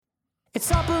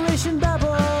It's Operation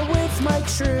Babble with Mike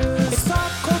Shrews. It's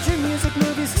pop culture, music,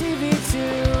 movies, TV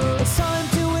too. It's time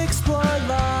to explore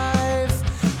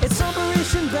life. It's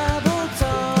Operation Babble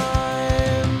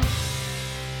time.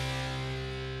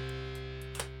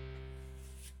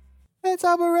 It's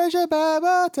Operation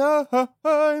Babble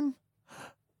time.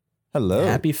 Hello.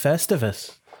 Happy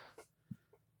Festivus.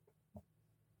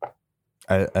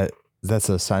 That's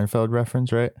a Seinfeld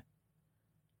reference, right?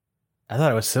 I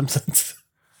thought it was Simpsons.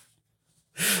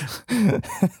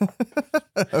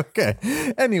 Okay.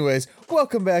 Anyways,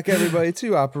 welcome back, everybody,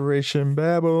 to Operation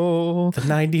Babble. The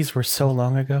 90s were so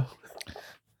long ago.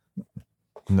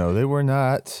 No, they were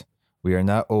not. We are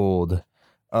not old.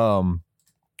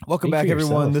 Welcome Speak back, for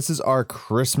everyone. yourself. This is our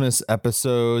Christmas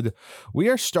episode. We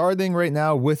are starting right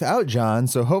now without John,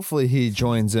 so hopefully he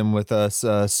joins in with us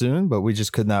soon, but we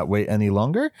just could not wait any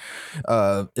longer.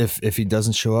 If he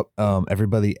doesn't show up,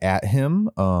 everybody at him,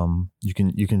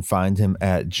 you can find him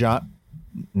at John.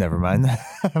 Never mind.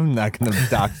 I'm not going to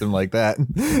dox him like that.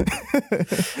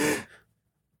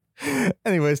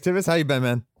 Anyways, Tivis, how you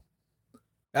been,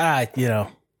 man?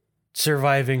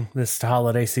 Surviving this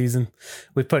holiday season.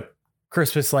 We put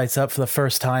Christmas lights up for the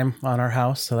first time on our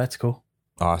house, so that's cool.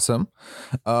 Awesome.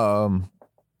 I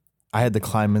had to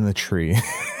climb in the tree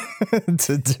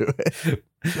to do it.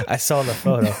 I saw the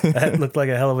photo. That looked like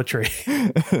a hell of a tree.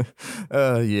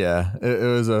 Yeah,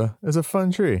 it was a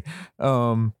fun tree.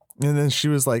 And then she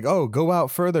was like, "Oh, go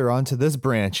out further onto this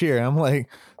branch here." I'm like,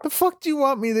 "The fuck do you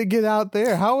want me to get out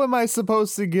there? How am I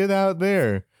supposed to get out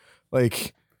there?"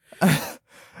 Like,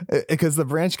 because the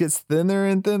branch gets thinner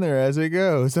and thinner as it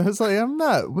goes. I was like,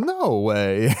 no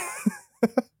way.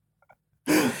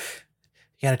 You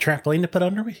got a trampoline to put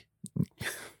under me?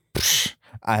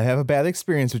 I have a bad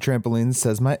experience with trampolines,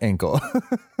 says my ankle.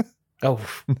 Oh,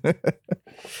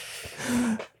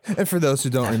 And for those who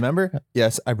don't remember,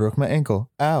 yes, I broke my ankle.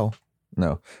 Ow.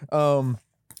 No.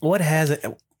 what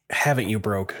haven't you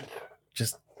broke?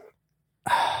 Just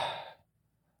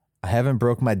I haven't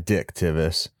broke my dick,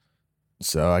 Tivis.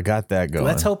 So I got that going.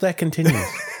 let's hope that continues.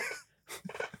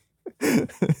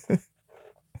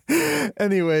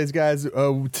 Anyways, guys,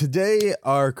 today,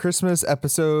 our Christmas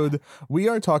episode, we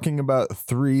are talking about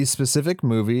 3 specific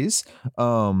movies.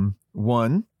 One,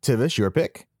 Tivis, your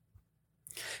pick.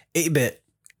 8-bit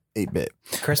 8-bit.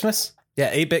 Christmas?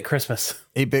 Yeah, 8-bit Christmas.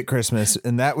 8-bit Christmas.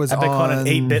 And that was I've been calling on... it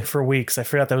 8-bit for weeks. I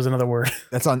forgot that was another word.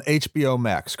 That's on HBO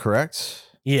Max, correct?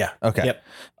 Yeah. Okay. Yep.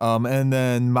 And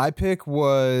then my pick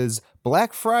was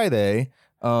Black Friday,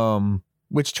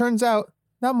 which turns out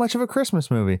not much of a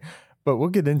Christmas movie, but we'll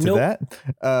get into that.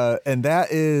 And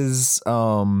that is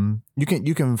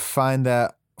you can find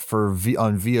that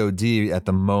on VOD at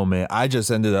the moment. I just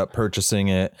ended up purchasing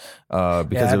it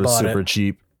because it was super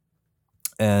cheap.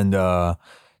 And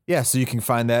so you can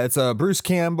find that. It's a Bruce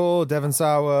Campbell, Devon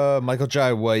Sawa, Michael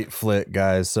Jai White flick,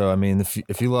 guys. So I mean,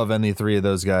 if you love any 3 of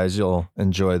those guys, you'll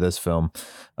enjoy this film.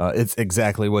 It's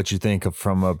exactly what you think of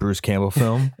from a Bruce Campbell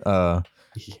film.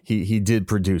 He did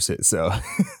produce it, so.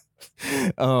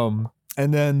 And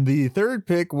then the third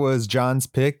pick was John's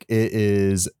pick. It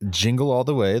is Jingle All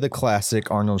the Way, the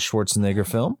classic Arnold Schwarzenegger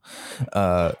film,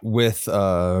 with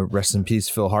rest in peace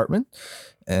Phil Hartman.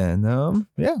 And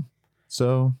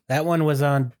so That one was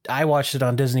on, I watched it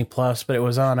on Disney Plus, but it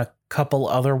was on a couple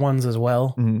other ones as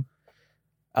well. Mm-hmm.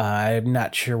 I'm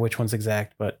not sure which one's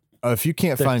exact, but if you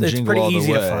can't find it's Jingle pretty All the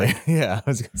easy to Way, find. yeah, I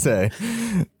was gonna say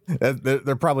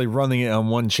they're probably running it on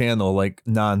one channel like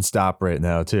nonstop right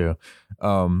now too.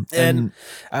 And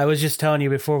I was just telling you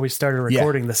before we started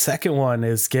recording, the second one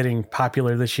is getting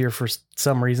popular this year for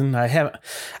some reason. I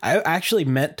actually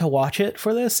meant to watch it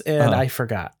for this and I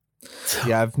forgot. So.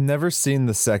 Yeah, I've never seen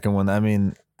the second one. I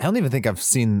mean, I don't even think I've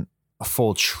seen a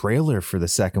full trailer for the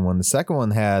second one. The second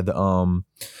one had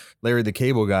Larry the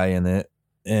Cable Guy in it,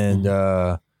 and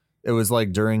it was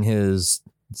like during his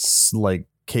like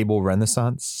cable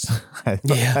renaissance.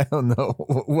 I don't know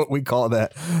what we call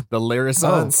that, the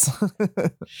Larissance. Oh.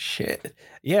 Shit.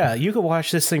 Yeah, you can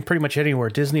watch this thing pretty much anywhere.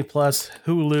 Disney Plus,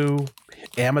 Hulu,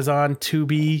 Amazon,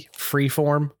 Tubi,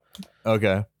 Freeform.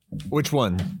 Okay, which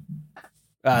one?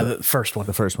 The first one.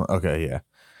 The first one. Okay, yeah.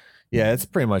 Yeah, it's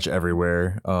pretty much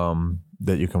everywhere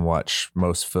that you can watch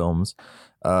most films.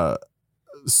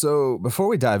 So before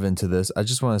we dive into this, I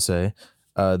just want to say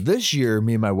this year,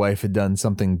 me and my wife had done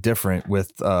something different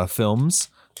with films.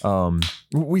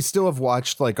 We still have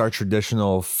watched like our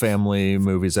traditional family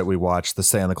movies that we watched, the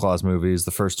Santa Claus movies, the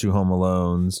first 2 Home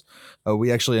Alones.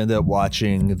 We actually ended up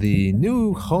watching the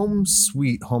new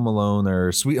Sweet Home Alone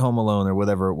or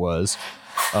whatever it was.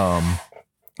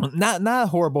 Not a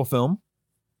horrible film.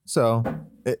 So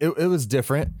it was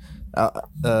different.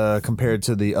 compared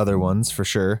to the other ones for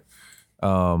sure.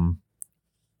 But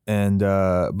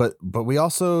we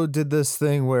also did this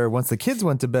thing where once the kids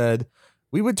went to bed,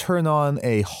 we would turn on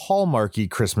a Hallmarky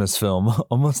Christmas film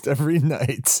almost every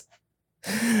night.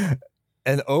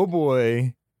 And oh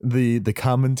boy, the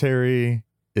commentary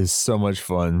is so much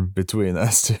fun between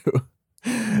us two.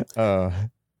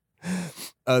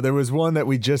 There was one that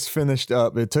we just finished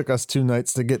up. It took us 2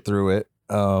 nights to get through it.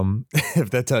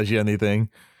 If that tells you anything.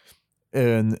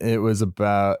 And it was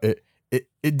about it.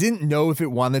 It didn't know if it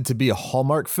wanted to be a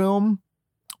Hallmark film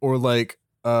or like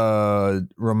a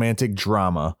romantic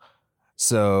drama.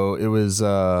 So it was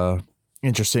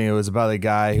interesting. It was about a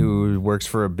guy who works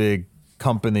for a big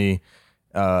company.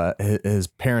 His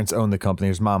parents own the company.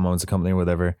 His mom owns the company or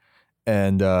whatever.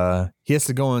 And he has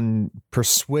to go and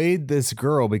persuade this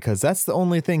girl because that's the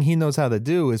only thing he knows how to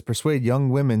do is persuade young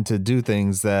women to do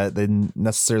things that they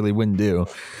necessarily wouldn't do.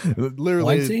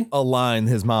 Literally a line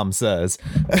his mom says.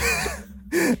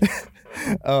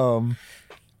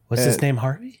 What's his name?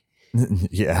 Harvey?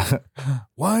 Yeah.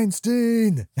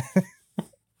 Weinstein.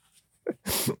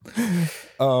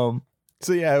 So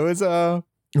yeah, it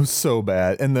was so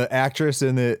bad. And the actress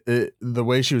in it, the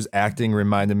way she was acting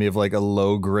reminded me of like a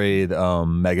low grade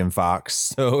Megan Fox.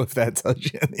 So if that tells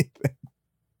you anything.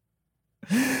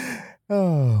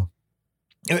 Oh,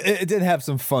 it did have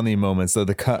some funny moments though.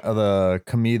 The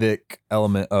comedic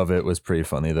element of it was pretty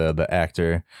funny. The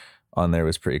actor on there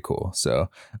was pretty cool. So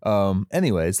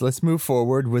anyways, let's move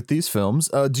forward with these films.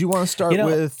 Do you want to start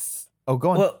with... Oh,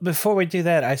 go on. Well, before we do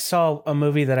that, I saw a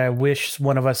movie that I wish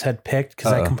one of us had picked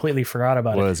because I completely forgot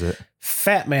about it. What is it?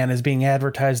 Fat Man is being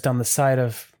advertised on the side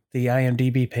of the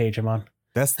IMDb page I'm on.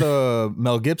 That's the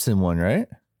Mel Gibson one, right?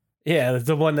 Yeah,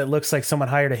 the one that looks like someone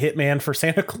hired a hitman for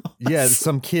Santa Claus. Yeah,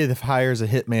 some kid hires a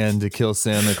hitman to kill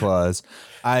Santa Claus.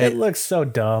 It looks so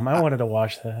dumb. I wanted to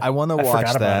watch that. I want to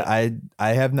watch that.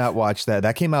 I have not watched that.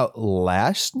 That came out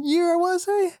last year, I want to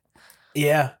say.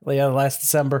 Yeah, last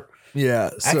December. Yeah,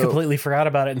 I completely forgot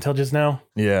about it until just now.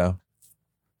 Yeah,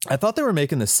 I thought they were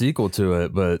making a sequel to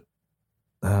it, but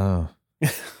I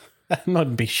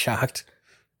wouldn't be shocked.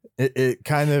 It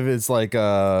kind of is like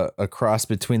a cross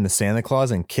between the Santa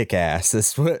Claus and Kick-Ass.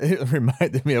 That's what it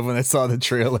reminded me of when I saw the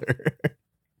trailer.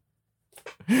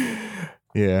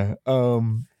 Yeah.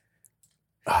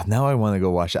 Now I want to go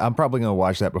watch it. I'm probably gonna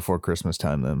watch that before Christmas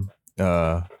time then,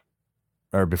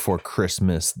 or before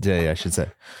Christmas Day, I should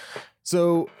say.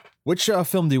 So. Which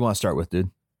film do you want to start with,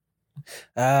 dude?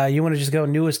 You want to just go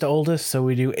newest to oldest, so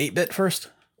we do 8-bit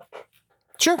first?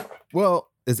 Sure.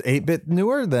 Well, is 8-bit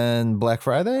newer than Black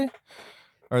Friday?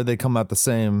 Or they come out the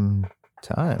same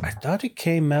time? I thought it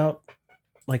came out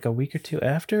like a week or two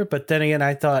after, but then again,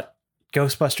 I thought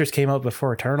Ghostbusters came out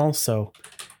before Eternals, so...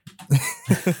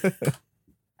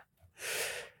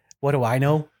 What do I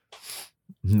know?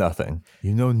 Nothing.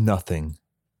 You know nothing.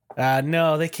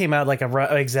 No, they came out like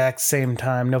a exact same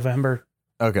time, November.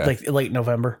 Okay. Like late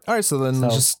November. All right, so then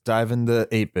just dive into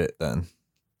 8-bit then.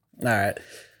 All right.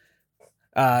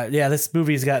 Yeah, this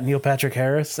movie's got Neil Patrick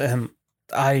Harris, and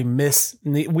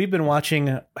we've been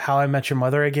watching How I Met Your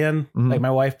Mother again. Mm-hmm. Like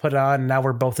my wife put it on, and now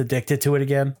we're both addicted to it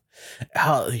again.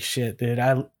 Holy shit, dude.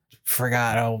 I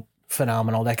forgot how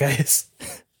phenomenal that guy is.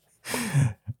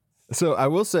 So I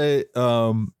will say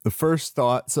the first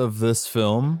thoughts of this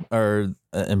film are,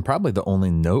 and probably the only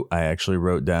note I actually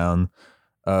wrote down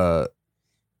for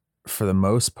the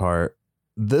most part,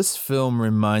 this film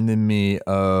reminded me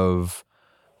of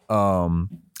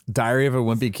Diary of a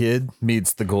Wimpy Kid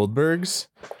meets The Goldbergs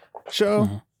show.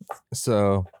 Mm-hmm.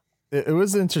 So it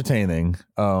was entertaining.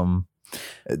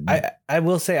 I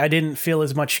will say I didn't feel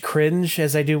as much cringe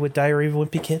as I do with Diary of a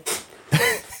Wimpy Kid.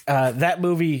 That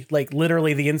movie, like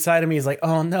literally the inside of me is like,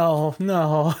 oh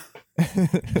no.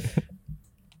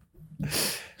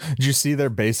 Did you see they're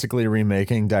basically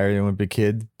remaking Diary of a Wimpy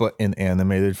Kid, but in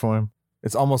animated form?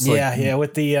 It's almost like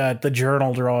with the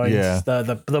journal drawings,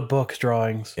 the book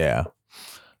drawings. Yeah.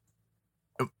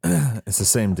 It's the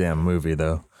same damn movie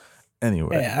though.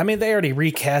 Anyway. Yeah, I mean they already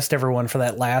recast everyone for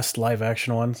that last live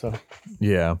action one, so.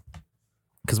 Yeah.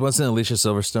 Because wasn't Alicia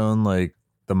Silverstone like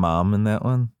the mom in that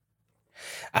one?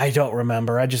 I don't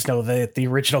remember. I just know that the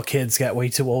original kids got way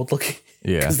too old looking.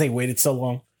 Yeah. Because they waited so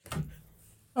long.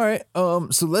 All right.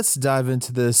 So let's dive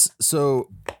into this.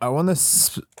 So I want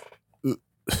to.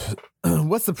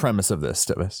 What's the premise of this,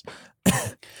 Tibbs?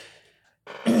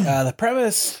 The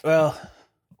premise,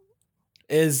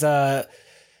 is because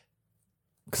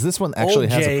this one actually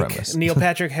has a premise. Neil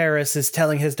Patrick Harris is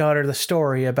telling his daughter the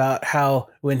story about how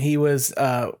when he was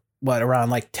around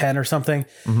like 10 or something.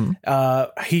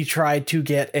 He tried to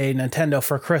get a Nintendo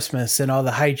for Christmas and all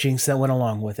the hijinks that went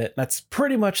along with it. That's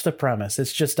pretty much the premise.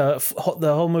 It's just the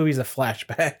whole movie's a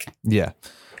flashback. Yeah.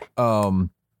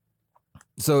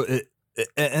 So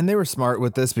and they were smart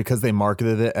with this because they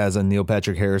marketed it as a Neil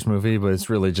Patrick Harris movie, but it's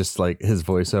really just like his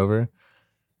voiceover.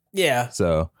 Yeah.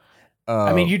 So,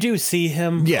 I mean, you do see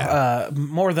him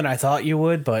more than I thought you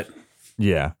would, but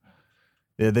yeah,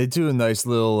 they do a nice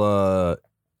little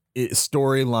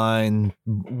storyline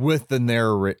with the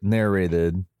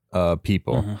narrated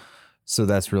people. So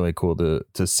that's really cool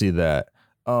to see that.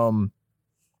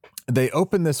 They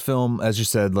open this film, as you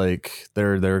said, like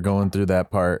they're going through that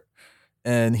part,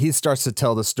 and he starts to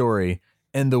tell the story,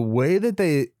 and the way that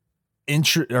they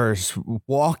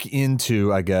walk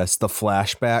into, I guess, the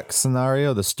flashback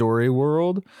scenario, the story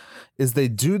world, is they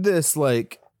do this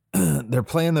like they're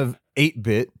playing the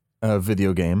 8-bit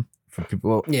video game for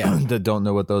people that don't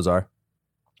know what those are.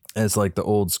 It's like the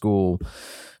old school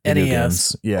video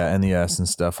games. Yeah, NES and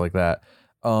stuff like that.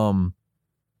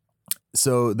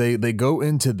 So they go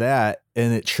into that,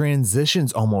 and it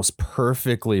transitions almost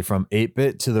perfectly from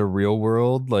 8-bit to the real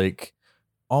world, like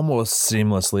almost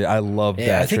seamlessly. I love that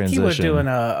transition. I think he was doing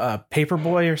a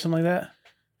Paperboy or something like that.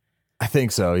 I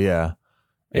think so. Yeah.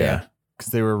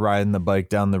 Because they were riding the bike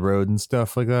down the road and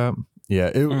stuff like that. Yeah,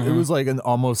 it was like an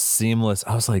almost seamless.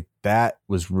 I was like, that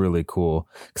was really cool.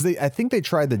 Because I think they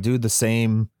tried to do the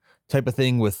same type of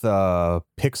thing with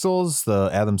Pixels, the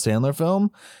Adam Sandler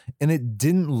film, and it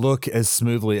didn't look as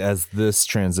smoothly as this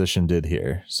transition did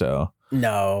here. So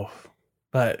no,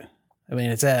 but I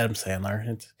mean, it's Adam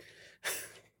Sandler.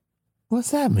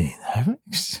 What's that mean?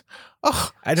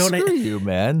 Oh, I don't. Screw you,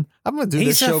 man. I'm gonna do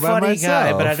this show by myself. He's a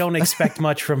funny guy, but I don't expect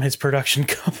much from his production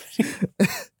company.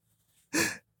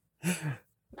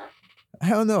 I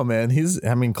don't know, man.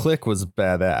 Click was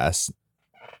badass.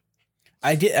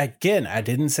 I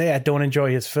didn't say I don't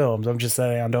enjoy his films. I'm just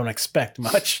saying I don't expect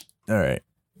much. All right.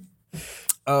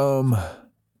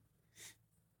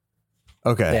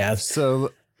 Okay. Yeah.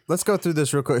 So let's go through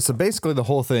this real quick. So basically the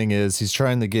whole thing is he's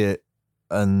trying to get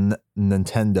a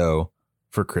Nintendo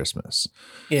for Christmas.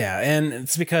 Yeah, and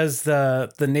it's because the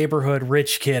neighborhood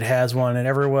rich kid has one, and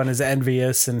everyone is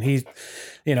envious, and he,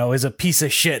 is a piece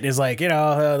of shit. And is like,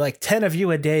 like 10 of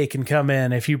you a day can come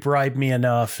in if you bribe me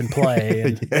enough and play.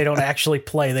 And they don't actually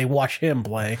play; they watch him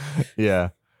play. Yeah.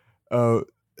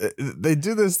 They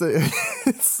do this thing.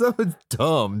 It's so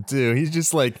dumb too. He's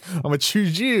just like, I'm gonna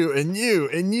choose you and you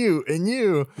and you and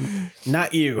you,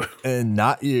 not you and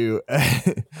not you.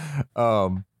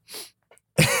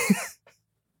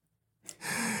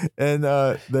 And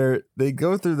they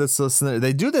go through this.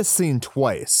 They do this scene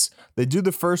twice. They do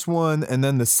the first one, and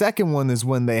then the second one is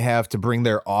when they have to bring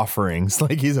their offerings,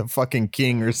 like he's a fucking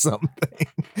king or something.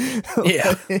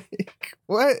 Yeah. Like,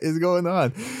 what is going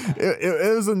on?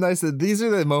 It was a nice. These are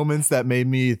the moments that made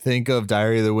me think of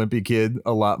Diary of the Wimpy Kid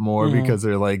a lot more because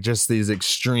they're like just these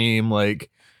extreme, like,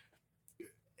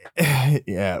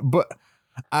 yeah. But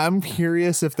I'm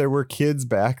curious if there were kids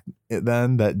back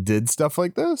then that did stuff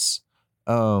like this.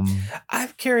 I'm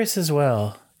curious as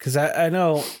well, because I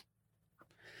know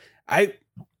I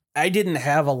didn't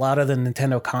have a lot of the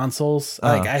Nintendo consoles.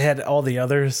 Like I had all the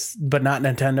others, but not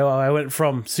Nintendo. I went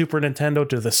from Super Nintendo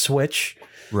to the Switch.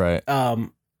 Right.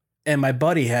 And my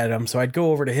buddy had them, so I'd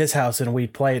go over to his house and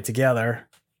we'd play it together.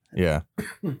 Yeah.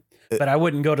 But I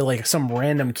wouldn't go to like some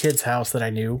random kid's house that I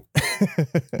knew.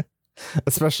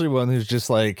 Especially one who's just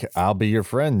like, I'll be your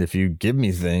friend if you give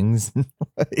me things.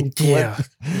 Like, yeah.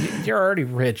 You're already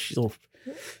rich.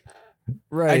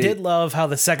 Right. I did love how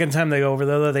the second time they go over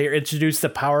there, they introduced the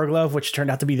Power Glove, which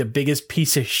turned out to be the biggest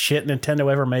piece of shit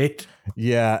Nintendo ever made.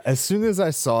 Yeah. As soon as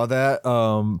I saw that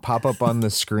pop up on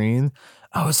the screen,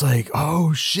 I was like,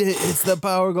 oh shit, it's the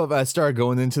Power Glove. I started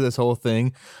going into this whole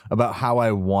thing about how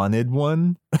I wanted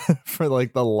one for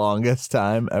like the longest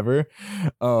time ever.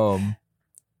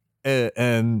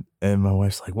 And my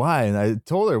wife's like, why? And I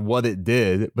told her what it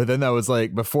did, but then I was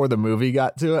like, before the movie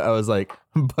got to it, I was like,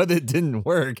 but it didn't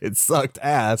work. It sucked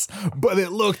ass, but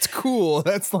it looked cool.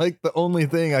 That's like the only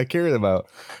thing I cared about.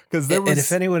 And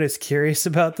if anyone is curious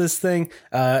about this thing,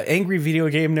 Angry Video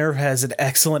Game Nerd has an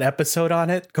excellent episode on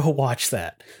it. Go watch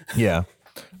that. Yeah.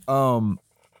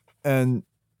 And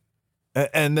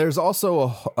there's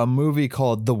also a movie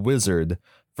called The Wizard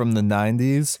from the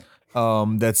 90s.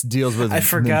 That deals with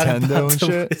Nintendo and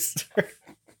shit.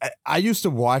 I used to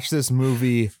watch this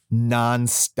movie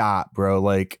nonstop, bro.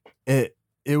 Like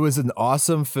it was an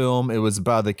awesome film. It was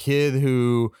about a kid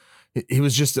who he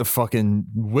was just a fucking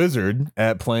wizard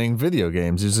at playing video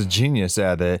games. He was a genius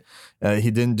at it.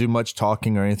 He didn't do much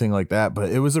talking or anything like that, but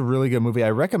it was a really good movie. I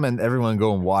recommend everyone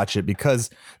go and watch it because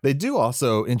they do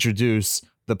also introduce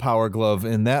the Power Glove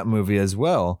in that movie as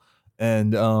well.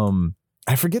 And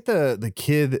I forget the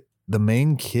kid, the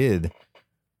main kid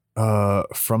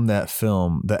from that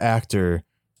film, the actor.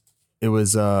 It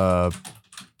was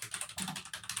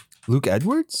Luke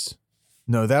Edwards?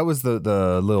 No, that was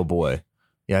the little boy.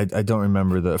 Yeah, I don't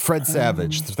remember Fred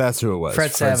Savage. That's who it was.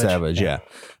 Fred Savage, yeah.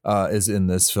 Is in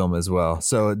this film as well.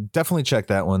 So definitely check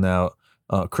that one out.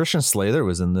 Christian Slater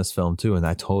was in this film too, and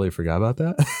I totally forgot about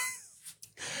that.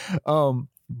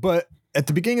 But at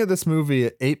the beginning of this movie,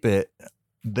 8-Bit,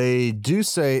 they do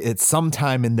say it's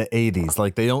sometime in the 80s.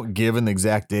 Like they don't give an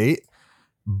exact date.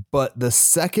 But the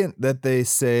second that they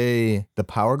say the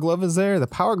Power Glove is there, the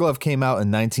Power Glove came out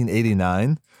in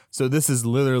 1989. So this is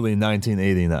literally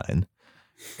 1989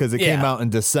 because it came out in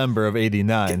December of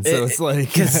 89. So it's like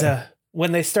because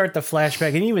when they start the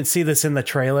flashback, and you even see this in the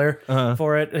trailer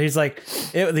for it, he's like,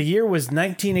 the year was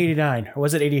 1989, or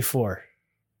was it 84?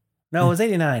 No, it was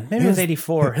 89. Maybe it was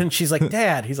 84. And she's like,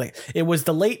 Dad. He's like, it was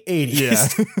the late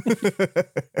 80s.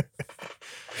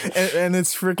 Yeah. And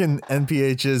it's freaking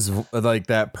NPH's like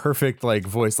that perfect like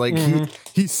voice. Like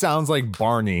he sounds like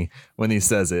Barney when he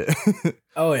says it.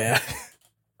 Oh yeah.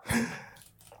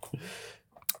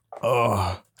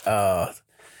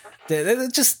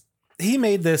 He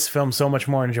made this film so much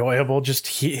more enjoyable just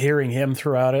hearing him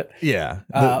throughout it. Yeah.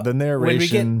 The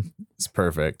narration is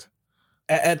perfect.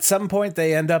 At some point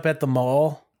they end up at the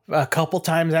mall. A couple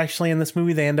times actually in this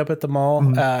movie they end up at the mall.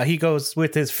 He goes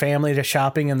with his family to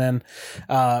shopping, and then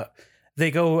they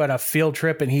go on a field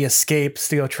trip, and he escapes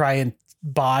to go try and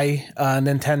buy a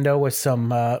Nintendo with some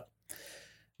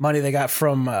money they got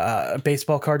from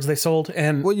baseball cards they sold.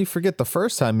 And well, you forget the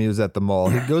first time he was at the mall,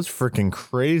 he goes freaking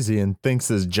crazy and thinks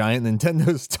his giant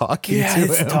Nintendo's talking to him.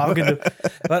 It's talking to.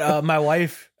 But my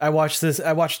wife, I watched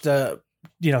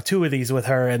 2 of these with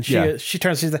her, and she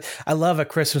turns, she's like, I love a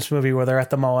Christmas movie where they're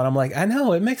at the mall. And I'm like, I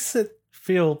know, it makes it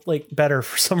feel like better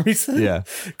for some reason. Yeah.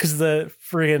 Because the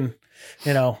friggin',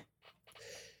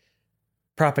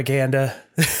 propaganda,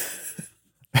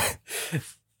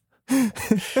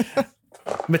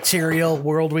 material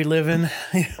world we live in.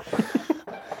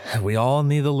 We all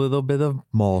need a little bit of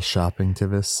mall shopping,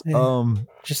 Tivis. Yeah.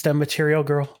 Just a material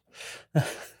girl.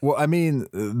 Well, I mean,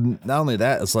 not only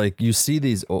that, it's like you see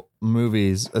these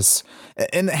movies,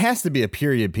 and it has to be a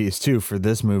period piece too for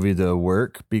this movie to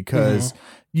work, because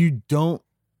you don't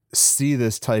see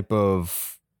this type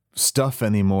of stuff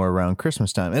anymore around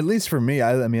Christmas time. At least for me,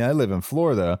 I mean, I live in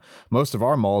Florida. Most of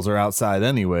our malls are outside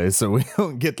anyway, so we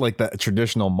don't get like that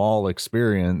traditional mall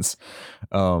experience.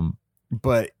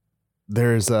 But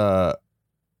there's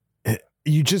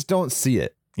you just don't see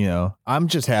it. I'm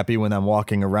just happy when I'm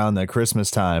walking around at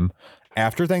Christmas time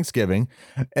after Thanksgiving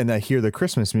and I hear the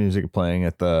Christmas music playing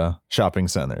at the shopping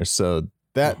centers. So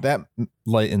that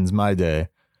lightens my day.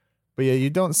 But yeah, you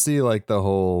don't see like the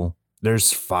whole,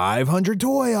 there's 500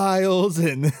 toy aisles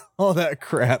and all that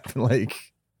crap.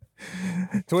 Like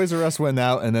Toys R Us went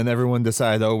out and then everyone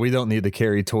decided, oh, we don't need to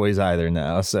carry toys either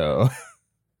now. So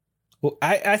well,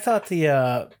 I thought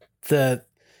the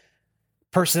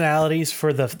personalities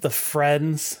for the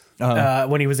friends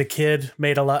when he was a kid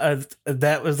made a lot of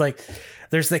that. Was like,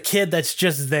 there's the kid that's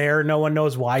just there, no one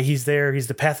knows why he's there, he's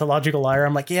the pathological liar.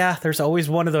 I'm like, yeah, there's always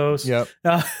one of those. Yep.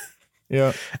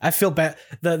 Yeah, I feel bad.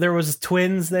 There was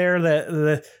twins there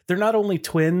that they're not only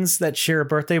twins that share a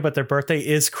birthday, but their birthday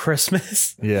is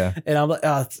Christmas. Yeah. And I'm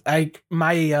like,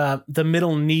 the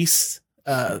middle niece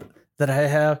that I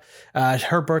have,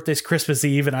 her birthday's Christmas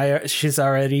Eve, and she's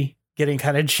already getting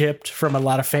kind of gypped from a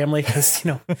lot of family because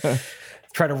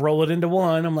try to roll it into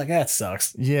one. I'm like, that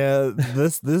sucks. Yeah,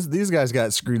 these guys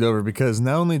got screwed over because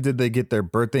not only did they get their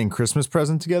birthday and Christmas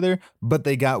present together, but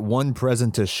they got one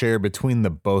present to share between the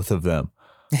both of them.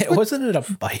 Wasn't it a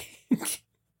bike?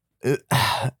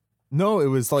 No, it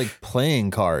was like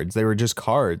playing cards. They were just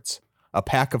cards, a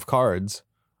pack of cards.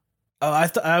 Oh,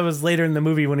 I was later in the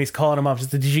movie when he's calling him up.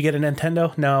 Did you get a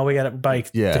Nintendo? No, we got a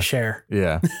bike to share.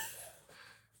 Yeah.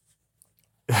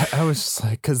 I was just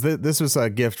like, because this was a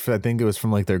gift, I think it was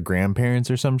from like their grandparents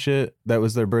or some shit. That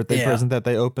was their birthday present that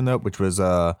they opened up, which was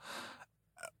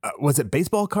it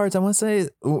baseball cards? I want to say,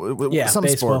 some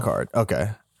baseball. sport card.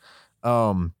 Okay,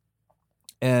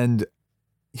 and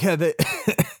yeah, they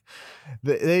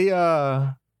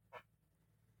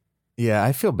yeah,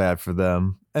 I feel bad for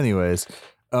them. Anyways,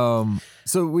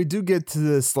 so we do get to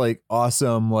this like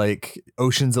awesome like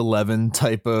Ocean's 11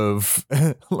 type of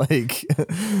like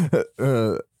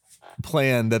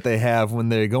plan that they have when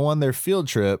they go on their field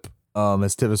trip,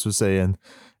 as Tivis was saying,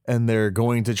 and they're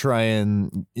going to try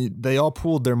and they all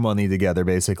pooled their money together.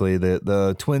 Basically,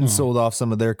 the twins sold off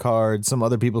some of their cards. Some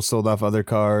other people sold off other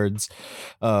cards,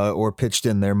 or pitched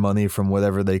in their money from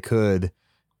whatever they could.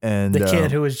 And the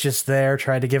kid who was just there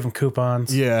tried to give them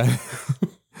coupons. Yeah.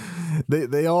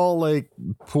 They all like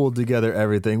pooled together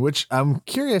everything, which I'm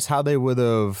curious how they would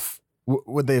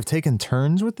they have taken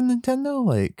turns with the Nintendo?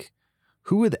 Like,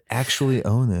 who would actually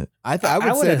own it? I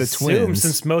would say the twins,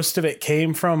 since most of it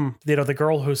came from the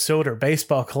girl who sold her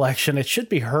baseball collection. It should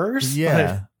be hers.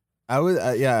 Yeah, I would.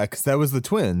 Yeah, because that was the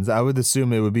twins. I would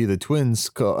assume it would be the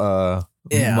twins.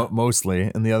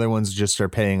 Mostly, and the other ones just are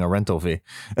paying a rental fee.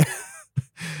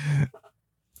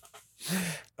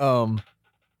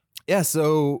 Yeah.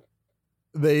 So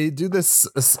they do this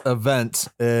event,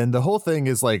 and the whole thing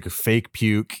is like fake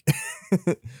puke.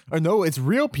 Or no, it's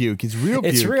real puke. It's real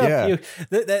puke. It's real puke.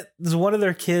 That is one of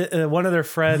their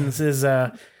friends is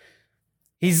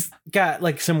he's got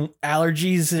like some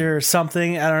allergies or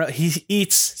something. I don't know. He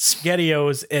eats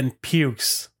SpaghettiOs and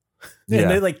pukes. And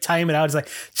they like time it out. It's like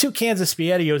 2 cans of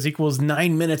SpaghettiOs equals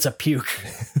 9 minutes of puke.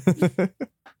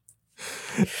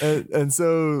 and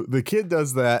so the kid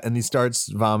does that, and he starts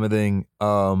vomiting.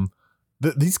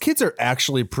 These kids are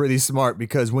actually pretty smart,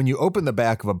 because when you open the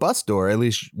back of a bus door, at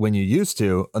least when you used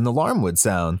to, an alarm would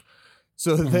sound.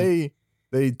 So they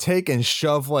take and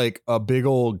shove like a big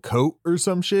old coat or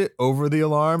some shit over the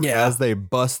alarm as they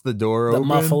bust the door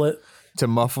open to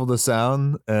muffle the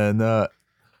sound. And I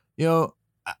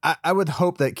would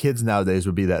hope that kids nowadays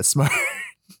would be that smart.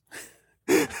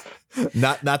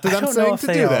 Not that I'm saying to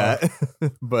do that,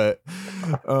 but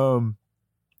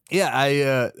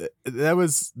yeah, that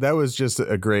was just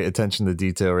a great attention to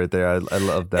detail right there. I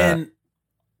love that. And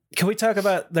can we talk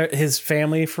about his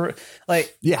family for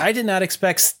like? Yeah, I did not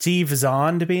expect Steve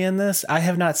Zahn to be in this. I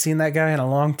have not seen that guy in a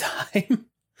long time.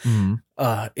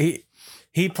 Mm-hmm.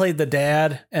 He played the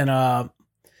dad, and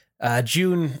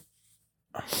June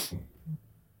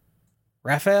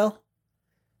Raphael,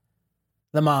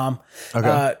 the mom.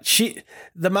 Okay.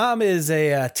 The mom is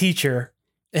a teacher,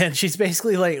 and she's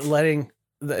basically like letting.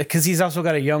 Because he's also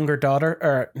got a younger daughter,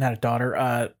 or not a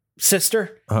daughter,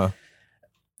 sister,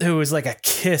 who is like a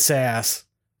kiss ass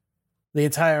the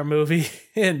entire movie,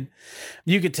 and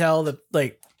you could tell that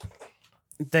like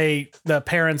the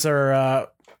parents are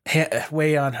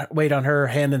wait on her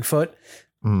hand and foot,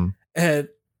 and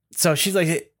so she's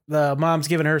like the mom's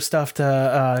giving her stuff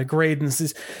to grade, and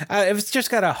says, it's just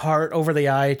got a heart over the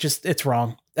eye. It's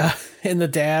wrong, and the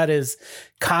dad is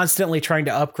constantly trying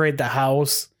to upgrade the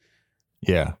house.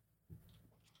 Yeah.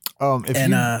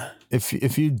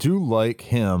 If you do like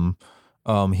him,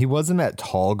 he was in that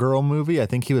Tall Girl movie. I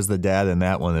think he was the dad in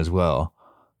that one as well.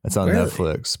 It's on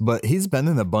Netflix, but he's been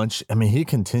in a bunch. I mean, he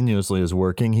continuously is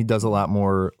working. He does a lot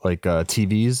more like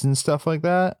TVs and stuff like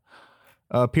that,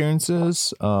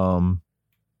 appearances. But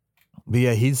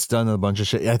yeah, he's done a bunch of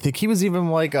shit. I think he was even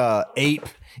like ape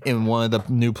in one of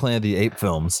the new Planet of the Apes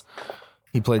films.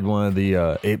 He played one of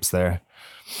the apes there.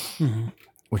 Mm-hmm.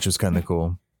 Which was kind of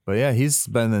cool. But yeah, he's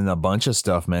been in a bunch of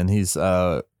stuff, man. He's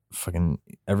fucking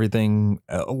everything.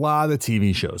 A lot of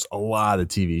TV shows.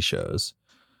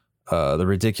 The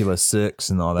Ridiculous Six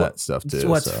and all that stuff too.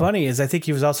 What's funny is I think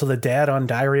he was also the dad on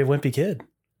Diary of Wimpy Kid.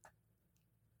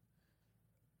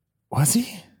 Was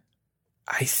he?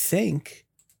 I think.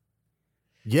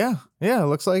 Yeah. It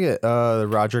looks like it. The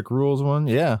Roderick Rules one.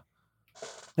 Yeah.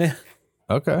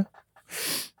 Okay.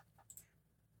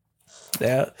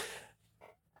 Yeah.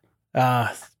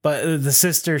 But the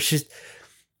sister, she's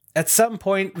at some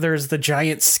point there's the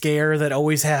giant scare that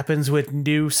always happens with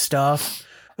new stuff.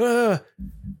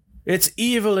 It's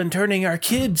evil and turning our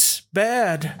kids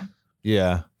bad.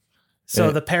 Yeah.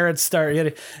 So the parents start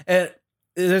getting, and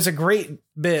there's a great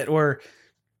bit where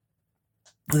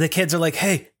the kids are like,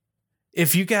 hey,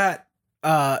 if you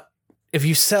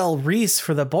sell Reese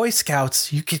for the Boy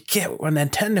Scouts, you could get a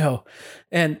Nintendo.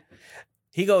 And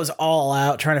he goes all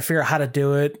out trying to figure out how to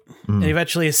do it. And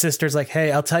eventually his sister's like,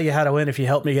 hey, I'll tell you how to win if you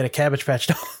help me get a Cabbage Patch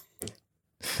doll.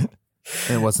 And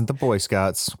it wasn't the Boy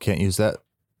Scouts. Can't use that.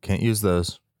 Can't use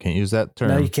those. Can't use that term.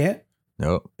 No, you can't?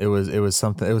 No, it was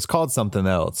something. It was called something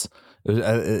else.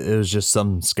 It was just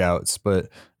some Scouts, but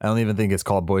I don't even think it's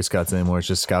called Boy Scouts anymore. It's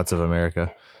just Scouts of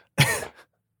America.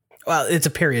 Well, it's a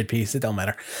period piece. It don't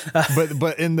matter.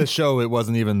 But in the show, it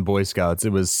wasn't even Boy Scouts.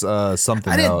 It was something else.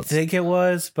 I didn't think it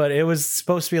was, but it was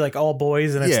supposed to be like all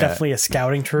boys, and it's definitely a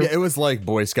scouting troop. Yeah, it was like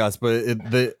Boy Scouts, but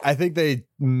I think they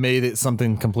made it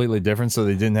something completely different, so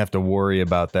they didn't have to worry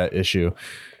about that issue.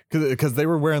 Because they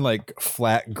were wearing like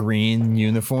flat green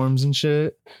uniforms and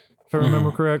shit if I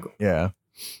remember correctly. Yeah.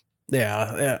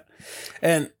 Yeah.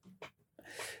 And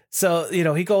so,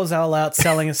 he goes all out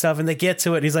selling and stuff, and they get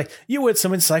to it. And he's like, you want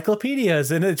some encyclopedias.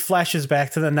 And it flashes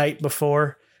back to the night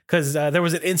before, because there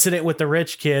was an incident with the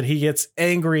rich kid. He gets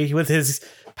angry with his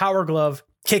power glove,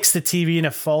 kicks the TV, and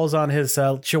it falls on his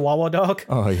Chihuahua dog.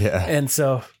 Oh, yeah. And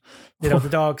so, the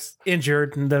dog's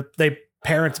injured, and the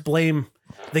parents blame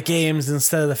the games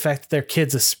instead of the fact that their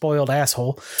kid's a spoiled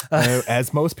asshole.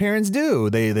 As most parents do.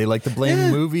 They like to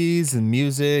blame movies and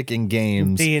music and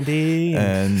games. D&D.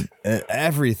 And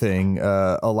everything.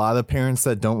 A lot of parents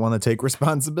that don't want to take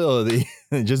responsibility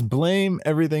just blame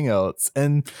everything else.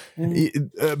 And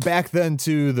back then,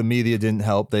 too, the media didn't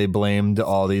help. They blamed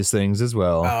all these things as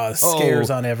well.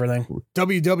 Scares on everything.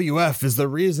 WWF is the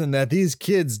reason that these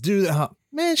kids do that.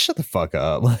 Man, shut the fuck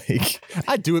up. Like,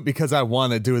 I do it because I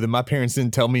want to do it, and my parents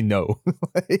didn't tell me no.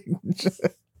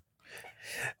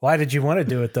 Why did you want to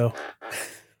do it, though?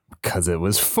 Because it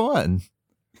was fun.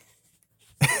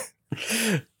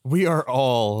 We are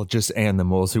all just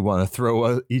animals who want to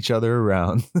throw each other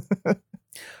around.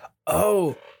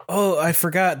 Oh, I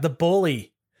forgot. The bully.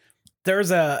 There's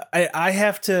they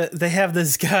have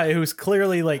this guy who's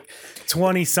clearly like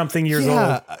 20 something years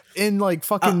old in like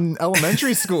fucking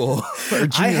elementary school or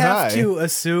junior I have high. to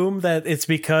assume that it's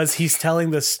because he's telling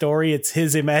the story. It's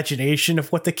his imagination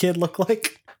of what the kid looked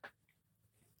like.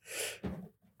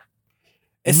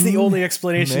 It's the only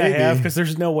explanation I have, because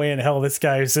there's no way in hell this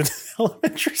guy is in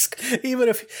elementary school. Even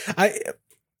if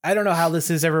I don't know how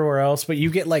this is everywhere else, but you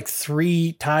get like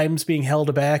 3 times being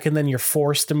held back, and then you're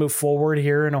forced to move forward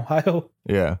here in Ohio.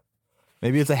 Yeah.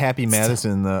 Maybe it's a Happy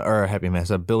Madison or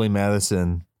a Billy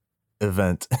Madison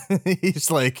event.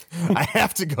 He's like, I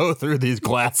have to go through these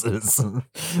classes.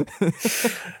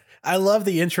 I love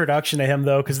the introduction to him,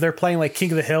 though, because they're playing like King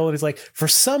of the Hill, and he's like, for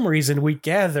some reason we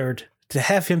gathered to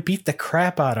have him beat the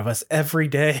crap out of us every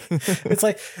day. It's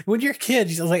like, when you're a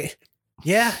kid, you're like,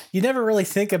 yeah, you never really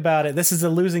think about it. This is a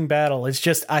losing battle. It's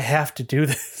just, I have to do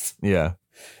this. Yeah.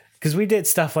 Because we did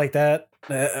stuff like that.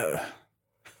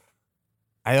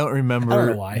 I don't remember I don't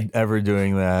know why. ever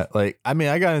doing that. Like, I mean,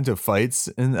 I got into fights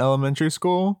in elementary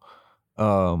school,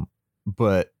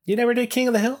 but... You never did King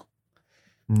of the Hill?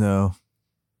 No.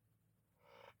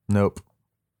 Nope.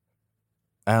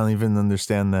 I don't even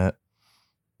understand that.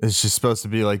 It's just supposed to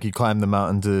be like you climb the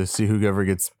mountain to see whoever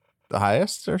gets the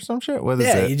highest or some shit. What is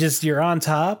it? You're on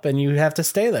top and you have to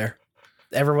stay there.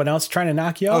 Everyone else trying to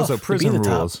knock you off. Oh, so prison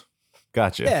rules. Top.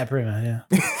 Gotcha. Yeah, pretty much.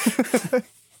 Yeah.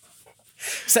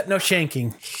 Except no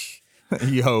shanking.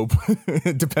 You hope.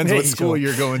 It depends what school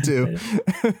you're going to.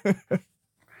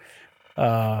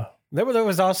 There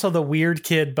was also the weird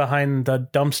kid behind the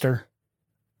dumpster.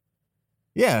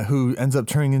 Yeah, who ends up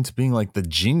turning into being like the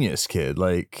genius kid.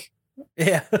 Like,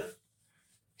 yeah.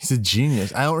 He's a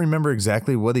genius. I don't remember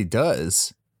exactly what he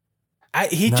does.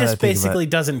 He just basically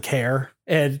doesn't care.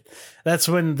 And that's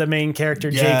when the main character,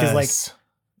 Jake, is like,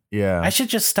 yeah, I should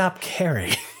just stop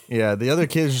caring. Yeah, the other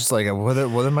kid's just like, what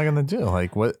am I going to do?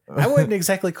 Like, what? I wouldn't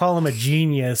exactly call him a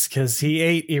genius because he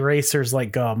ate erasers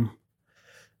like gum.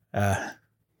 I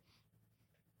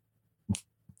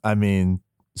mean,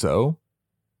 so?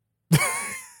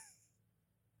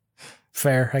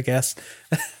 Fair, I guess.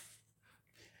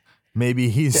 Maybe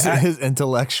his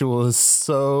intellectual is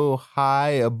so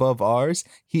high above ours,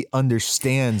 he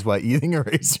understands why eating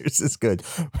erasers is good.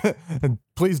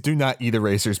 Please do not eat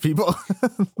erasers, people.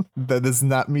 That is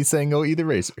not me saying go eat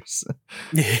erasers.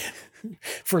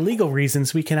 For legal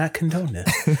reasons, we cannot condone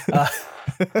this.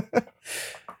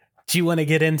 Do you want to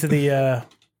get into the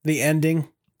ending?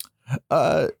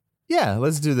 Yeah,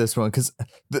 let's do this one, because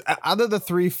out of the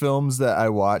 3 films that I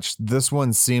watched, this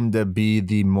one seemed to be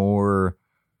the more...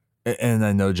 And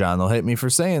I know John will hate me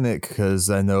for saying it, because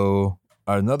I know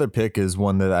another pick is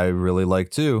one that I really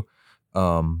like too,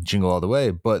 Jingle All the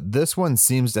Way. But this one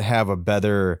seems to have a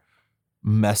better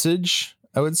message,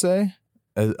 I would say.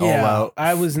 Yeah, all out.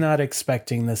 I was not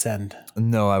expecting this end.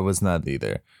 No, I was not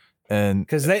either. And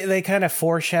because they kind of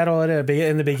foreshadow it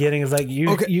in the beginning. It's like, you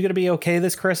gonna be okay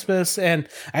this Christmas? And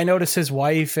I noticed his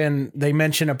wife, and they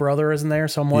mention a brother isn't there,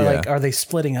 so I'm more like, are they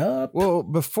splitting up? Well,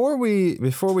 before we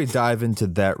dive into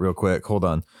that real quick, hold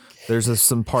on. There's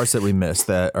some parts that we missed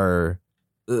that are.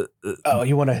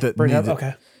 You want to bring up?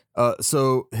 Okay.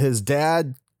 So his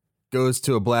dad goes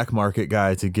to a black market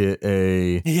guy to get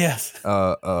a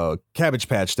Cabbage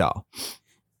Patch doll,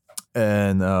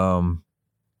 and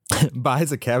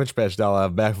buys a Cabbage Patch doll out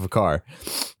of the back of a car.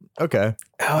 Okay.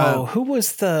 Who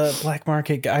was the black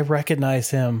market guy? I recognize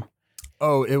him.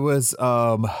 Oh, it was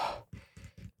what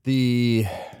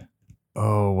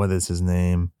is his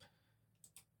name?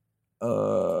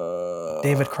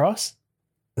 David Cross?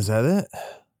 Is that it?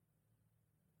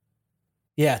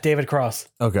 Yeah, David Cross.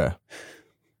 Okay.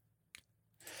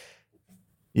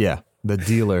 Yeah, the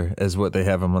dealer is what they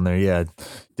have him on there. Yeah,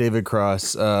 David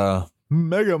Cross,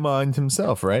 Megamind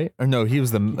himself, right? Or no, he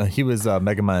was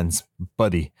Megamind's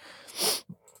buddy.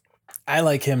 I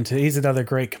like him too. He's another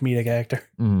great comedic actor.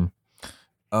 Mm.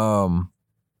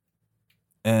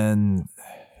 And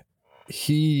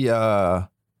he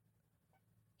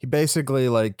basically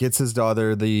like gets his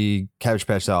daughter the Cabbage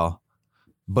Patch doll,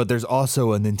 but there's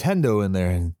also a Nintendo in there,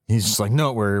 and he's just like,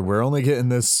 no, we're only getting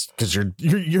this because you're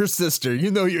your sister.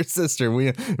 You know your sister.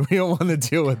 We don't want to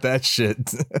deal with that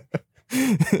shit.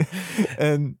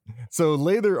 And so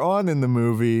later on in the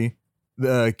movie,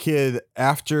 the kid,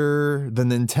 after the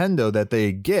Nintendo that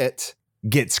they gets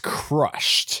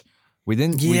crushed. We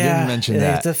didn't mention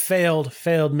that. It's a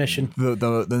failed mission. The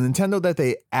Nintendo that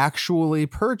they actually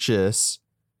purchase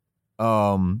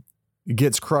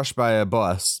gets crushed by a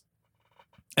bus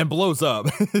and blows up.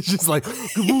 It's just like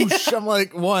whoosh. I'm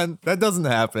like, one, that doesn't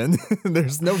happen.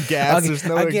 There's no gas. There's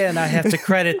no again, I have to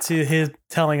credit to his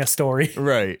telling a story.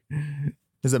 Right.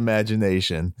 His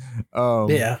imagination.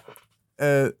 Yeah.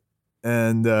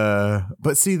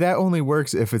 But see, that only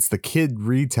works if it's the kid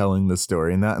retelling the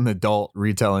story, not an adult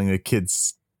retelling a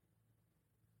kid's.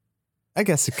 I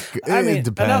guess it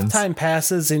depends. Enough time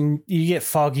passes and you get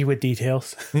foggy with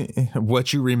details.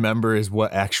 What you remember is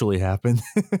what actually happened.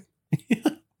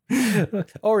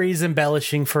 Or he's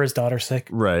embellishing for his daughter's sake.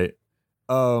 Right.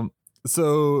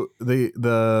 So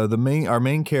our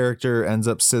main character ends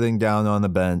up sitting down on the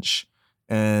bench,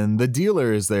 and the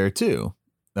dealer is there too.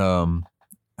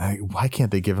 Why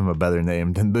can't they give him a better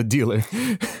name than the dealer?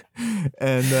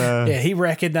 And he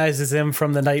recognizes him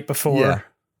from the night before. Yeah.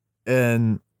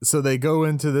 And so they go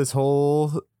into this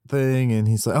whole thing, and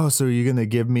he's like, "Oh, so you're gonna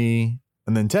give me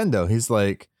a Nintendo?" He's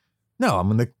like, "No,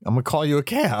 I'm gonna call you a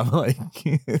cab." Like,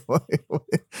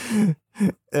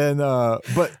 and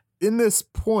but in this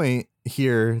point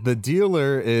here, the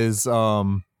dealer is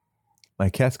my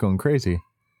cat's going crazy.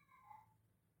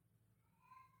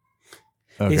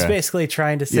 Okay. He's basically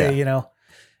trying to say,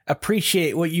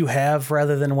 appreciate what you have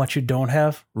rather than what you don't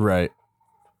have. Right.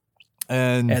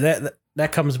 And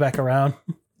that comes back around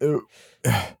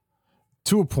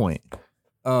to a point.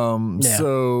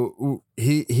 So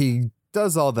he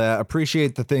does all that,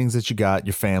 appreciate the things that you got,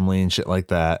 your family and shit like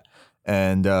that.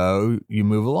 And you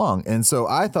move along. And so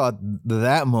I thought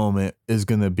that moment is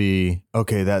going to be,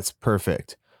 okay, that's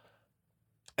perfect.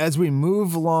 As we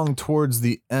move along towards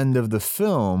the end of the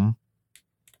film,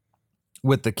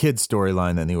 with the kid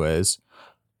storyline anyways,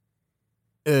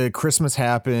 Christmas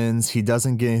happens. He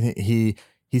doesn't get anything.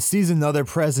 He sees another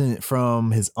present from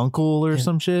his uncle or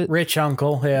some shit. Rich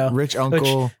uncle. Yeah. Rich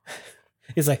uncle.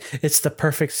 He's like, it's the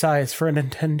perfect size for a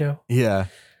Nintendo. Yeah.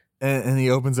 And he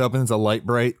opens up and it's a light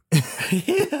bright.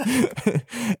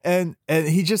 and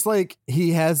he just like,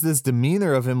 he has this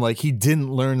demeanor of him like he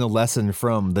didn't learn a lesson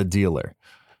from the dealer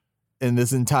in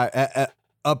this entire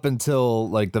up until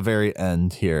like the very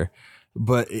end here.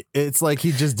 But it's like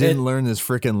he just didn't learn this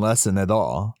freaking lesson at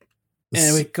all.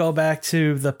 And we go back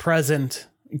to the present,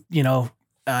 Neil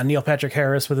Patrick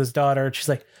Harris with his daughter. She's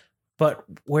like, but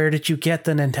where did you get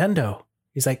the Nintendo?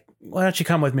 He's like, why don't you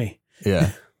come with me?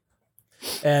 Yeah.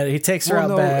 And he takes her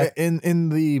out back. In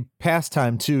the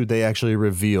pastime too, they actually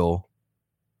reveal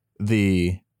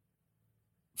the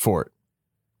fort.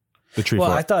 The tree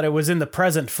fort. I thought it was in the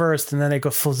present first, and then it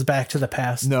goes back to the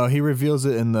past. No, he reveals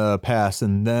it in the past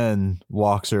and then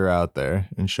walks her out there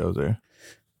and shows her.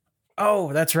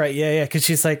 Oh, that's right. Yeah. Because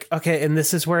she's like, okay, and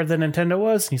this is where the Nintendo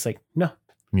was? And he's like, no.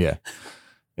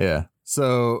 Yeah.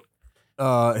 So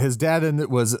his dad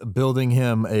was building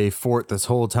him a fort this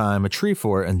whole time, a tree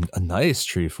fort, and a nice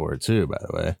tree fort too, by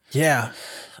the way. Yeah.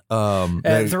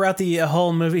 Throughout the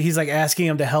whole movie, he's like asking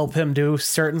him to help him do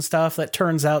certain stuff that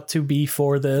turns out to be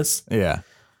for this. Yeah.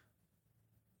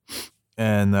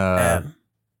 And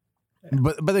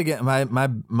but again,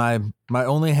 my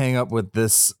only hang up with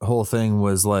this whole thing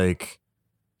was like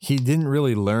he didn't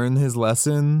really learn his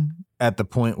lesson at the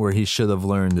point where he should have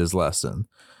learned his lesson.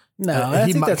 No,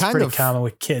 I think that's pretty common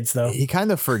with kids, though. He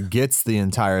kind of forgets the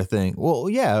entire thing. Well,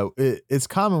 yeah, it's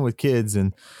common with kids,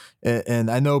 and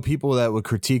I know people that would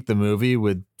critique the movie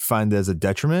would find it as a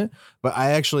detriment, but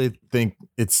I actually think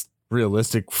it's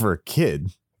realistic for a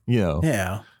kid,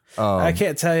 Yeah. I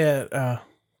can't tell you.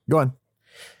 Go on.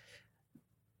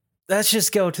 Let's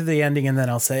just go to the ending and then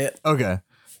I'll say it. Okay.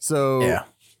 So yeah.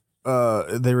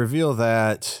 They reveal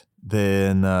that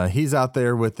then he's out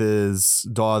there with his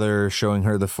daughter showing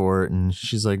her the fort, and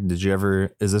she's like,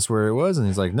 is this where it was? And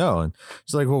he's like, no. And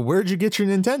she's like, well, where'd you get your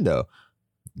Nintendo?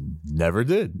 never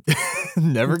did.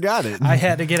 Never got it. I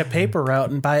had to get a paper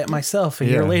route and buy it myself a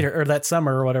year later, or that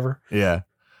summer or whatever. Yeah.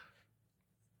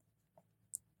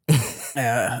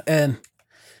 And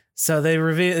so they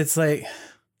reveal, it's like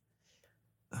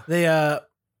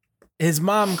his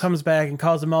mom comes back and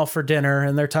calls them all for dinner,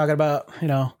 and they're talking about,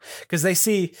 because they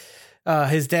see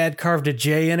his dad carved a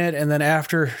J in it, and then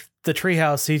after the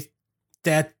treehouse,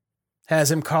 dad has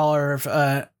him call her,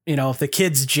 the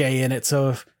kid's J in it, so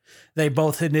if they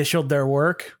both initialed their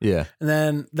work. Yeah. And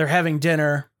then they're having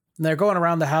dinner, and they're going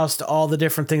around the house to all the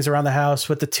different things around the house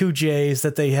with the 2 J's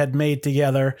that they had made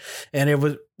together, and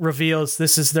it reveals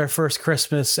this is their first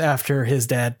Christmas after his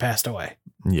dad passed away.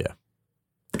 Yeah.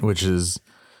 Which is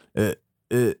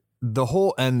the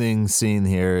whole ending scene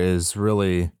here is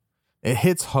really, it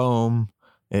hits home.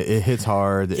 It hits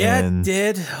hard. Yeah, it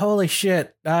did. Holy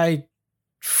shit. I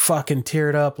fucking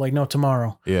teared up like no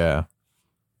tomorrow. Yeah.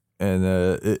 And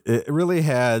it really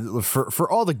had,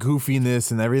 for all the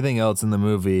goofiness and everything else in the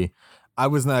movie, I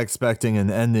was not expecting an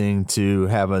ending to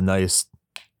have a nice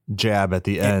jab at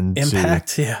the end.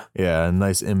 Impact, yeah. Yeah, a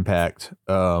nice impact.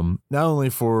 Not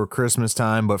only for Christmas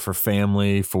time, but for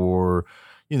family, for,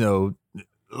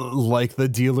 like the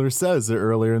dealer says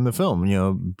earlier in the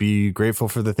film, be grateful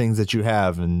for the things that you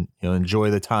have and,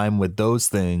 enjoy the time with those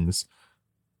things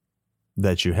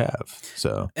that you have.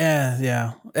 So,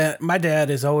 yeah. My dad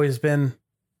has always been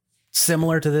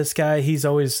similar to this guy. He's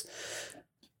always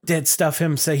did stuff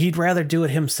himself. He'd rather do it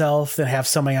himself than have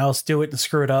somebody else do it and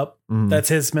screw it up. Mm-hmm. That's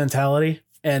his mentality.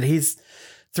 And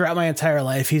throughout my entire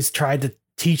life, he's tried to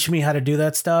teach me how to do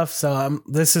that stuff. So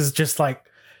this is just like,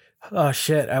 oh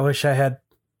shit, I wish I had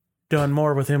done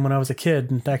more with him when I was a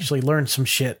kid and actually learned some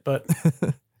shit, but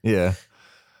yeah.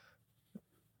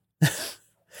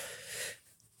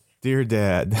 Dear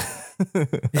Dad,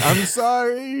 I'm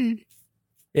sorry.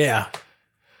 Yeah.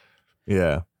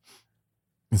 Yeah.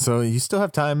 So you still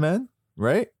have time, man,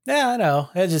 right? Yeah, I know.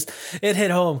 It hit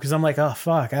home because I'm like, oh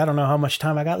fuck, I don't know how much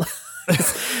time I got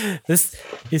left.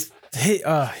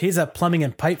 He's a plumbing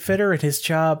and pipe fitter, and his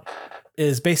job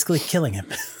is basically killing him.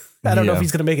 I don't know if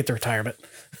he's gonna make it to retirement.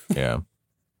 Yeah,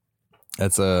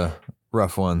 that's a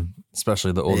rough one,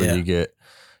 especially the older you get.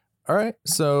 All right,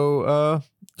 so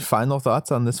final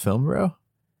thoughts on this film, bro?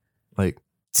 Like,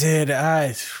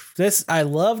 I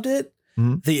loved it.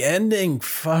 Mm-hmm. The ending,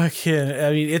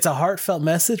 it's a heartfelt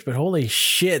message, but holy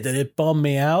shit, did it bum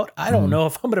me out? I don't know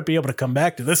if I'm going to be able to come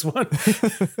back to this one.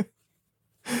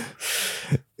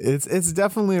 It's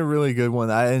definitely a really good one.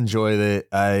 I enjoyed it.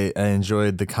 I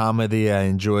enjoyed the comedy. I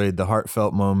enjoyed the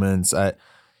heartfelt moments.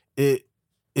 It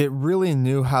really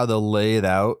knew how to lay it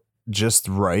out just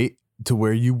right to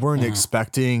where you weren't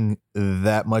expecting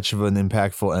that much of an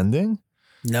impactful ending.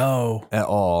 No, at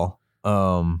all.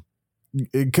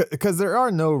 Because there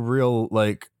are no real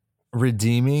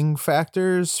redeeming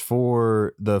factors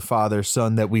for the father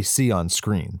son that we see on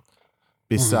screen,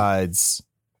 besides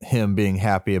him being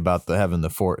happy about having the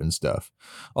fort and stuff.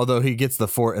 Although he gets the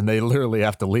fort and they literally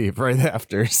have to leave right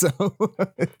after, so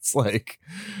it's like,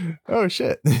 oh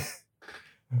shit.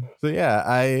 So yeah,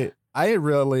 I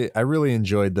really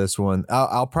enjoyed this one.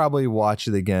 I'll probably watch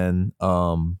it again.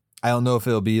 I don't know if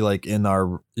it'll be in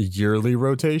our yearly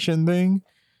rotation thing.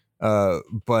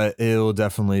 But it'll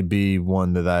definitely be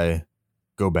one that I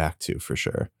go back to for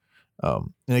sure.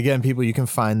 And again, people, you can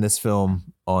find this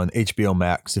film on HBO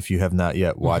Max if you have not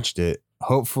yet watched it.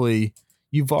 Hopefully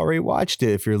you've already watched it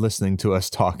if you're listening to us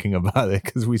talking about it,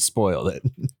 because we spoiled it.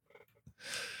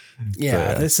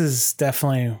 Yeah, this is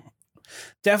definitely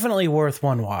worth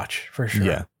one watch for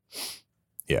sure.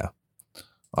 Yeah.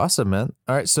 Awesome, man.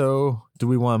 All right, so do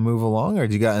we want to move along, or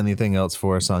do you got anything else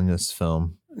for us on this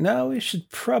film? No, we should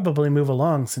probably move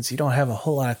along since you don't have a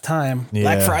whole lot of time. Yeah.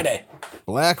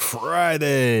 Black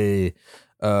Friday.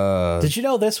 Did you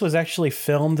know this was actually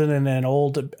filmed in an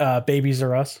old Babies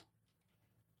R Us?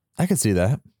 I could see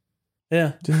that.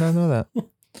 Yeah. Did not know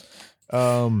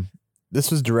that.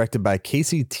 This was directed by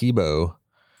Casey Tebow.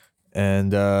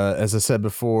 And as I said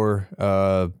before,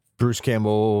 Bruce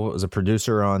Campbell was a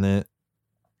producer on it.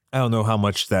 I don't know how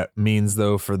much that means,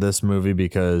 though, for this movie,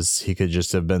 because he could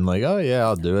just have been like, oh, yeah,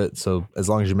 I'll do it. So as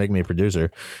long as you make me a producer.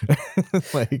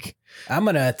 I'm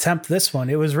going to attempt this one.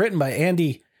 It was written by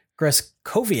Andy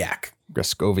Greskoviak.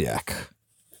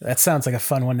 That sounds like a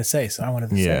fun one to say, so I wanted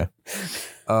to say it.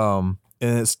 And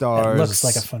it stars... It looks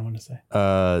like a fun one to say.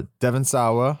 Devon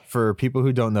Sawa, for people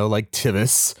who don't know, like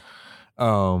Tivis.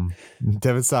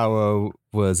 Devon Sawa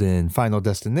was in Final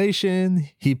Destination.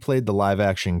 He played the live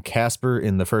action Casper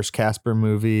in the first Casper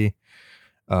movie,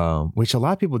 which a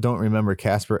lot of people don't remember.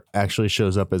 Casper actually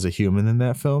shows up as a human in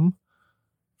that film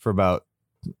for about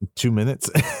 2 minutes.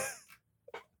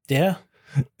 Yeah.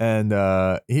 And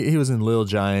he was in Little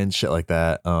Giant, shit like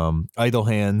that. Idle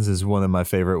Hands is one of my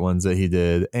favorite ones that he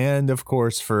did. And of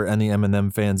course, for any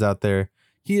Eminem fans out there,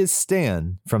 he is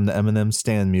Stan from the Eminem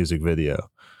Stan music video.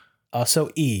 Also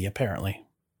E, apparently.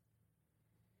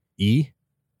 E?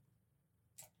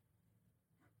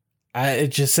 It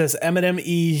just says Eminem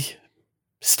E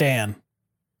Stan.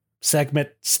 Segment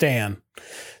Stan.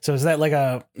 So is that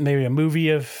like maybe a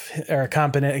movie or a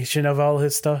combination of all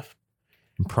his stuff?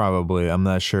 Probably. I'm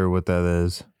not sure what that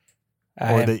is.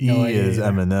 Or the E is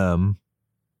either. Eminem.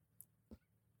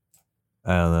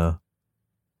 I don't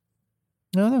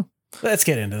know. Let's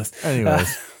get into this.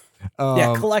 Anyways.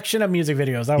 Yeah, collection of music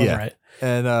videos. That was right.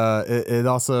 And it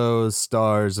also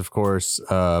stars, of course,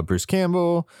 Bruce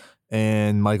Campbell,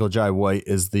 and Michael Jai White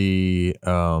is the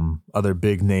other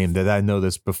big name that I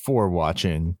noticed before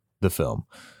watching the film.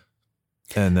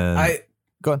 And then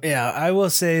go on. Yeah, I will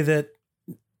say that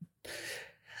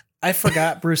I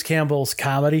forgot Bruce Campbell's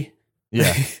comedy.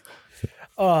 Yeah.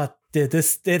 Oh, dude,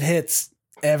 it hits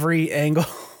every angle.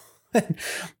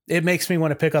 It makes me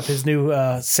want to pick up his new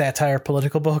satire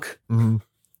political book. Mm-hmm.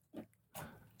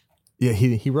 Yeah,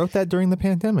 he wrote that during the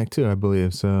pandemic too, I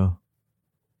believe. So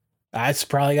it's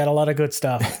probably got a lot of good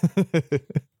stuff.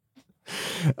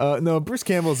 No, Bruce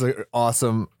Campbell's an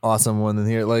awesome one in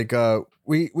here. Like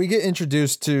we get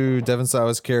introduced to Devon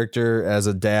Sawa's character as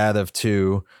a dad of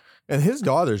 2. And his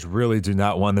daughters really do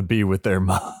not want to be with their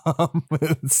mom,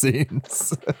 it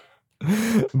seems.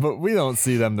 But we don't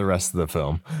see them the rest of the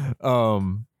film.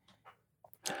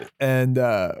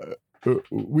 And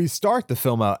we start the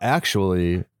film out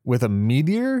actually with a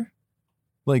meteor,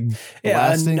 like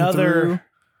blasting through.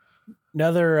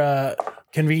 Another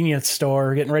convenience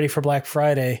store getting ready for Black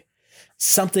Friday.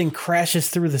 Something crashes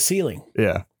through the ceiling.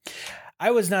 Yeah.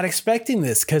 I was not expecting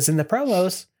this because in the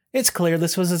promos, it's clear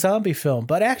this was a zombie film,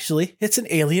 but actually it's an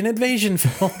alien invasion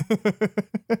film.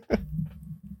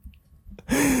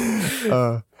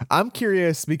 I'm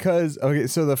curious because, okay,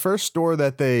 so the first store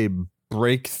that they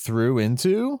break through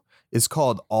into is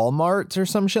called Allmart or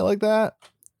some shit like that,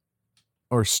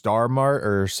 or Star Mart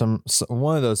or some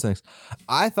one of those things.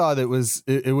 I thought it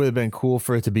would have been cool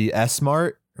for it to be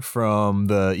S-Mart from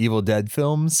the Evil Dead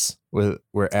films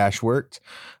where Ash worked.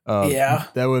 Yeah,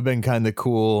 that would have been kind of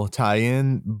cool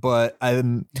tie-in, but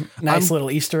I'm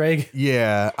little Easter egg.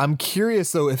 Yeah, I'm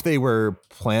curious though if they were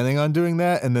planning on doing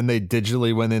that and then they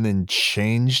digitally went in and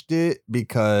changed it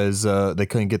because they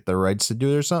couldn't get the rights to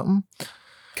do it or something.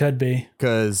 Could be,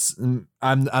 because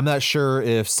I'm not sure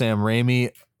if Sam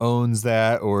Raimi owns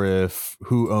that or if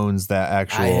who owns that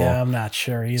actual. I'm not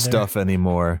sure either stuff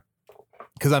anymore.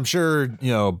 Because I'm sure,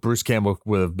 Bruce Campbell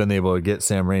would have been able to get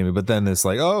Sam Raimi, but then it's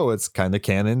like, oh, it's kind of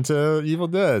canon to Evil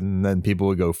Dead. And then people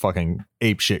would go fucking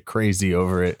apeshit crazy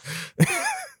over it.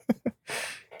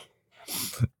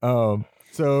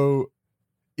 So,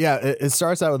 yeah, it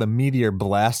starts out with a meteor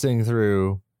blasting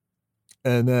through.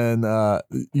 And then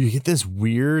you get this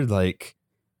weird, like,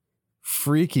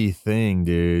 freaky thing,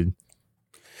 dude.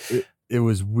 It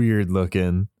was weird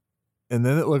looking. And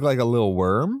then it looked like a little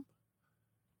worm.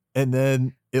 And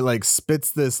then it like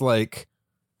spits this like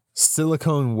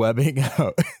silicone webbing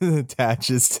out and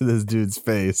attaches to this dude's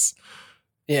face.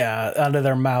 Yeah, under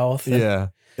their mouth. Yeah.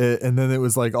 And then it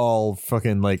was like all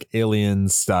fucking like alien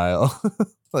style,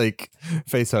 like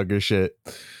face hugger shit.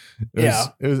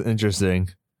 It was interesting.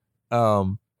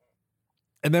 And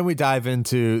then we dive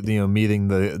into, meeting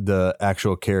the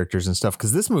actual characters and stuff.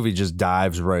 Cause this movie just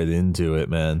dives right into it,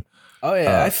 man. Oh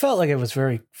yeah. I felt like it was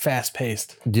very fast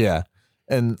paced. Yeah.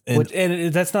 And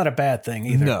that's not a bad thing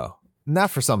either. No,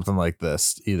 not for something like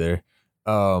this either.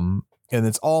 And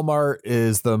it's Allmart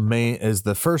is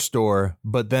the first store,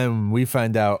 but then we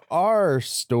find out our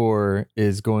store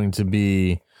is going to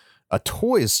be a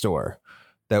toy store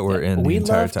that we're in the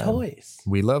entire time. Toys.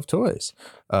 We love toys.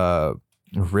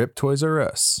 Rip Toys R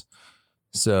Us.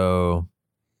 So,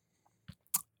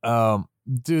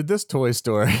 dude, this toy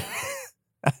store.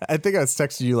 I think I was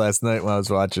texting you last night when I was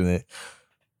watching it.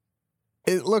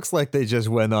 It looks like they just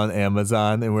went on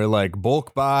Amazon and were like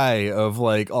bulk buy of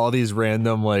like all these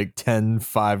random like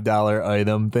 $5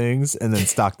 item things and then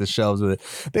stock the shelves with it.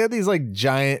 They had these like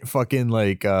giant fucking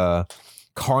like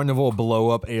carnival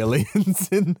blow up aliens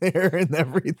in there and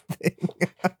everything.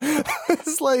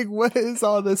 It's like, what is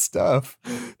all this stuff?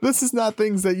 This is not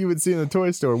things that you would see in a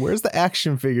toy store. Where's the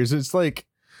action figures? It's like,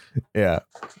 yeah,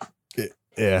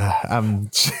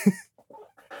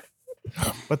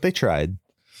 but they tried.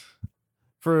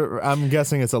 I'm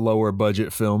guessing it's a lower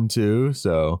budget film too,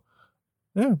 so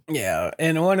yeah.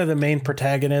 And one of the main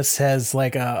protagonists has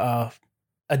like a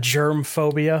germ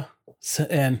phobia, So,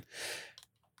 and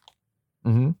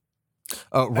Ryan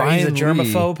he's a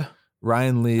germaphobe. Lee,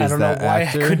 Ryan Lee is I don't know why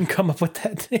actor. I couldn't come up with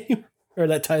that name or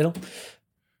that title.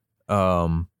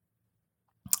 I'm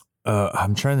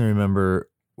trying to remember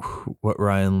what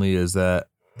Ryan Lee is that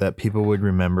people would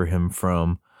remember him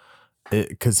from,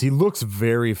 because he looks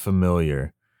very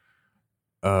familiar.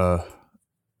 Yeah,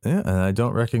 and I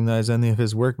don't recognize any of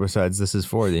his work besides This Is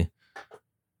 40.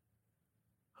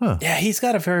 Huh. Yeah, he's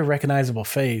got a very recognizable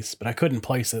face, but I couldn't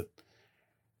place it.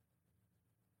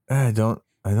 I don't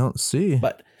see.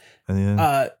 But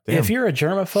if you're a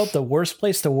germaphobe, the worst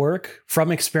place to work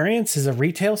from experience is a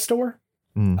retail store.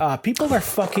 People are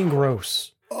fucking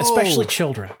gross, especially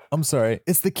children. I'm sorry.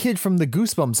 It's the kid from the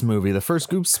Goosebumps movie, the first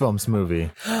Goosebumps movie.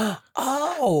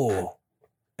 Oh.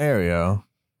 There we go.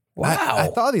 Wow. I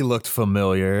thought he looked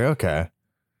familiar. Okay.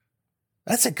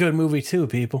 That's a good movie too,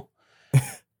 people.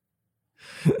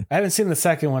 I haven't seen the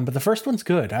second one, but the first one's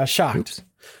good. I was shocked.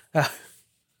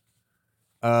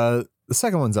 The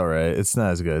second one's all right. It's not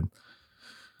as good.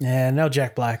 Yeah, no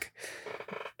Jack Black.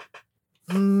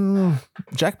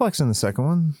 Jack Black's in the second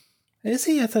one. Is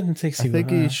he? I think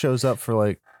he shows up for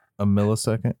like a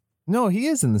millisecond. No, he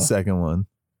is in the second one.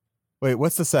 Wait,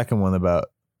 what's the second one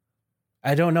about?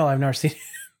 I don't know. I've never seen it.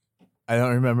 I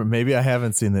don't remember. Maybe I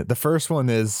haven't seen it. The first one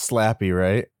is Slappy,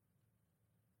 right?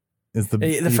 Is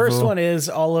the first one is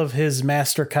all of his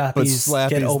master copies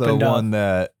get opened the up. one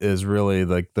that is really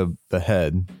like the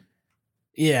head.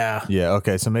 Yeah. Yeah.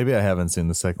 Okay. So maybe I haven't seen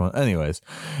the second one. Anyways,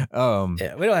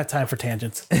 yeah, we don't have time for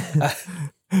tangents.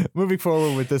 Moving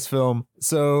forward with this film,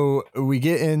 so we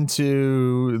get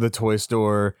into the toy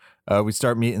store. We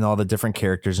start meeting all the different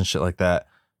characters and shit like that,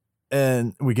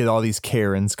 and we get all these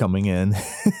Karens coming in.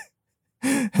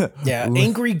 Yeah,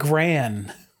 Angry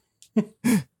Gran.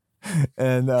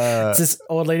 And it's this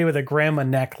old lady with a grandma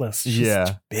necklace. She's such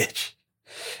a bitch.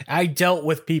 I dealt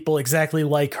with people exactly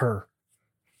like her.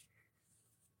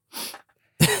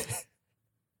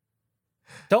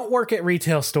 Don't work at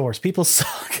retail stores. People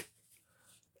suck.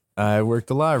 I worked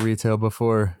a lot of retail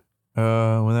before when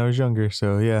I was younger,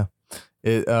 so yeah.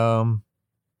 It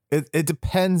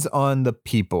depends on the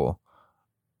people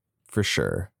for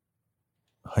sure.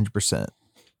 100%.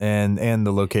 And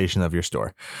the location of your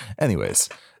store. Anyways,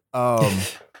 so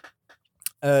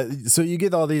you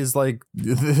get all these like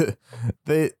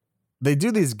they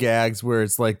do these gags where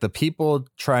it's like the people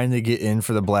trying to get in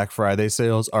for the Black Friday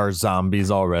sales are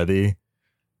zombies already.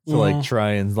 To like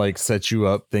try and like set you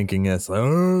up thinking it's like,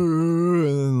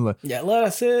 yeah, let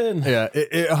us in. Yeah,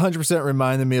 it 100%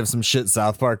 reminded me of some shit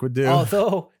South Park would do.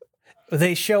 Although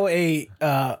they show they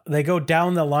go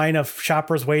down the line of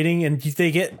shoppers waiting, and they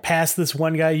get past this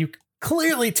one guy. You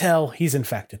clearly tell he's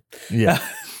infected. Yeah,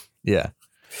 yeah,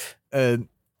 and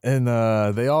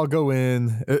they all go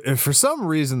in. For some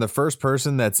reason, the first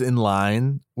person that's in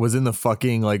line was in the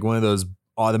fucking like one of those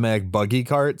automatic buggy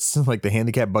carts, like the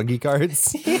handicap buggy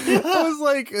carts. Yeah. I was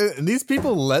like, these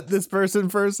people let this person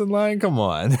first in line? Come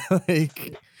on.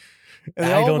 Like,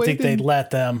 I don't think they'd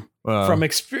let them. From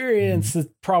experience, it's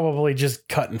probably just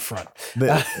cut in front.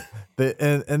 They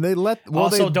let. Well,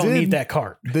 also, don't need that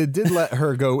cart. They did let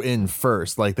her go in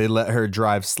first. Like they let her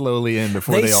drive slowly in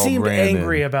before they all ran in. They seemed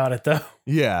angry about it, though.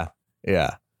 Yeah,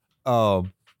 yeah. All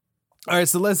right,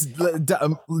 so let's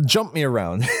jump me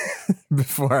around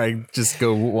before I just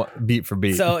go beat for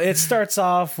beat. So it starts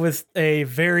off with a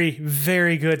very,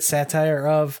 very good satire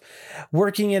of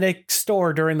working in a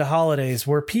store during the holidays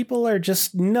where people are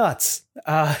just nuts.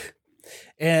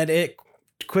 And it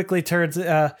quickly turns,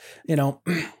 the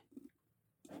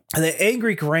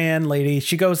Angry Gran lady,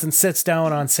 she goes and sits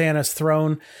down on Santa's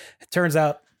throne. It turns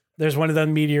out there's one of the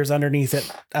meteors underneath it.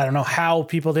 I don't know how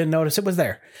people didn't notice it was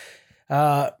there.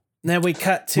 Then we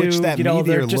cut to,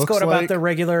 they're just going about their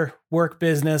regular work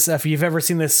business. If you've ever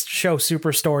seen this show,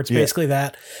 Superstore, it's basically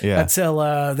that. Yeah.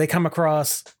 Until they come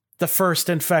across the first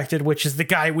infected, which is the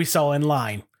guy we saw in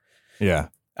line. Yeah.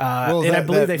 And I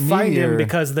believe they find him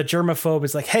because the germaphobe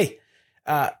is like, hey,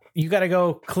 you got to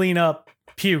go clean up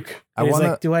puke. And he's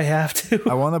like, do I have to?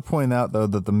 I want to point out, though,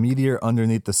 that the meteor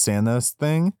underneath the Santa's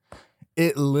thing,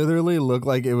 it literally looked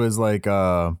like it was like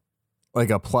a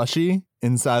plushie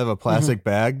inside of a plastic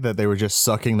bag that they were just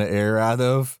sucking the air out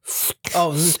of.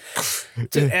 Oh,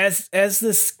 as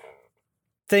this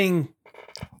thing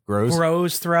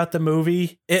grows throughout the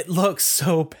movie, it looks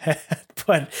so bad,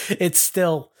 but it's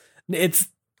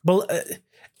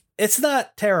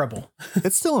not terrible.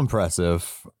 It's still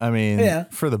impressive. I mean,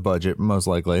 for the budget, most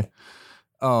likely.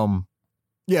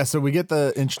 Yeah, so we get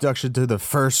the introduction to the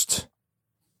first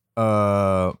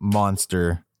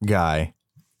monster guy.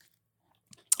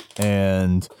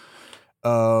 And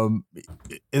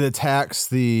it attacks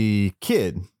the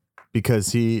kid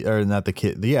because not the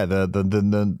kid. Yeah.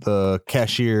 The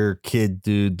cashier kid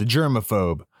dude, the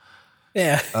germaphobe.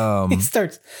 Yeah. He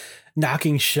starts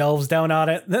knocking shelves down on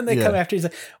it. Then they come after. He's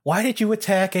like, why did you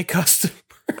attack a customer?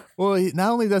 Well,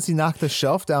 not only does he knock the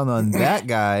shelf down on that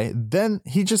guy, then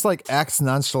he just like acts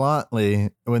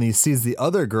nonchalantly when he sees the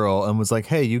other girl and was like,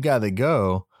 hey, you got to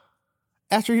go.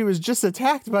 After he was just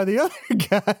attacked by the other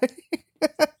guy.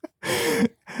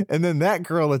 And then that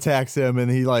girl attacks him and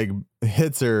he like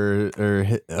hits her or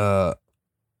hit back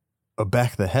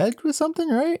of the head with something,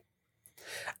 right?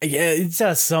 Yeah, it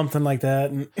does something like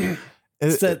that. And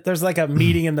there's like a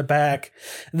meeting in the back.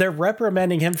 They're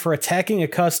reprimanding him for attacking a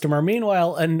customer.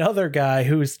 Meanwhile, another guy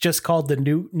who's just called the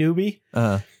newbie.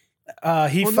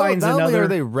 He finds not another. Only are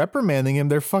they reprimanding him?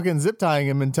 They're fucking zip tying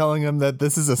him and telling him that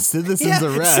this is a citizen's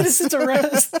arrest. Citizen's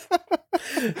arrest.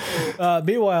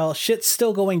 Meanwhile, shit's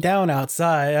still going down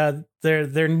outside.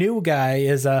 Their new guy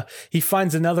is he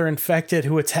finds another infected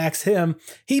who attacks him.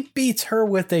 He beats her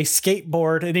with a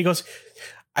skateboard, and he goes,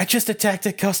 I just attacked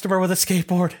a customer with a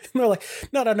skateboard. And they're like,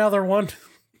 not another one.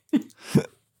 But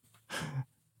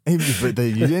you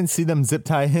didn't see them zip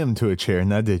tie him to a chair,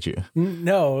 now did you?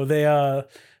 No,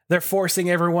 they're forcing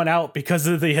everyone out because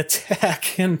of the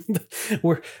attack, and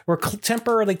we're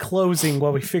temporarily closing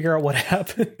while we figure out what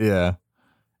happened. Yeah,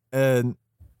 and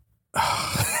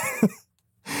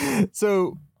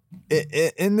so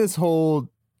in this whole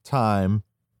time.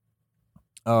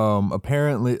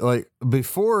 Apparently, like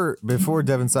before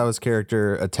Devon Sawa's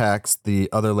character attacks the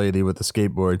other lady with the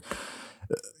skateboard,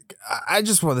 I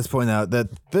just want to point out that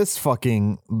this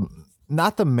fucking,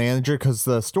 not the manager, because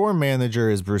the store manager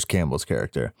is Bruce Campbell's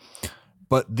character,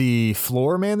 but the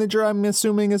floor manager, I'm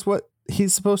assuming, is what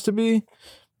he's supposed to be.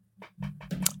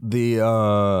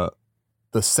 The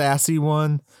sassy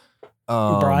one,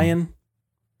 Brian.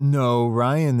 No,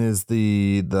 Ryan is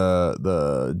the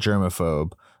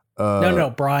germaphobe. No,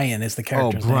 Brian is the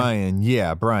character's name. Brian.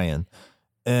 Yeah, Brian.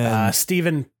 And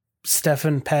Stephen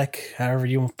Peck, however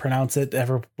you pronounce it.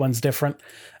 Everyone's different.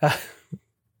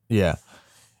 Yeah.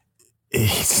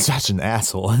 He's such an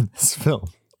asshole in this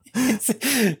film.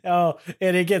 And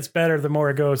it gets better the more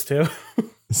it goes too.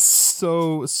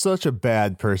 Such a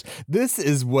bad person. This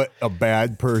is what a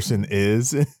bad person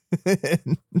is.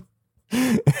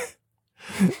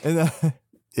 And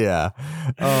yeah.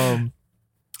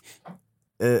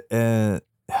 And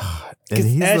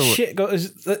as shit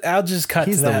goes, I'll just cut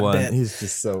to that bit. He's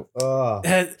just so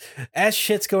as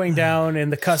shit's going down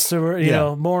and the customer, you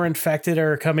know, more infected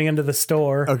are coming into the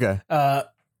store. Okay.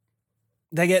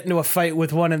 They get into a fight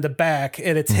with one in the back,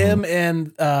 and it's him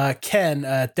and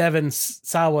Ken, Devon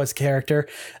Sawa's character.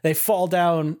 They fall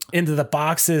down into the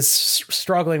boxes,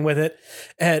 struggling with it,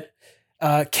 and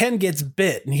Ken gets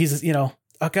bit, and he's, you know,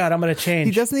 oh god, I'm gonna change.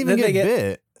 He doesn't even get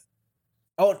bit.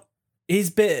 Oh. He's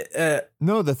bit.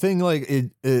 No, the thing like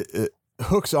it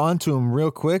hooks onto him real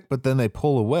quick, but then they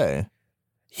pull away.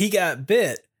 He got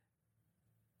bit,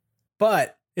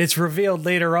 but it's revealed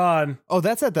later on. Oh,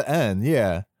 that's at the end.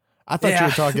 Yeah, I thought you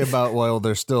were talking about while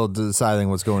they're still deciding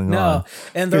what's going on. No,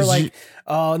 and they're like,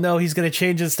 "Oh no, he's going to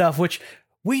change his stuff," which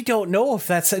we don't know if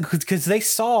that's because they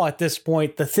saw at this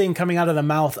point the thing coming out of the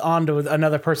mouth onto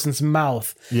another person's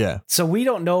mouth. Yeah. So we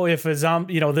don't know if a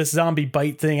zombie, this zombie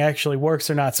bite thing actually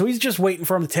works or not. So he's just waiting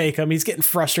for him to take him. He's getting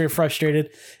frustrated.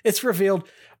 It's revealed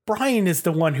Brian is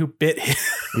the one who bit him.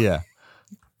 Yeah.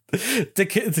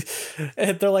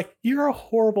 And they're like, "You're a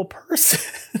horrible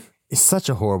person." He's such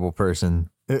a horrible person.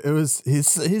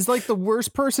 He's like the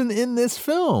worst person in this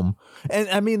film. And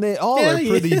I mean, they all are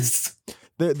pretty.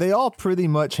 They all pretty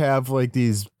much have like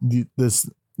they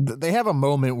have a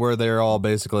moment where they're all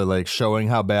basically like showing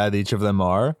how bad each of them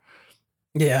are.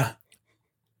 Yeah.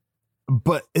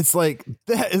 But it's like,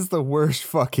 that is the worst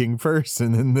fucking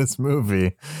person in this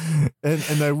movie.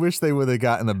 And I wish they would have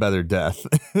gotten a better death,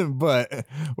 but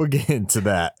we'll get into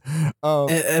that.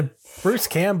 Bruce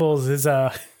Campbell's is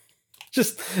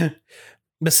just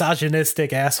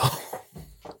misogynistic asshole.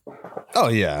 Oh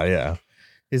yeah. Yeah.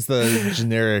 Is the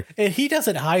generic. And he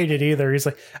doesn't hide it either. He's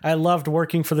like, I loved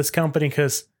working for this company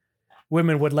because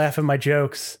women would laugh at my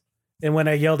jokes. And when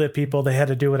I yelled at people, they had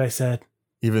to do what I said.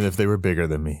 Even if they were bigger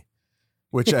than me.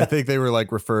 Which I think they were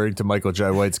like referring to Michael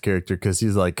Jai White's character because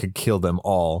he's like could kill them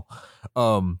all.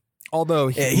 Although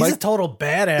he's a total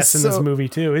badass in this movie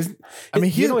too.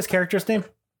 You know his character's name?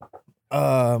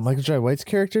 Michael Jai White's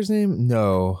character's name?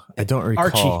 No, I don't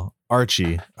recall.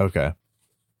 Archie. Okay.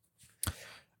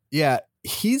 Yeah.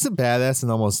 he's a badass in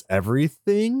almost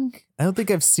everything. I don't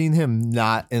think I've seen him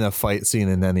not in a fight scene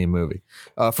in any movie.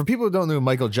 For people who don't know who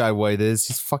Michael Jai White is,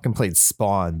 he's fucking played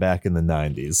Spawn back in the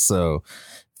 90s. So,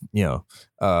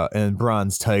 and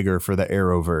Bronze Tiger for the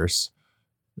Arrowverse.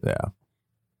 Yeah.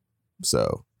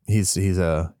 So he's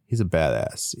a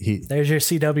badass. There's your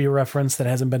CW reference that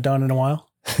hasn't been done in a while.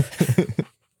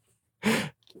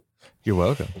 You're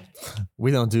welcome. We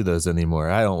don't do those anymore.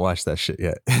 I don't watch that shit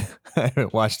yet. I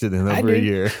haven't watched it in over a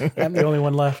year. I'm the only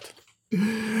one left.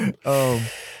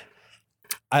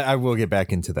 I will get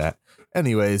back into that.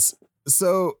 Anyways,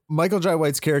 so Michael Jai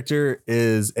White's character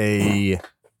is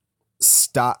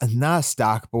not a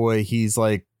stock boy. He's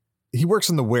like, he works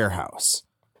in the warehouse.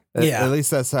 Yeah. At least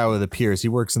that's how it appears. He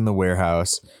works in the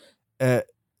warehouse.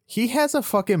 He has a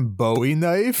fucking Bowie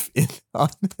knife in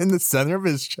the center of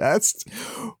his chest.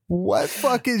 What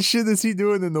fucking shit is he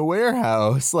doing in the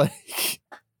warehouse? Like,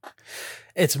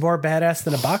 it's more badass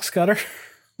than a box cutter.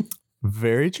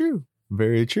 Very true.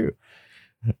 Very true.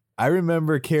 I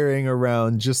remember carrying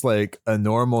around just like a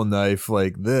normal knife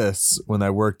like this when I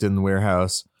worked in the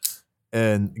warehouse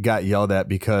and got yelled at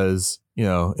because,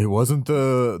 it wasn't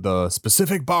the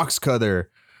specific box cutter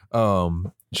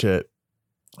shit.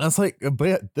 I was like,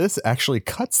 but this actually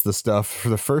cuts the stuff for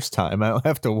the first time. I don't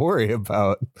have to worry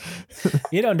about.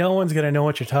 No one's going to know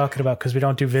what you're talking about because we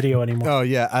don't do video anymore. Oh,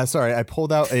 yeah. Sorry. I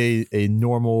pulled out a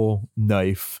normal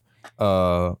knife.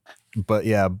 But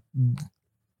yeah,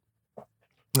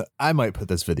 I might put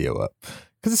this video up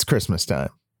because it's Christmas time.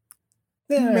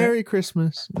 Yeah. Merry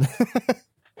Christmas.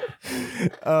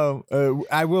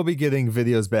 I will be getting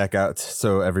videos back out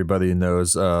so everybody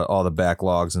knows all the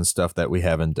backlogs and stuff that we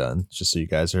haven't done, just so you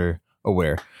guys are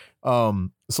aware. So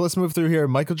let's move through here.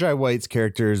 Michael Jai White's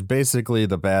character is basically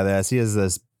the badass. He has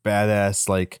this badass,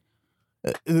 like,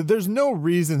 there's no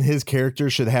reason his character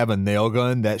should have a nail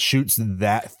gun that shoots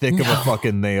that thick of a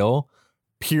fucking nail.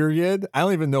 Period. I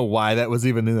don't even know why that was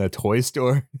even in a toy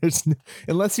store.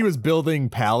 Unless he was building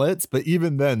pallets, but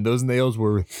even then, those nails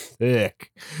were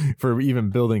thick for even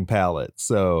building pallets.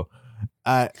 So,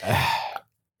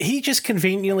 he just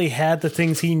conveniently had the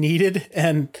things he needed,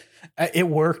 and it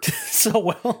worked so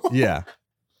well. Yeah,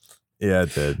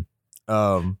 it did.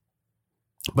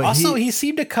 But also, he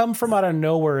seemed to come from out of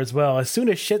nowhere as well. As soon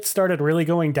as shit started really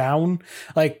going down,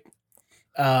 like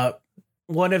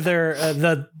one of their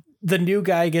the new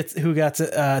guy who got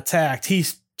attacked, he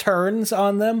turns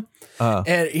on them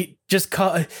and he just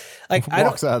I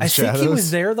think he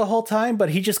was there the whole time, but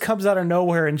he just comes out of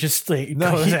nowhere and just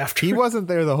goes after. He wasn't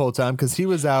there the whole time because he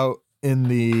was out in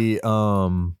the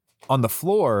on the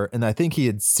floor, and I think he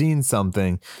had seen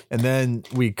something, and then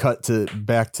we cut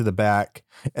back to the back,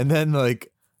 and then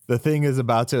like the thing is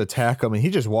about to attack him, and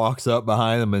he just walks up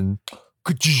behind him and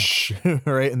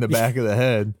right in the back of the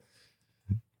head.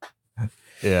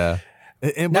 Yeah,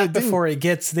 and not before he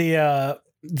gets the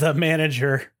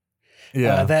manager.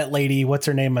 Yeah, that lady. What's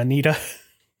her name? Anita.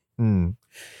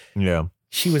 Yeah,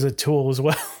 she was a tool as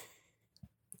well.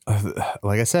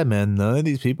 Like I said, man, none of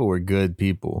these people were good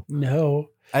people. No,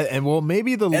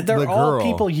 maybe they're all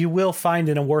people you will find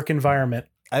in a work environment.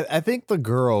 I think the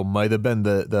girl might have been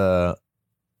the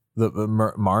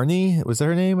Marnie. Was that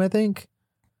her name? I think.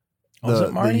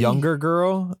 The younger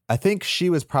girl, I think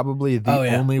she was probably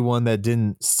the only one that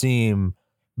didn't seem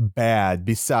bad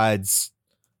besides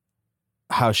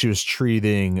how she was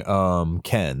treating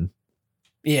Ken.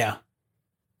 Yeah.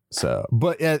 So,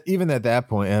 but even at that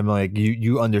point, I'm like,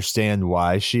 you understand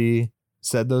why she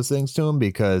said those things to him,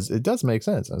 because it does make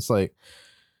sense. It's like,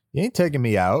 you ain't taking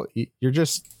me out. You're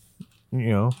just,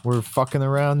 we're fucking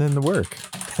around in the work.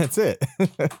 That's it.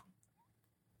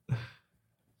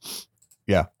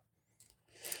 Yeah.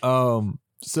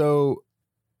 So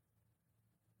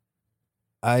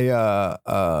I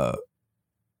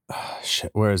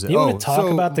shit, where is it? You want to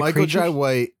talk about the Michael Jai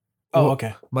White. Oh,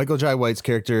 okay. Michael Jai White's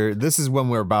character. This is when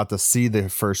we're about to see the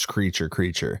first creature.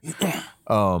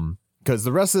 Because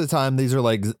the rest of the time these are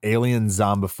like alien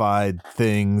zombified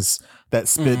things that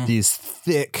spit these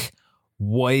thick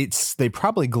whites. They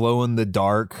probably glow in the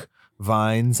dark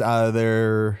vines out of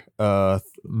their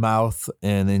mouth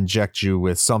and inject you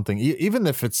with something, even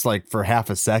if it's like for half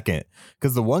a second,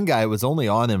 because the one guy was only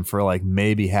on him for like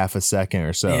maybe half a second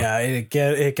or so. Yeah,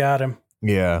 it got him.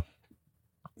 Yeah,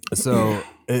 so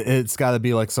it's got to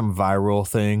be like some viral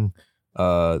thing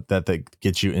that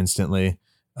gets you instantly.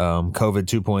 COVID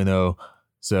 2.0.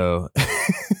 So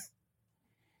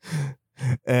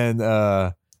and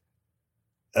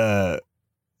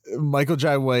Michael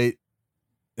Jai White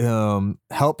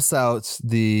helps out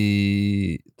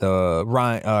the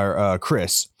Ryan or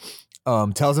Chris,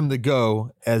 tells him to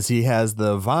go as he has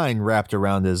the vine wrapped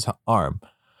around his arm.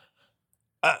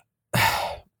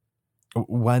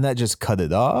 Why not just cut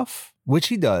it off? Which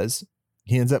he does.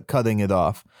 He ends up cutting it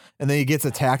off. And then he gets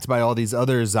attacked by all these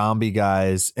other zombie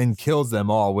guys and kills them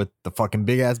all with the fucking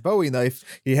big ass Bowie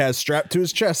knife he has strapped to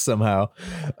his chest somehow.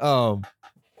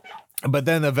 But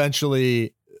then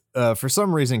eventually, for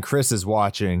some reason, Chris is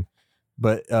watching,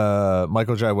 but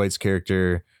Michael Jai White's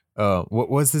character, what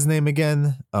was his name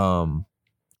again?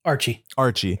 Archie.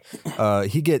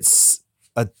 He gets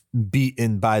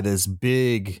beaten by this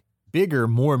bigger,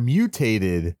 more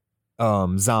mutated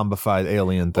zombified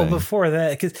alien thing. Well, before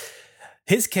that, because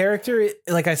his character,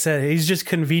 like I said, he's just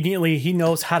conveniently, he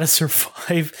knows how to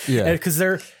survive. Yeah. Because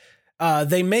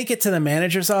they make it to the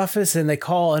manager's office and they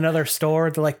call another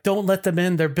store. They're like, don't let them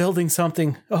in. They're building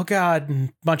something. Oh, God. And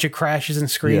a bunch of crashes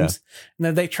and screams. Yeah. And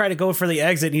then they try to go for the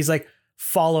exit. And he's like,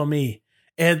 follow me.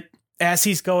 And as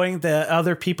he's going, the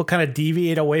other people kind of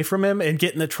deviate away from him and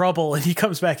get into trouble. And he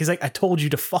comes back. He's like, I told you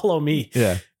to follow me.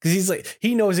 Yeah. Because he's like,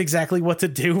 he knows exactly what to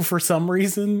do for some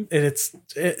reason. And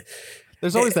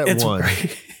there's always that one.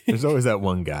 There's always that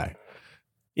one guy.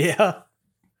 Yeah.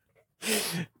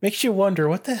 Makes you wonder,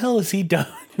 what the hell has he done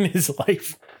in his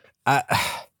life?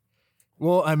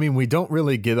 Well, I mean, we don't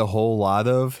really get a whole lot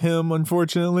of him,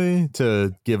 unfortunately,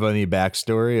 to give any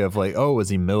backstory of like, oh, was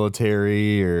he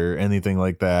military or anything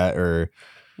like that? Or,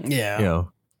 yeah, you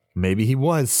know, maybe he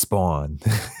was Spawn.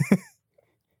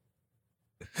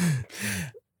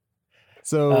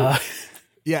 So,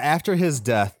 yeah, after his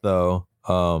death, though,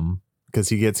 because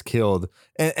he gets killed.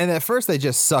 And at first they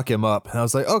just suck him up. And I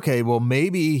was like, okay, well,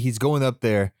 maybe he's going up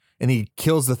there and he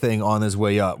kills the thing on his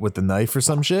way up with the knife or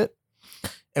some shit.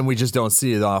 And we just don't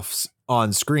see it off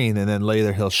on screen. And then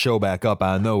later he'll show back up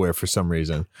out of nowhere for some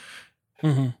reason.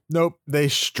 Mm-hmm. Nope. They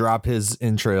drop his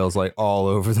entrails like all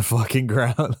over the fucking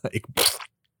ground. Like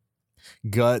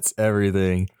guts,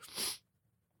 everything.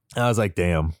 And I was like,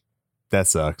 damn, that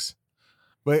sucks.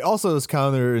 But it also is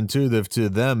counterintuitive to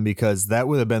them because that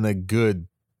would have been a good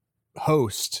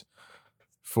host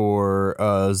for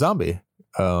zombie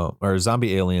or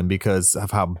zombie alien because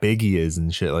of how big he is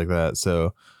and shit like that.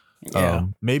 So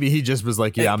maybe he just was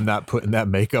like, yeah, I'm not putting that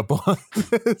makeup on.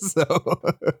 So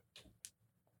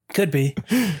could be.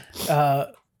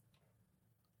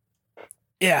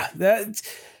 Yeah, that's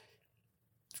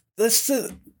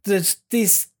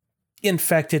these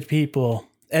infected people.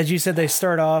 As you said, they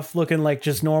start off looking like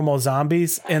just normal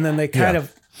zombies, and then they kind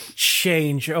of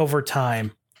change over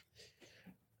time.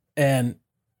 And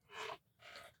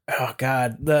oh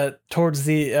god, towards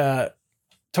the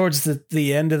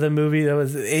end of the movie, that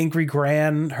was Angry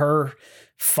Gran, her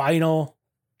final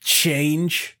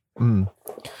change.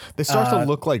 They start to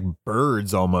look like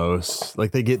birds almost,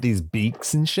 like they get these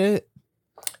beaks and shit.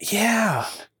 Yeah.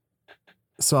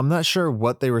 So I'm not sure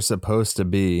what they were supposed to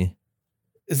be.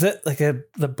 Is that like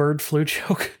the bird flu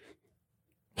joke?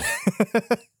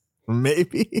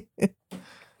 Maybe.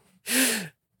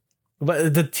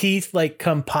 But the teeth like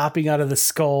come popping out of the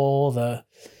skull.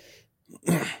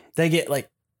 They get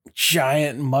like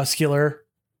giant and muscular.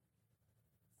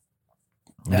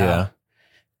 Yeah.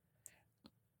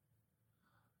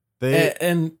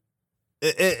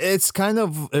 It's kind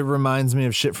of, it reminds me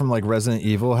of shit from like Resident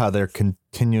Evil, how they're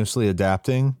continuously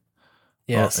adapting.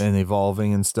 Yes. And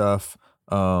evolving and stuff.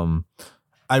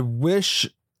 I wish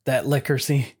that liquor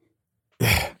scene.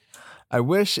 I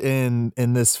wish in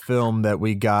this film that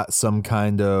we got some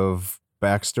kind of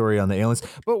backstory on the aliens,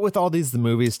 but with all these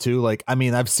movies too, like, I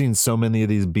mean, I've seen so many of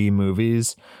these B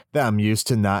movies that I'm used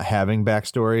to not having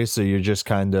backstory. So you're just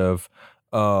kind of,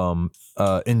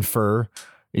 infer,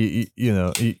 you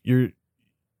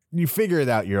figure it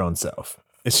out your own self.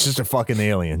 It's just a fucking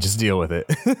alien. Just deal with it.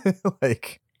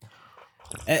 Like,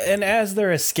 and as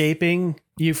they're escaping,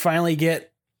 you finally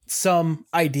get some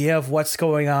idea of what's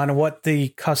going on and what the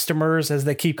customers, as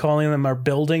they keep calling them, are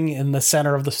building in the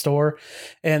center of the store.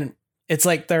 And it's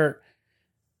like they're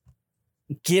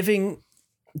giving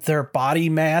their body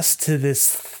mass to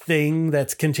this thing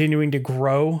that's continuing to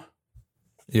grow.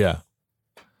 Yeah.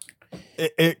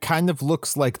 It kind of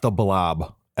looks like the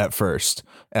Blob at first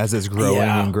as it's growing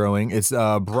and growing. It's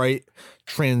bright,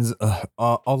 a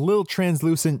little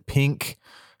translucent pink.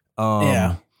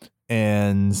 And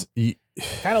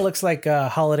kind of looks like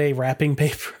holiday wrapping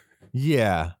paper.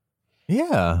 Yeah.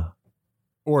 Yeah.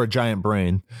 Or a giant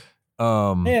brain.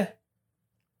 Yeah.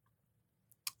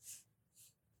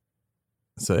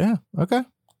 So yeah. Okay.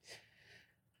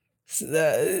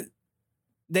 So,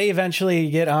 they eventually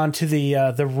get onto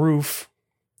the roof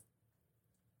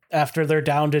after they're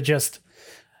down to just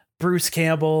Bruce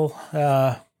Campbell,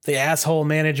 the asshole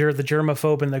manager, the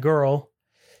germaphobe, and the girl,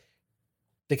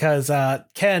 because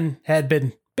Ken had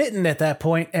been bitten at that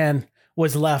point and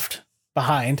was left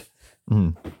behind.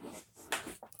 Mm.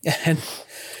 And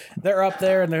they're up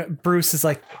there, and Bruce is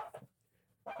like,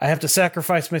 I have to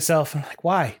sacrifice myself. And I'm like,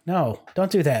 why? No,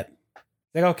 don't do that.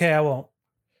 Like, okay, I won't.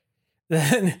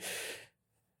 Then,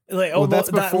 like, well,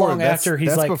 that's not long after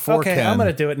he's like, okay, Ken, I'm going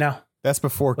to do it now. That's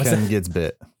before Ken gets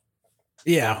bit.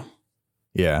 Yeah.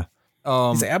 Yeah.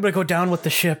 He's like, I'm going to go down with the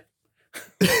ship.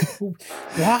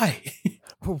 Why?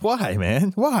 Why,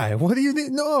 man? Why? What do you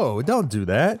need? No, don't do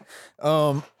that.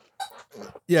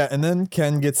 Yeah, and then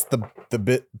Ken gets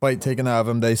the bite taken out of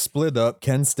him. They split up.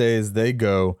 Ken stays. They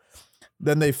go.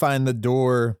 Then they find the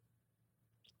door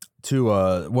to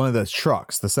one of the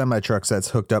trucks, the semi trucks that's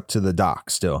hooked up to the dock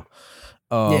still.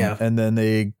 And then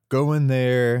they go in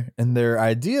there, and their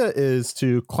idea is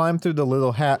to climb through the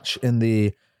little hatch in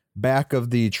the back of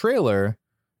the trailer,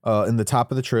 in the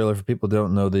top of the trailer. For people who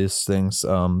don't know these things,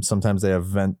 sometimes they have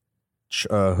vent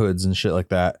hoods and shit like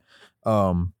that.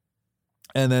 And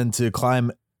then to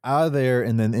climb out of there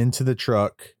and then into the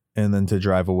truck and then to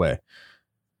drive away.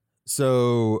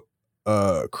 So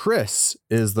Chris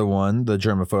is the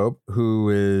germaphobe, who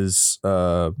is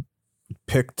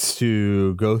picked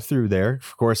to go through there,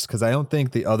 of course, because I don't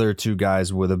think the other two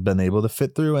guys would have been able to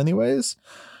fit through anyways.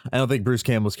 I don't think Bruce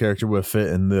Campbell's character would fit,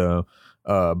 and the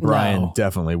Brian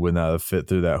definitely would not have fit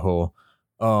through that hole.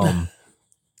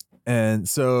 And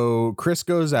so Chris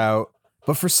goes out,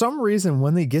 but for some reason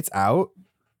when he gets out,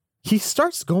 he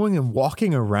starts going and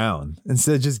walking around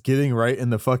instead of just getting right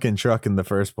in the fucking truck in the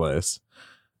first place.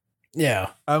 Yeah.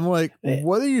 I'm like,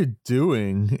 what are you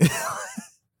doing?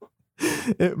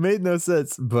 It made no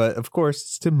sense, but of course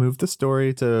it's to move the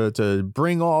story to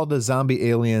bring all the zombie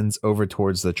aliens over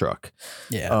towards the truck.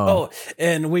 Yeah.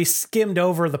 And we skimmed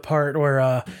over the part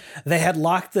where they had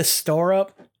locked the store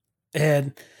up,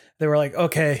 and they were like,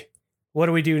 okay, what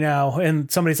do we do now? And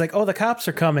somebody's like, oh, the cops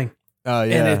are coming. Yeah.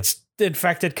 And it's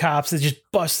infected cops that just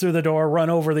bust through the door, run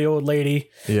over the old lady.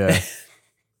 Yeah.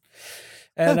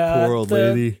 And that poor old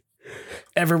lady.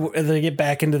 They get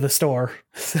back into the store.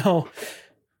 So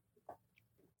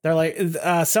they're like,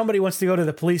 somebody wants to go to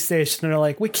the police station, and they're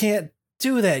like, we can't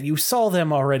do that. You saw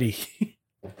them already.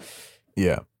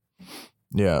 Yeah.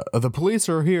 Yeah. The police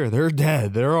are here. They're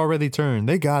dead. They're already turned.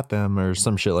 They got them, or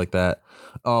some shit like that.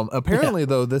 Apparently,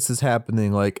 though, this is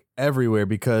happening like everywhere,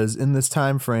 because in this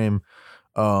time frame,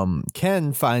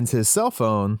 Ken finds his cell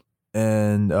phone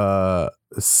and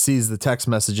sees the text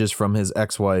messages from his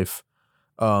ex-wife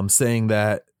saying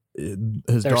that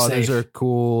his daughters are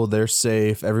cool, they're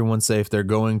safe, everyone's safe, they're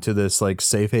going to this like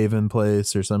safe haven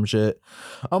place or some shit.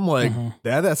 I'm like,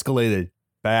 that escalated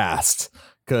fast,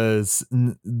 because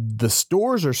the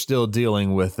stores are still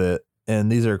dealing with it,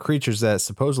 and these are creatures that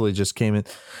supposedly just came in.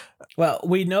 Well,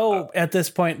 we know at this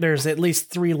point there's at least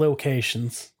 3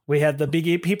 locations. We had the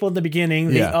big people in the beginning,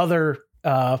 the other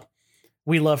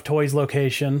We Love Toys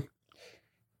location.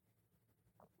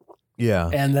 Yeah.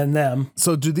 And then them.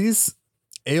 So do these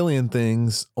alien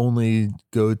things only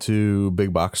go to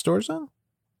big box stores then?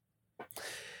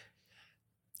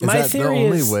 My theory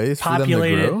is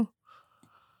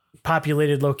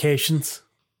populated locations.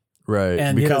 Right.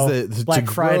 And because Black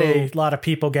Friday, a lot of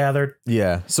people gathered.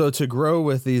 Yeah. So to grow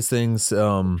with these things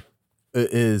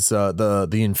is the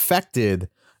infected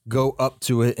go up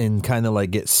to it and kind of like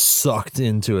get sucked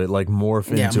into it, like morph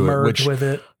into it, which with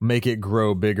it, make it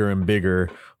grow bigger and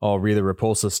bigger, all Rita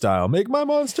Repulsa style. Make my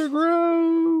monster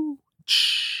grow.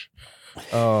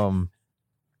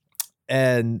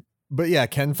 But yeah,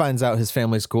 Ken finds out his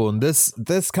family's cool, and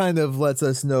this kind of lets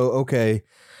us know, okay,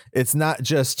 it's not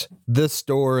just this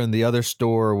store and the other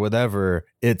store or whatever.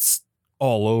 It's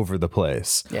all over the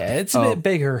place. Yeah, it's a bit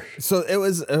bigger. So it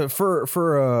was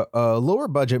for a lower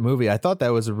budget movie. I thought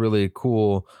that was a really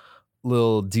cool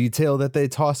little detail that they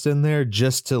tossed in there,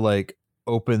 just to like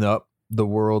open up the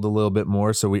world a little bit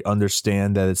more, so we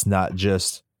understand that it's not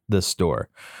just the store.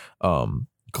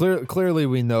 Clearly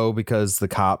we know, because the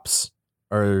cops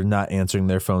are not answering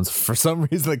their phones. For some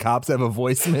reason, the cops have a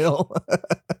voicemail.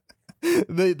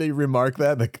 They remark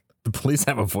that the police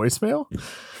have a voicemail.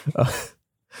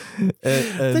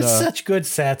 There's such good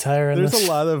satire. There's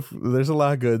a lot of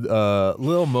good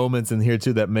little moments in here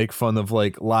too that make fun of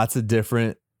like lots of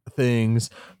different things.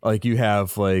 Like you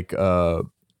have like the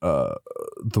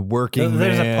working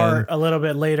There's man. a part a little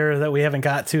bit later that we haven't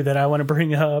got to that I want to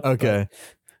bring up. Okay.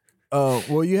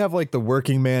 Well, you have like the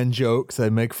working man jokes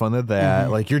that make fun of that.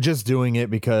 Like, you're just doing it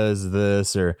because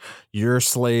this, or you're a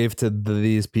slave to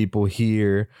these people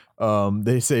here.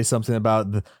 they say something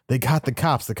about they got the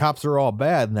cops. The cops are all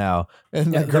bad now, and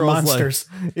the they're girl's monsters.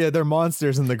 like, yeah, they're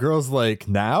monsters, and the girl's like,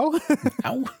 now.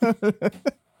 Ow.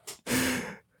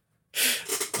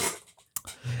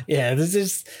 Yeah, this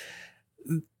is.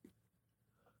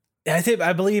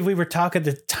 I believe we were talking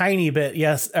a tiny bit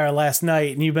last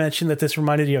night, and you mentioned that this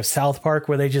reminded you of South Park,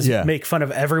 where they just make fun of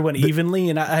everyone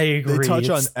evenly, and I agree. They touch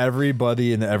on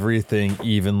everybody and everything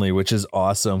evenly, which is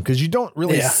awesome because you don't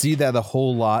really see that a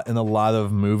whole lot in a lot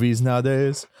of movies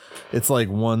nowadays. It's like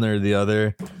one or the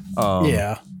other. I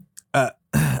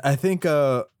think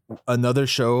another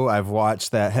show I've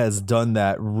watched that has done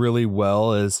that really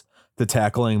well is the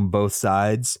tackling both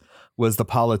sides. Was The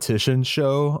Politician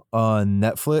show on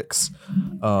Netflix.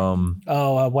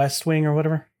 West Wing or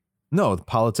whatever? No, The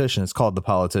Politician. It's called The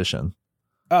Politician.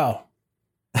 Oh.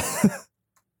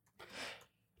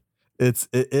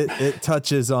 It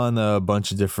touches on a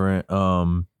bunch of different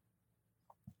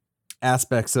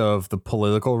aspects of the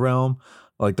political realm.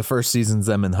 Like the first season's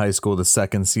them in high school. The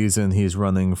second season he's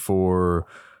running for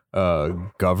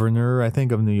governor, I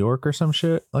think, of New York or some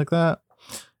shit like that.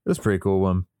 It was a pretty cool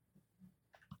one.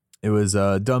 It was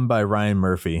done by Ryan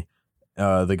Murphy,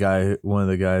 one of the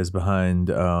guys behind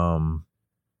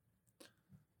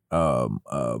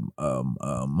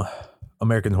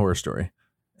American Horror Story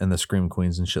and the Scream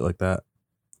Queens and shit like that.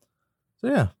 So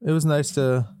yeah, it was nice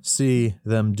to see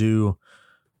them do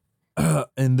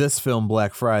in this film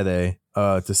Black Friday.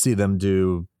 To see them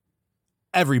do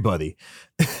everybody.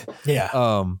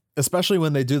 Yeah. Especially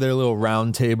when they do their little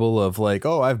round table of like,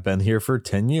 oh, I've been here for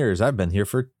 10 years. I've been here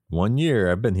for 1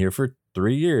 year. I've been here for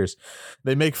 3 years.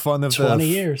 They make fun of 20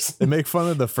 years. They make fun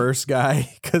of the first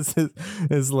guy because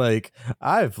it's like,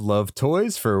 I've loved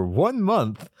toys for 1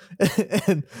 month.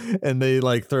 and they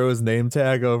like throw his name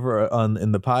tag over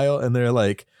in the pile. And they're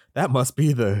like, that must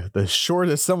be the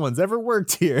shortest someone's ever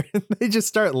worked here. And they just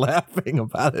start laughing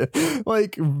about it.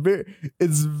 Like,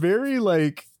 it's very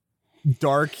like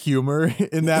dark humor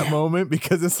in that moment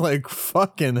because it's like,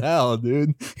 fucking hell,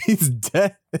 dude, he's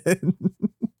dead.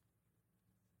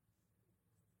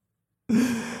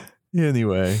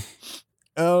 Anyway,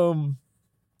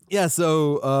 yeah.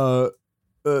 So,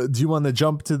 do you want to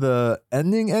jump to the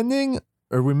ending?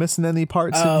 Are we missing any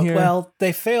parts in here? Well,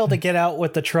 they fail to get out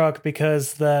with the truck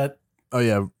because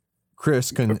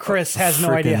Chris has no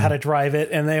idea how to drive it,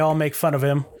 and they all make fun of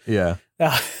him. Yeah.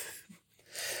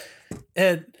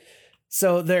 And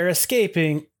so they're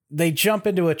escaping. They jump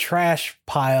into a trash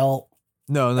pile.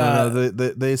 No.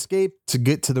 They escape to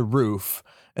get to the roof.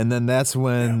 And then that's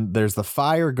when there's the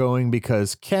fire going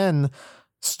because Ken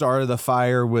started the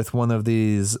fire with one of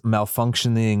these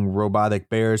malfunctioning robotic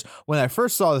bears. When I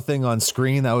first saw the thing on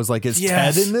screen, I was like, is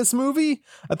Ted in this movie?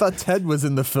 I thought Ted was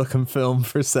in the fucking film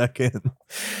for a second.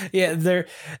 Yeah, they're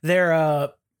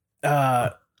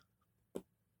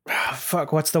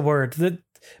fuck, what's the word? The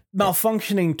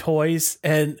malfunctioning toys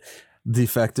and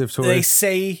defective toys. They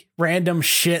say random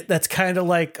shit that's kind of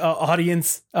like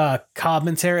audience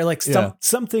commentary, like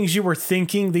some things you were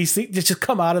thinking, these things just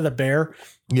come out of the bear.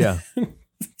 Yeah.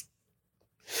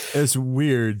 It's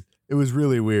weird. It was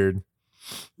really weird.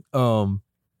 They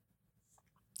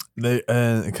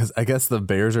because I guess the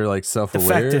bears are like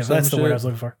self-aware. Defective. That's the word I was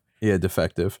looking for. Yeah,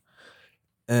 defective.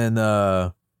 And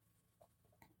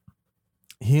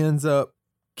he ends up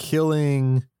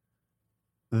killing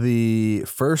the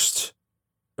first,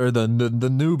 or the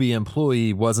newbie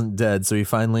employee wasn't dead, so he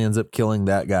finally ends up killing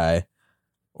that guy,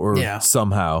 or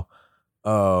somehow.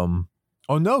 Oh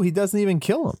no, he doesn't even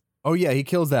kill him. Oh yeah, he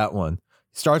kills that one.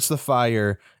 Starts the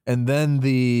fire, and then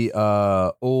the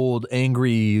old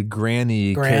angry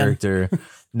granny character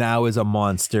now is a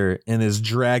monster and is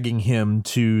dragging him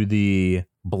to the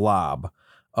blob.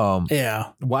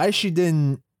 Why she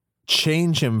didn't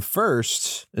change him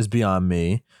first is beyond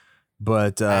me.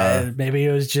 But maybe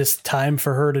it was just time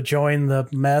for her to join the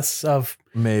mess of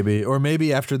maybe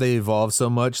after they evolve so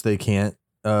much they can't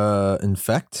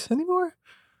infect anymore.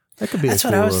 That could be. That's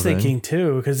what I was thinking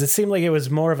too, because it seemed like it was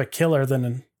more of a killer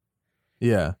than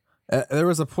Yeah. There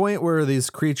was a point where these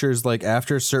creatures, like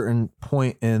after a certain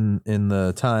point in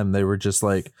the time, they were just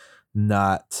like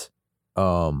not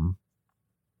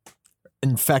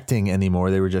infecting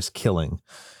anymore. They were just killing.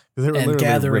 They were literally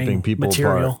gathering ripping people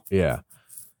material apart. Yeah.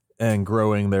 And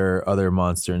growing their other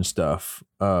monster and stuff.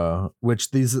 Which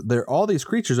all these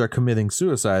creatures are committing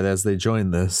suicide as they join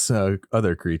this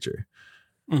other creature.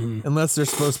 Mm-hmm. Unless they're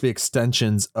supposed to be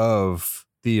extensions of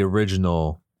the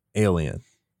original alien.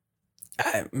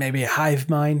 Maybe a hive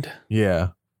mind.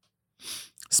 Yeah.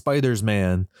 Spiders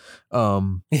Man.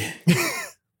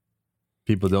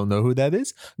 People don't know who that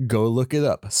is. Go look it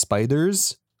up.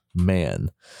 Spiders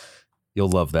Man. You'll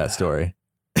love that story.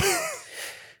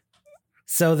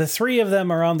 So the three of them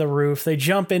are on the roof. They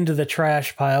jump into the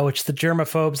trash pile, which the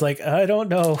germaphobe's like, I don't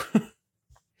know.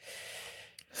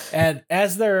 And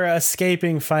as they're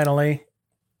escaping finally,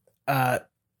 they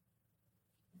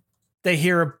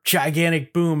hear a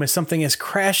gigantic boom as something is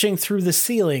crashing through the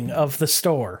ceiling of the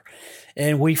store.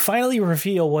 And we finally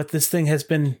reveal what this thing has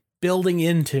been building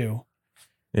into.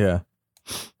 Yeah.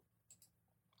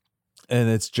 And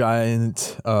it's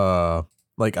giant,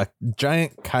 like a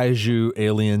giant kaiju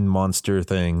alien monster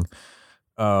thing.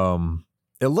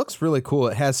 It looks really cool.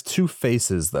 It has two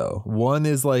faces, though. One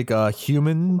is like a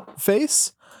human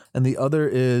face, and the other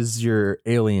is your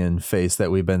alien face that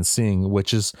we've been seeing,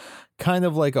 which is kind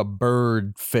of like a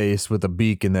bird face with a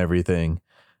beak and everything.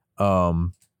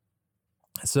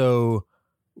 So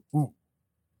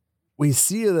we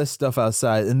see this stuff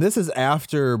outside, and this is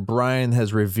after Brian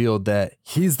has revealed that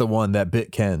he's the one that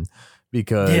bit Ken,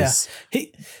 because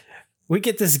we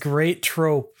get this great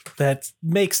trope that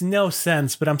makes no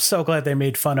sense, but I'm so glad they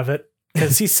made fun of it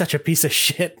because he's such a piece of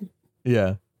shit.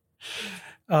 Yeah.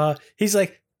 He's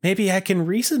like, maybe I can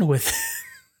reason with it.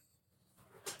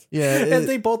 Yeah. And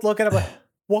they both look at him like,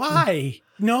 why?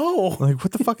 No. Like,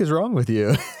 what the fuck is wrong with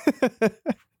you?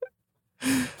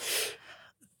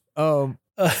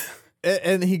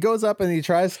 And he goes up and he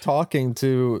tries talking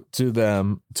to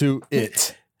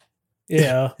it.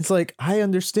 Yeah. It's like, I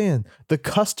understand. The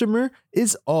customer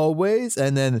is always,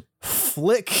 and then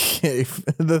flick.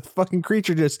 The fucking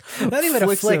creature just not even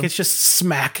a flick. Him. It's just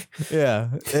smack.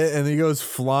 Yeah. And he goes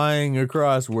flying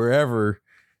across wherever,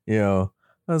 I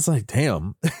was like,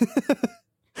 damn.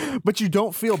 But you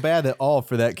don't feel bad at all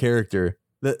for that character.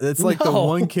 It's like the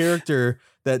one character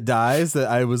that dies that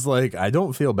I was like, I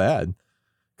don't feel bad.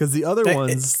 Because the other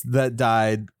ones that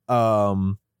died,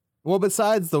 well,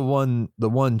 besides the one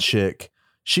chick,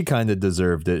 she kind of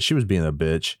deserved it. She was being a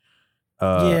bitch.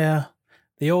 Yeah.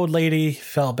 The old lady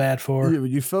felt bad for her.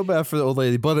 You felt bad for the old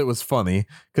lady, but it was funny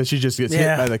because she just gets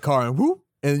hit by the car and whoop.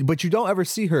 But you don't ever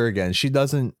see her again. She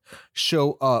doesn't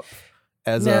show up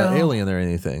as an alien or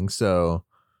anything. So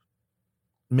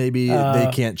maybe they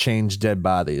can't change dead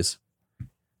bodies.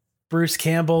 Bruce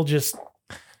Campbell just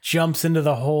jumps into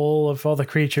the hole of all the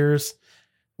creatures.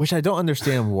 Which I don't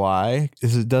understand why,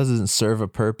 because it doesn't serve a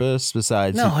purpose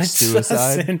besides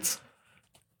suicide. Doesn't.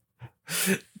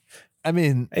 I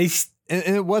mean, and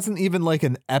it wasn't even like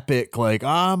an epic, like,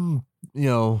 I'm,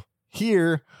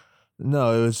 here.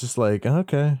 No, it was just like,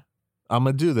 okay, I'm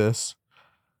going to do this.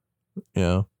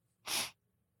 Yeah.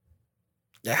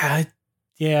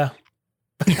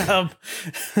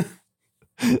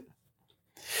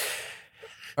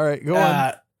 All right, go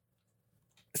on.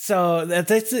 So I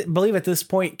believe at this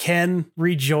point, Ken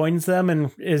rejoins them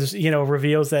and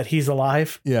reveals that he's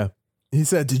alive. Yeah. He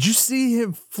said, did you see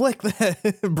him flick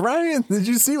that? Brian, did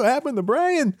you see what happened to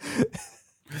Brian?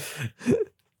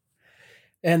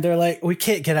 And they're like, we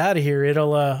can't get out of here.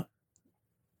 It'll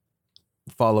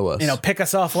follow us. Pick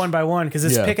us off one by one, because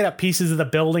it's picking up pieces of the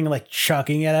building and like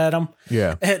chucking it at him.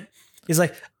 Yeah. And he's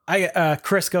like,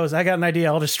 Chris goes, I got an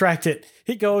idea. I'll distract it.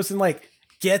 He goes and like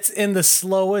gets in the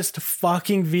slowest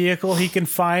fucking vehicle he can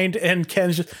find, and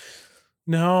Ken's just,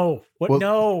 no. What? Well,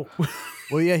 no.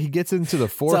 Well, yeah, he gets into the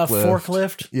forklift. It's a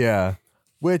forklift? Yeah.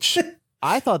 Which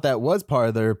I thought that was part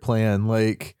of their plan.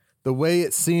 Like, the way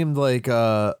it seemed like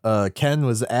Ken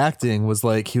was acting was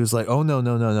like, he was like, oh,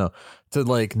 no. To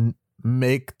like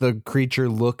make the creature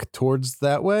look towards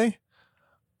that way.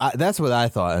 That's what I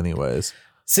thought anyways.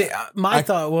 See, my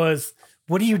thought was,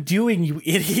 what are you doing, you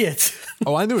idiot?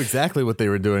 Oh, I knew exactly what they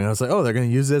were doing. I was like, oh, they're going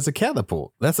to use it as a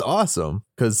catapult. That's awesome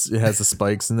because it has the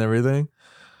spikes and everything.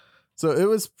 So it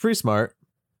was pretty smart.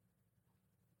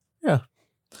 Yeah.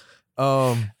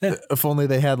 If only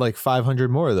they had like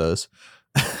 500 more of those.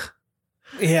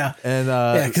 Yeah. And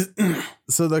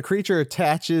so the creature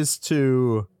attaches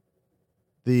to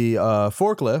the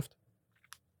forklift.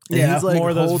 Yeah, he's like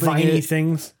more of those viney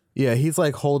things. Yeah, he's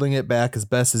like holding it back as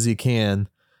best as he can.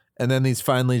 And then he's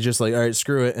finally just like, all right,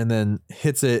 screw it. And then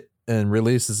hits it and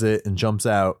releases it and jumps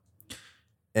out.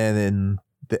 And then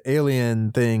the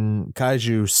alien thing,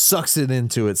 kaiju, sucks it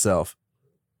into itself.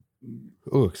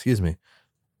 Oh, excuse me.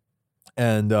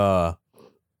 And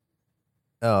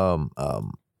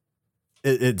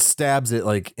it stabs it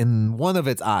like in one of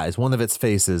its eyes, one of its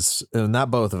faces,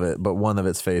 not both of it, but one of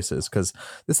its faces, because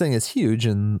this thing is huge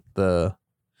and the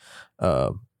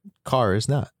car is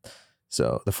not.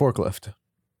 So the forklift.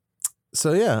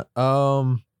 So yeah,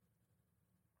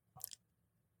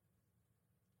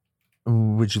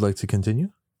 would you like to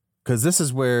continue? Because this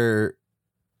is where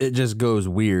it just goes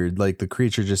weird. Like the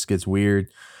creature just gets weird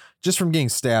just from getting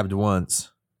stabbed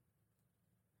once.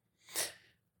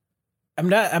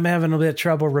 I'm having a bit of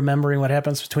trouble remembering what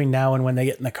happens between now and when they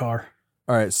get in the car.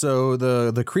 All right, so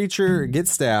the creature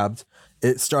gets stabbed.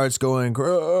 It starts going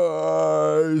crazy,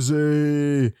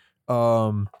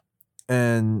 and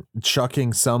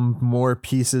chucking some more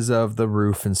pieces of the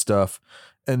roof and stuff.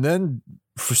 And then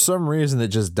for some reason it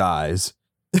just dies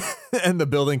and the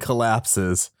building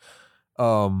collapses.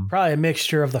 Probably a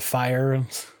mixture of the fire.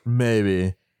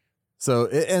 Maybe. So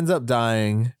it ends up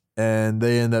dying and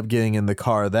they end up getting in the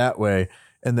car that way.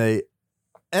 And they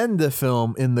end the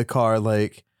film in the car.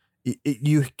 Like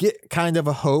you get kind of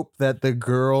a hope that the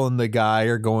girl and the guy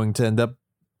are going to end up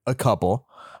a couple.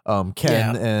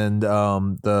 Ken and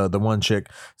the one chick.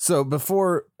 So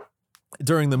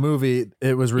during the movie,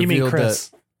 it was revealed you mean Chris?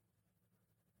 that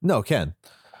no, Ken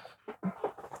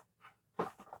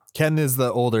is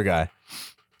the older guy.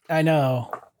 I know.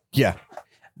 Yeah,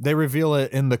 they reveal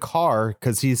it in the car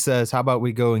because he says, "How about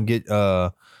we go and get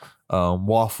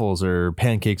waffles or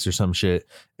pancakes or some shit,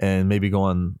 and maybe go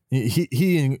on."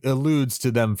 He alludes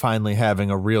to them finally having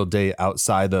a real date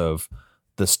outside of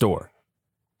the store.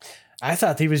 I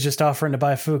thought he was just offering to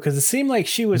buy food because it seemed like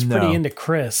she was pretty into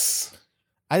Chris.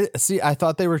 I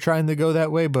thought they were trying to go that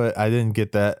way, but I didn't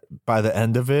get that by the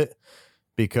end of it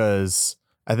because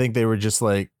I think they were just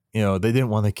like, they didn't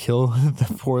want to kill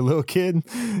the poor little kid.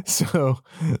 So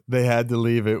they had to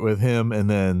leave it with him and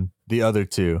then the other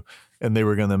two. And they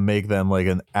were going to make them like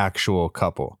an actual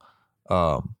couple.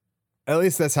 At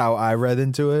least that's how I read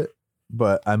into it.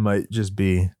 But I might just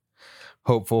be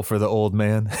hopeful for the old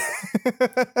man.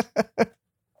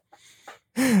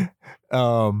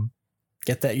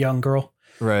 Get that young girl.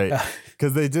 Right.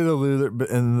 Because they did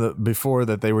allude before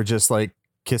that they were just like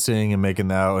kissing and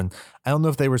making out. And I don't know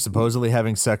if they were supposedly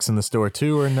having sex in the store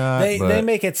too or not. They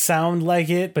make it sound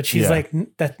like it, but she's like,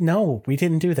 no, we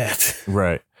didn't do that.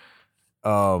 Right.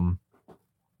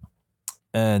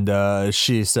 And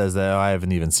she says that I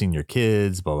haven't even seen your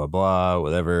kids, blah, blah, blah,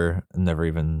 whatever. Never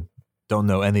even don't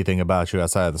know anything about you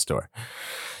outside of the store.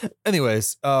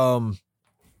 Anyways, so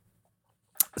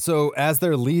as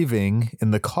they're leaving in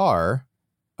the car,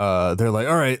 they're like,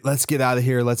 all right, let's get out of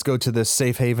here. Let's go to this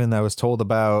safe haven I was told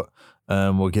about.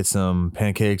 We'll get some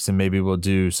pancakes and maybe we'll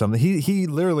do something. He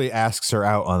literally asks her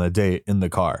out on a date in the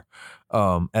car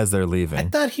as they're leaving. I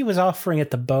thought he was offering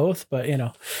it to both, but he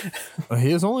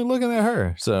was only looking at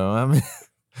her. So I mean,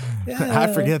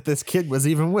 I forget this kid was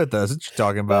even with us. What you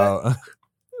talking about?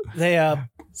 They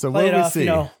so what do we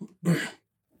see?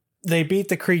 They beat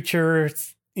the creature.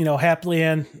 Happily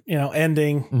ending.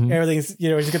 Mm-hmm. Everything's, he's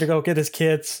going to go get his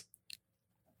kids.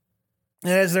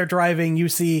 And as they're driving, you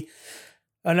see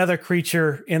another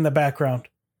creature in the background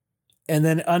and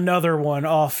then another one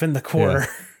off in the corner.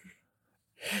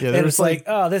 Yeah, and it's like,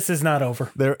 oh, this is not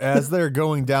over. They're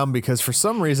going down because for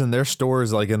some reason their store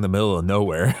is like in the middle of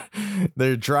nowhere.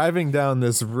 They're driving down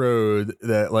this road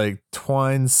that like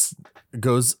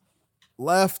goes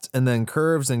left and then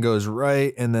curves and goes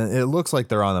right, and then it looks like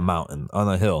they're on a mountain, on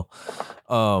a hill.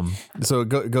 So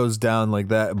it goes down like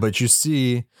that, but you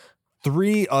see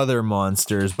 3 other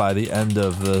monsters by the end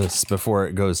of this before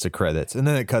it goes to credits, and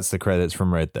then it cuts the credits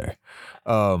from right there.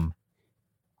 So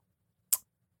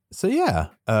yeah,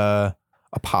 a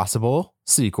possible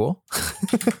sequel.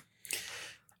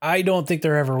 I don't think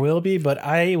there ever will be, but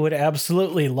I would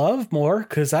absolutely love more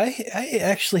because I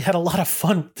actually had a lot of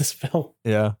fun with this film.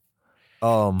 Yeah.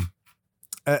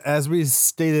 As we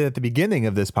stated at the beginning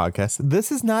of this podcast,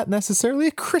 this is not necessarily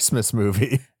a Christmas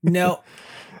movie. No.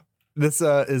 This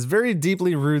is very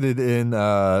deeply rooted in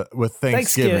with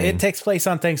Thanksgiving. It takes place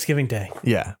on Thanksgiving Day.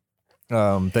 Yeah.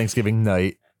 Thanksgiving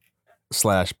night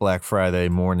 / Black Friday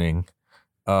morning.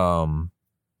 So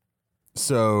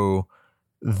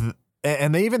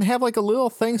and they even have like a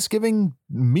little Thanksgiving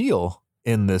meal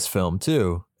in this film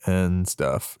too and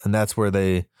stuff. And that's where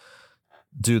they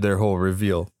do their whole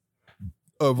reveal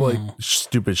of like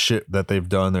stupid shit that they've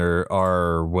done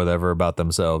or whatever about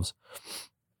themselves.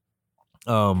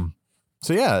 So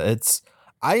yeah,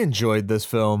 I enjoyed this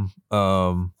film.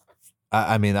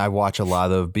 I mean, I watch a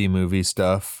lot of B-movie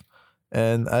stuff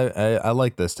and I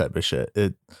like this type of shit.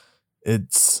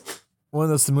 It's one of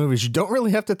those movies you don't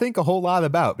really have to think a whole lot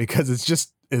about because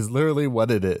is literally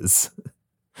what it is.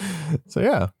 So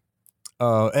yeah.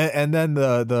 And then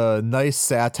the nice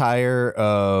satire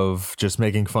of just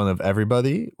making fun of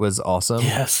everybody was awesome.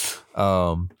 Yes.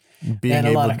 And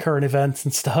a lot of current events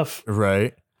and stuff.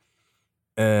 Right.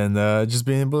 And just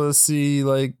being able to see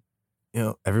like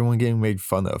everyone getting made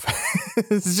fun of.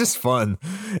 It's just fun.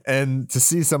 And to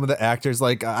see some of the actors,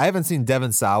 like I haven't seen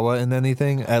Devon Sawa in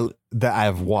anything that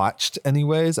I've watched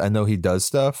anyways. I know he does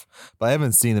stuff, but I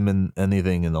haven't seen him in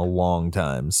anything in a long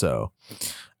time. So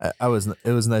it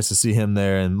was nice to see him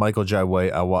there. And Michael Jai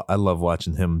White, I love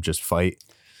watching him just fight.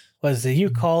 You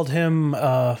called him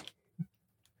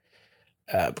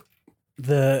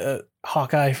the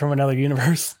Hawkeye from another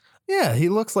universe? Yeah, he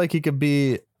looks like he could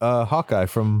be Hawkeye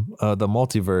from the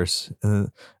multiverse,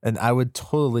 and I would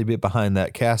totally be behind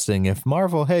that casting. If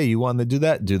Marvel, hey, you want to do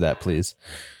that, please.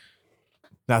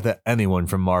 Not that anyone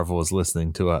from Marvel is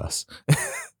listening to us.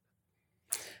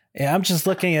 Yeah, I'm just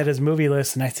looking at his movie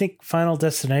list, and I think Final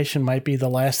Destination might be the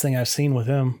last thing I've seen with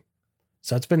him.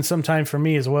 So it's been some time for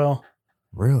me as well.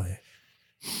 Really?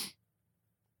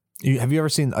 Have you ever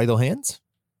seen Idle Hands?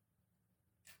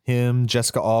 Him,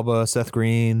 Jessica Alba, Seth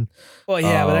Green. Well,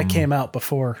 yeah, but that came out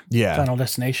before Final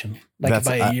Destination, by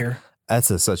a year.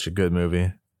 That's such a good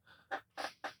movie.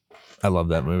 I love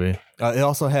that movie. It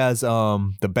also has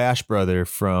the Bash brother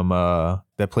from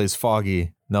that plays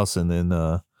Foggy Nelson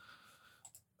in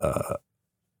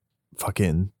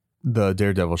fucking the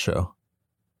Daredevil show.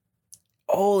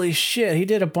 Holy shit, he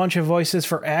did a bunch of voices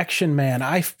for Action Man.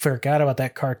 I forgot about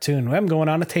that cartoon. I'm going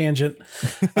on a tangent.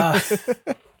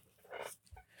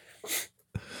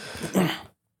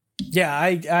 Yeah,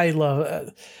 I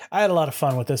love I had a lot of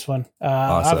fun with this one.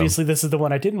 Awesome. Obviously, this is the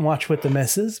one I didn't watch with the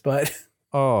missus, but...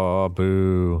 Oh,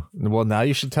 boo. Well, now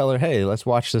you should tell her, hey, let's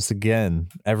watch this again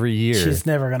every year. She's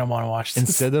never going to want to watch this.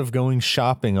 Instead of going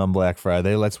shopping on Black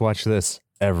Friday, let's watch this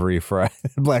every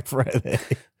Black Friday.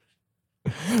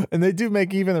 And they do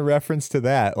make even a reference to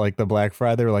that, like the Black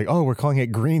Friday. They're like, oh, we're calling it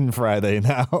Green Friday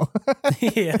now.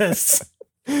 Yes.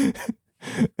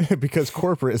 Because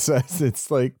corporate says it's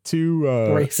like too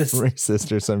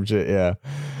racist or some shit. Yeah.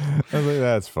 I was like,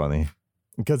 that's funny.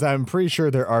 Because I'm pretty sure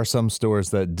there are some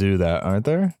stores that do that, aren't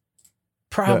there?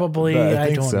 Probably.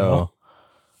 I don't know.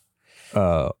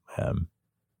 Oh, man.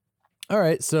 All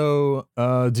right. So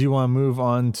do you want to move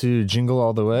on to Jingle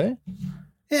All the Way?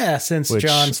 Yeah, since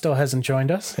John still hasn't joined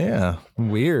us. Yeah,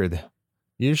 weird.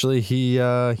 Usually he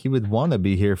would want to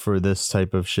be here for this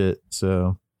type of shit.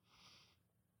 So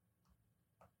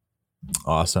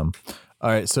awesome. All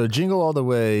right, so Jingle All the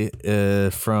Way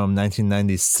from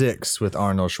 1996 with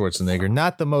Arnold Schwarzenegger.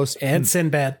 Not the most... And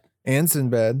Sinbad.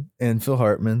 And Phil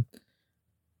Hartman.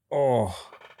 Oh,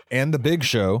 and The Big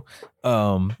Show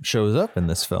shows up in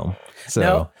this film. So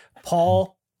no,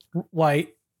 Paul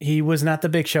White, he was not The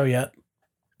Big Show yet.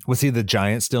 Was he the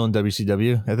Giant still in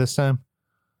WCW at this time?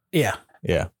 Yeah.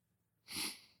 Yeah.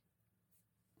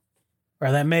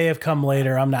 Or that may have come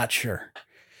later. I'm not sure.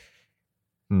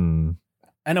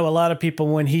 I know a lot of people,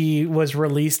 when he was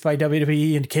released by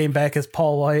WWE and came back as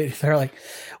Paul White, they're like,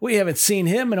 we haven't seen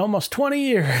him in almost 20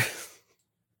 years.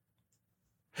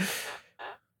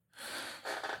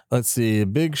 Let's see.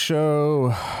 Big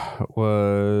Show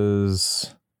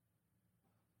was...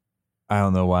 I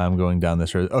don't know why I'm going down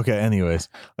this road. Okay, anyways.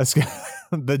 Let's go.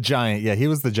 The Giant. Yeah, he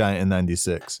was the Giant in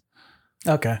 96.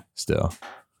 Okay. Still.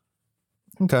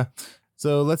 Okay.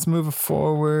 So let's move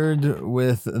forward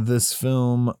with this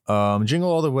film. Jingle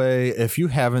All the Way. If you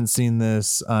haven't seen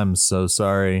this, I'm so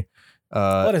sorry.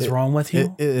 What is wrong with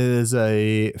you? It is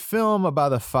a film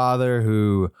about a father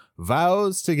who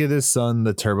vows to get his son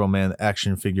the Turbo Man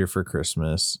action figure for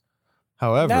Christmas.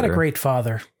 However, not a great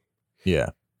father.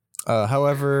 Yeah.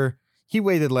 However, he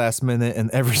waited last minute and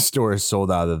every store is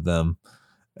sold out of them.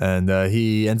 And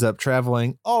he ends up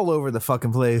traveling all over the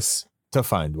fucking place to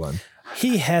find one.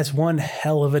 He has one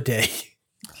hell of a day.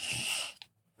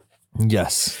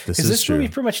 Yes, this is this true. movie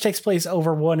pretty much takes place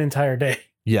over one entire day.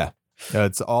 Yeah.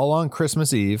 It's all on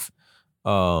Christmas Eve.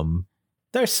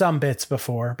 There's some bits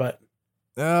before, but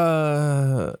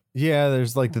yeah,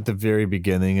 there's like at the very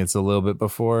beginning, it's a little bit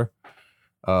before.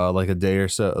 Like a day or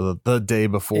so, the day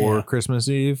before Christmas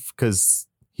Eve, because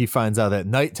he finds out at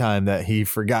nighttime that he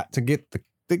forgot to get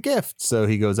the gift. So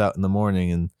he goes out in the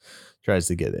morning and tries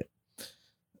to get it.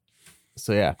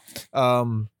 So, yeah.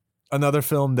 Another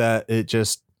film that it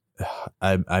just,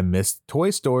 I missed toy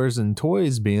stores and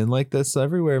toys being like this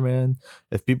everywhere, man.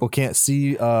 If people can't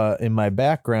see in my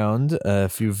background,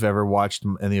 if you've ever watched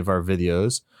any of our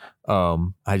videos,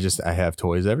 I have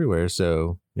toys everywhere.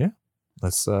 So, yeah,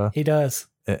 let's. He does.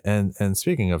 And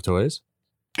speaking of toys,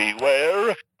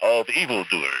 beware of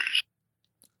evildoers.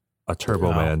 A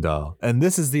Turbo Man doll, and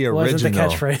this is the original. Wasn't the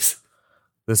catchphrase?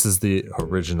 This is the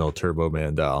original Turbo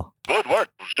Man doll. Good work,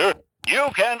 Booster. You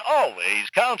can always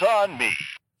count on me.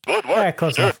 Good work, right,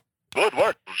 close Booster. enough. Good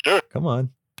work, Booster. Come on.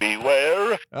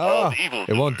 Beware of evildoers.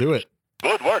 It won't do it.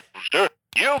 Good work, Booster.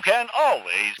 You can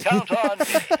always count on me.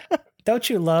 Don't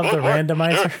you love Good the work,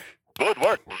 randomizer? Booster. Good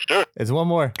work, Booster. It's one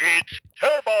more. It's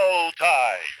turbo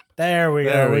time. There we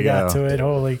There go. we We got go. to it.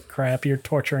 Holy crap. You're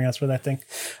torturing us with that thing.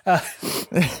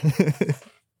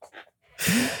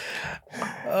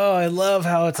 Oh, I love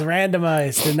how it's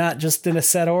randomized and not just in a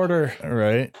set order.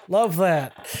 Right. Love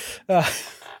that.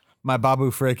 My Babu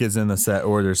Frick is in the set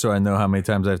order, so I know how many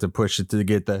times I have to push it to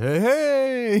get the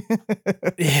hey.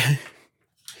 Yeah.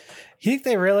 You think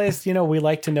they realized, we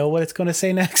like to know what it's going to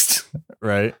say next?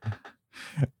 Right.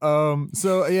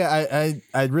 So yeah,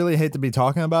 I'd really hate to be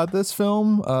talking about this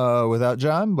film without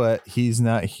John, but he's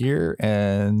not here,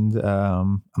 and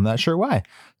I'm not sure why.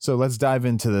 So let's dive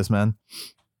into this, man.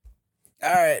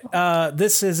 All right.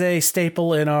 This is a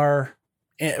staple in our,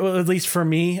 well, at least for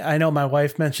me. I know my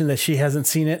wife mentioned that she hasn't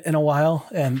seen it in a while,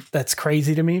 and that's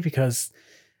crazy to me because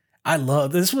I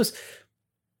love this. Was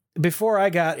before I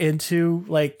got into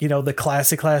the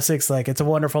classics, like It's a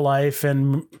Wonderful Life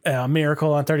and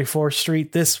Miracle on 34th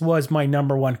Street. This was my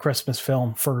number one Christmas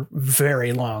film for a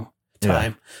very long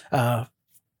time. Yeah.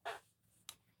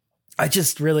 I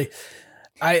just really,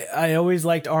 I always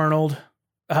liked Arnold.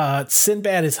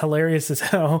 Sinbad is hilarious as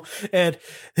hell, and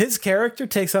his character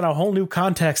takes on a whole new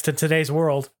context in today's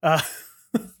world.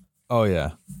 Oh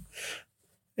yeah.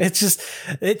 It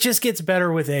just gets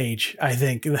better with age, I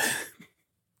think.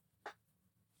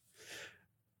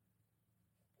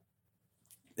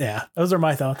 Yeah, those are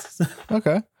my thoughts.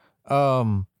 Okay.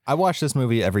 I watch this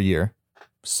movie every year,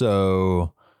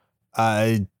 so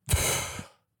I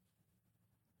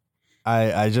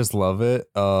just love it.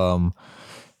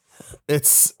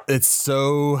 It's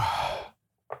so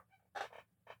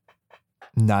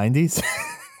 90s.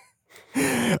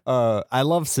 I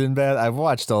love Sinbad. I've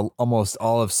watched almost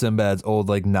all of Sinbad's old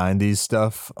 90s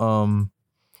stuff.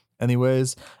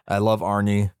 Anyways, I love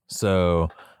Arnie, so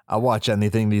I watch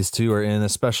anything these two are in,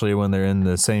 especially when they're in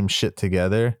the same shit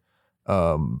together.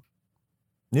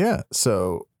 Yeah.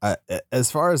 So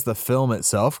as far as the film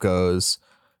itself goes,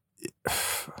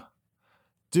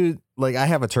 dude, I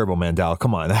have a Turbo Man doll.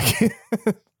 Come on. I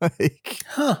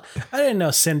didn't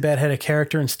know Sinbad had a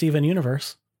character in Steven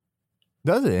Universe.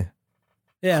 Does he?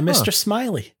 Yeah. Mr.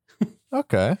 Smiley.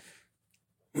 Okay.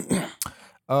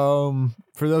 For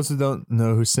those who don't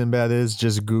know who Sinbad is,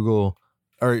 just Google,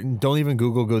 or don't even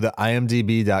Google, go to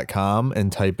imdb.com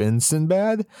and type in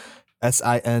Sinbad,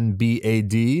 Sinbad,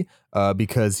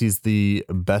 because he's the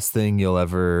best thing you'll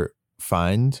ever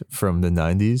find from the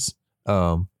 90s.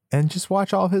 And just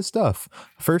watch all his stuff.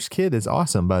 First Kid is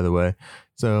awesome, by the way.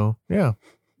 So, yeah.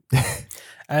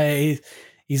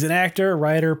 He's an actor,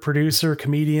 writer, producer,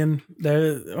 comedian.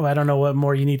 I don't know what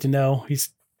more you need to know. He's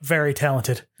very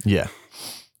talented. Yeah.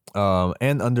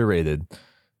 And underrated.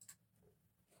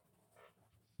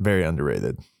 Very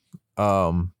underrated.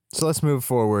 So let's move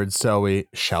forward. Shall we?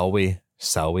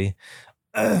 So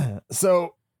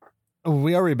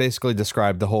we already basically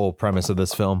described the whole premise of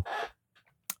this film.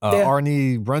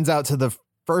 Arnie runs out to the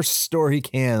first store he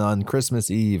can on Christmas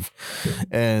Eve,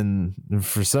 and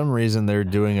for some reason they're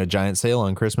doing a giant sale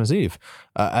on Christmas Eve.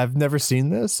 I've never seen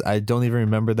this. I don't even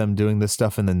remember them doing this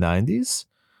stuff in the 90s.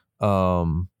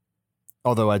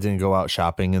 Although I didn't go out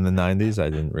shopping in the 90s.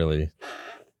 I didn't really,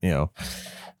 and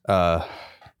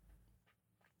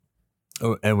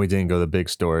we didn't go to big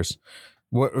stores.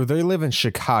 They live in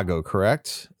Chicago,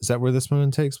 correct? Is that where this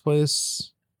movie takes place?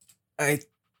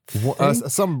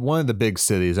 One of the big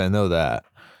cities. I know that.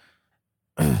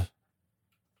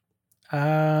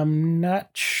 I'm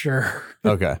not sure.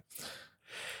 Okay.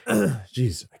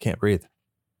 Jeez, I can't breathe.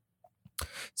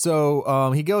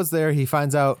 So he goes there. He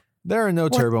finds out there are no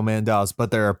Turbo Man dolls,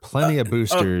 but there are plenty of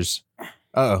boosters.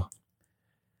 Uh-oh.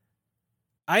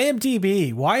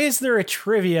 IMDb, why is there a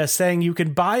trivia saying you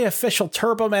can buy official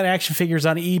Turbo Man action figures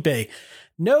on eBay?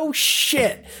 No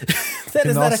shit. That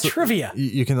is not a trivia.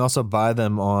 You can also buy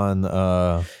them on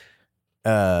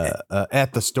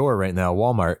at the store right now.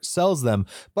 Walmart sells them,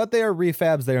 but they are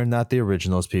refabs. They are not the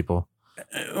originals, people.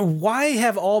 Why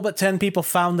have all but 10 people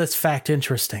found this fact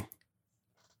interesting?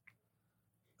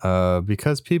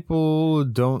 Because people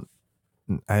don't,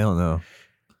 I don't know.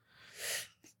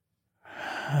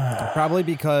 Probably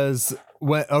because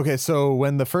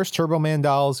when the first Turbo Man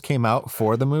dolls came out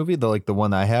for the movie, the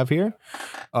one I have here,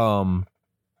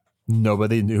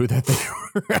 nobody knew that they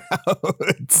were out.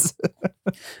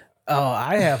 Oh,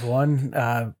 I have one.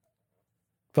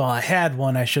 Well, I had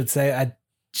one, I should say. I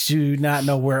do not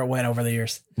know where it went over the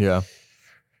years. Yeah.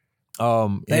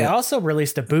 They also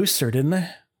released a booster, didn't they?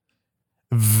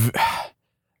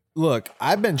 Look,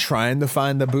 I've been trying to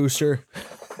find the booster.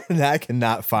 I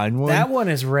cannot find one. That one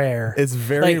is rare. It's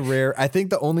very rare. I think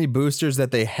the only boosters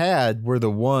that they had were the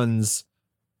ones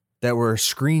that were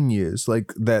screen used,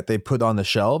 like that they put on the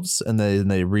shelves and then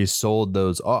they resold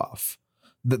those off.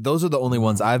 Those are the only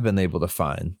ones I've been able to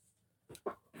find.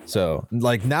 So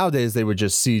like nowadays they would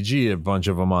just CG a bunch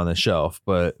of them on the shelf,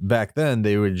 but back then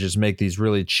they would just make these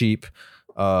really cheap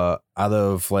out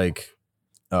of like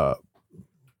I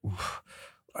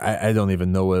don't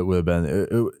even know what it would have been.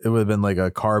 It would have been like a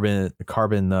carbon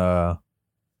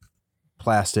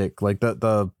plastic, like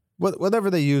the whatever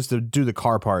they use to do the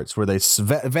car parts, where they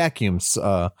vacuum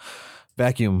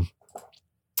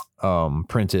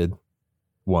printed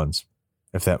ones,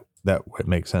 if that would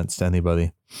make sense to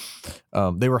anybody.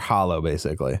 They were hollow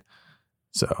basically.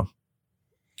 So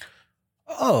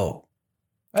I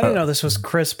didn't know this was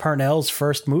Chris Parnell's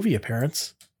first movie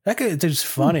appearance. It's just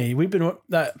funny. We've been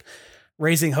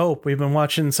Raising Hope. We've been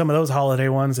watching some of those holiday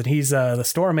ones, and he's the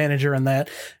store manager in that,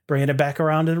 bringing it back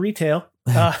around to retail.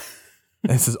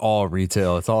 This is all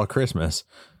retail. It's all Christmas.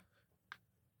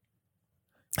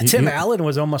 Tim Allen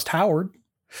was almost Howard.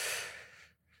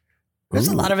 There's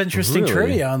a lot of interesting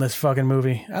trivia on this fucking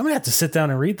movie. I'm gonna have to sit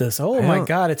down and read this. Oh my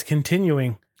God, it's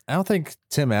continuing. I don't think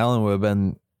Tim Allen would have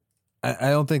been. I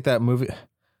don't think that movie.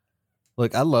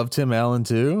 Look, I love Tim Allen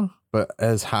too, but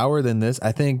as Howard in this,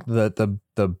 I think that the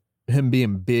him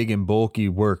being big and bulky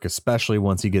work, especially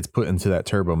once he gets put into that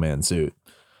Turbo Man suit.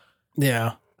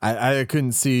 Yeah. I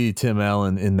couldn't see Tim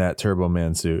Allen in that Turbo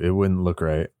Man suit. It wouldn't look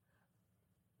right.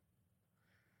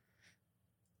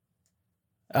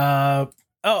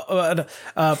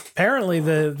 Apparently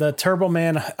the Turbo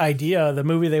Man idea, the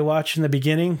movie they watch in the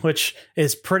beginning, which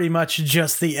is pretty much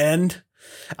just the end.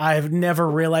 I've never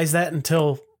realized that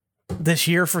until this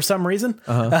year for some reason.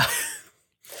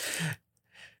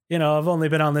 You know, I've only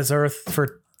been on this earth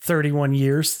for 31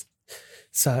 years,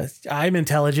 so I'm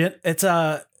intelligent.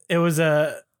 It was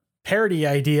a parody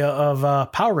idea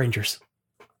of Power Rangers.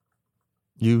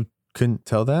 You couldn't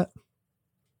tell that?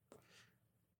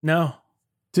 No.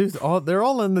 Dude, they're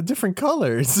all in the different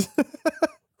colors.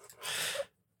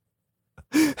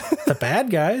 The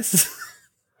bad guys.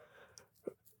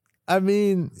 I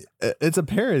mean, it's a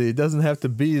parody. It doesn't have to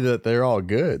be that they're all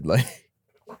good. Like,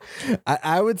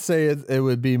 I would say it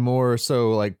would be more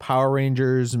so like Power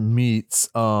Rangers meets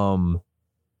well,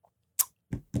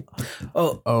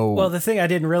 the thing I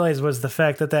didn't realize was the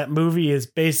fact that movie is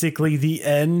basically the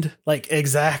end, like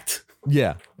exact.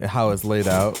 Yeah, how it's laid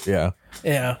out. Yeah.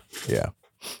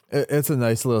 It's a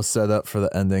nice little setup for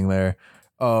the ending there.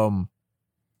 I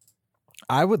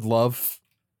would love.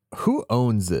 Who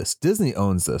owns this? Disney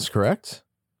owns this, correct?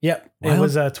 Yep. It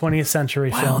was a 20th century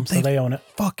film, so they own it.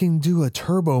 Fucking do a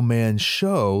Turbo Man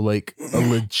show, like a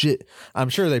legit. I'm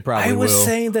sure they probably will. I was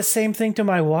saying the same thing to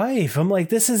my wife. I'm like,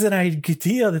 this is an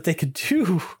idea that they could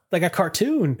do, like a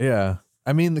cartoon. Yeah.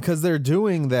 I mean, because they're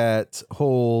doing that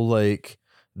whole, like,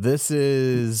 this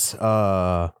is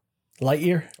Lightyear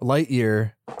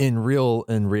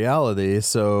in reality.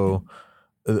 So,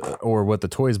 or what the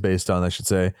toy's based on, I should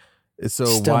say. So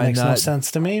still why makes not? No sense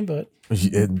to me, but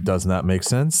it does not make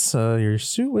sense. Your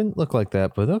suit wouldn't look like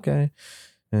that, but okay.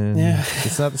 And yeah,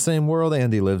 it's not the same world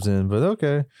Andy lives in, but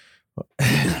okay.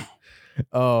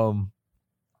 I'll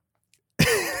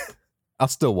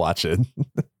still watch it.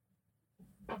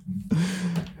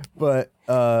 But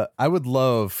I would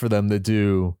love for them to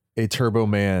do a Turbo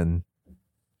Man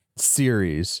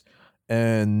series.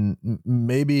 And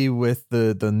maybe with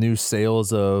the new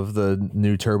sales of the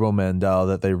new Turbo Man doll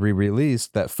that they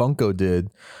re-released, that Funko did,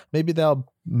 maybe that'll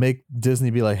make Disney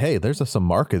be like, hey, there's some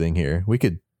marketing here. We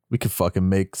could fucking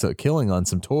make a killing on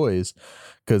some toys.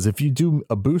 Because if you do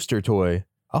a booster toy,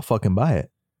 I'll fucking buy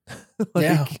it.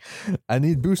 Yeah. I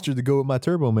need booster to go with my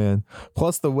Turbo Man.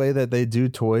 Plus the way that they do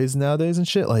toys nowadays and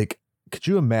shit. Like, could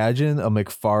you imagine a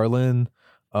McFarlane,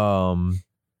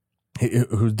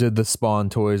 who did the Spawn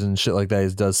toys and shit like that? He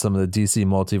does some of the DC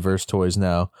Multiverse toys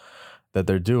now that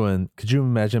they're doing. Could you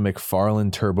imagine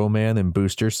McFarlane Turbo Man and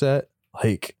booster set?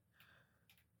 Like,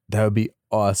 that would be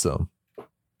awesome.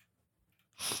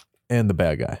 And the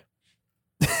bad guy.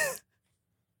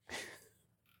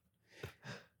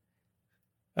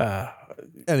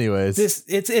 Anyways,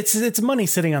 it's money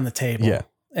sitting on the table. Yeah,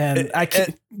 and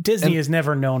Disney is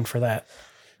never known for that.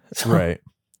 So. Right.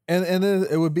 And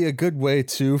it would be a good way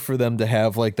too for them to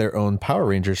have like their own Power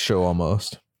Rangers show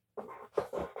almost.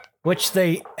 Which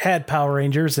they had Power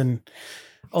Rangers and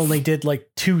only did like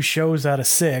 2 shows out of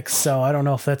 6, so I don't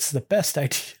know if that's the best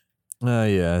idea.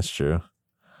 Yeah, that's true.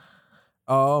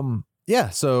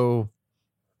 Yeah, so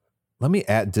let me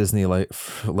at Disney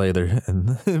later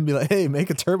and be like, hey, make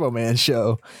a Turbo Man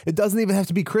show. It doesn't even have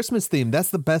to be Christmas themed.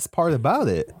 That's the best part about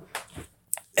it.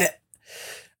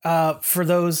 For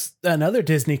those, another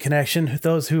Disney connection,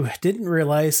 those who didn't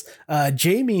realize,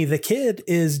 Jamie the kid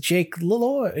is Jake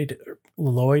Lloyd.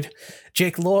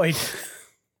 Jake Lloyd.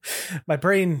 My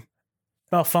brain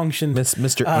malfunctioned.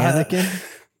 Mr.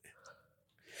 Anakin?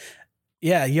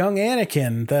 Yeah, young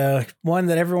Anakin, the one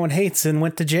that everyone hates and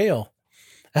went to jail.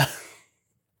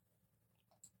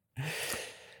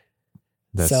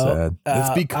 That's sad. It's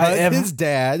because his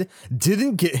dad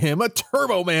didn't get him a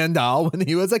Turbo Man doll when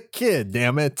he was a kid,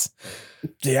 damn it.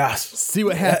 Yeah. See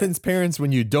what happens, parents,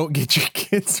 when you don't get your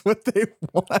kids what they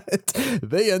want.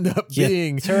 They end up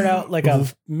being... Turn out like a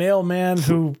mailman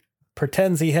who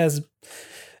pretends he has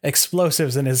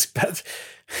explosives in his bed.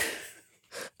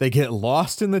 They get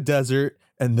lost in the desert,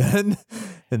 and then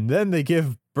they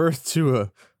give birth to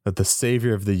the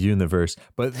savior of the universe.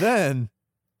 But then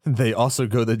they also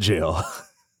go to jail.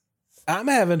 I'm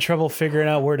having trouble figuring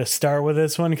out where to start with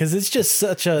this one because it's just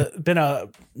been a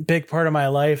big part of my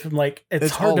life. I'm like,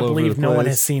 it's hard to believe no one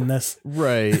has seen this.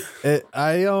 Right.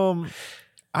 I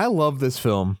love this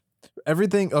film.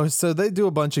 Everything. Oh, so they do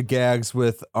a bunch of gags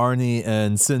with Arnie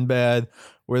and Sinbad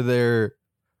where they're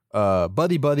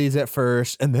buddies at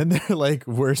first, and then they're like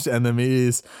worst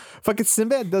enemies. Fucking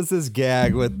Sinbad does this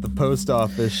gag with the post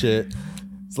office shit.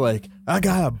 It's like, I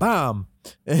got a bomb.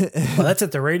 Well, that's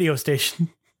at the radio station.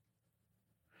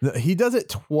 He does it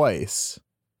twice.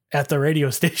 At the radio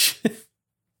station.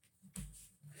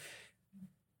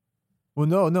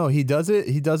 Well, no, he does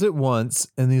it once,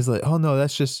 and he's like, oh no,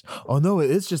 it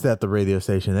is just at the radio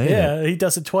station, ain't it? He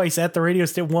does it twice at the radio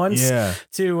station. Once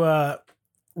to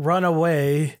run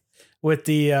away with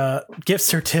the gift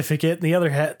certificate, and the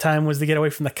other time was to get away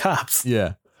from the cops.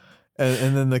 Yeah.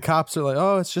 And then the cops are like,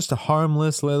 oh, it's just a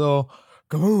harmless little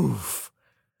goof.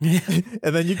 Yeah.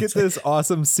 And then you get this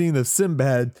awesome scene of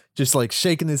Sinbad just like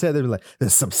shaking his head. They're like,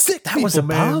 there's some sick people, was a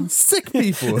man. Bomb? Sick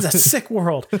people. It's a sick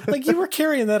world. Like, you were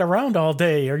carrying that around all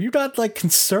day. Are you not like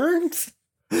concerned?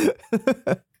 Yeah,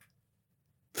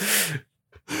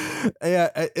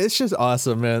 it's just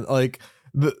awesome, man. Like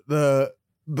the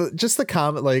just the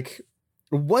comment, like,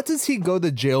 what does he go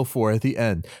to jail for at the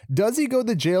end? Does he go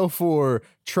to jail for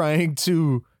trying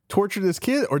to torture this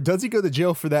kid, or does he go to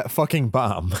jail for that fucking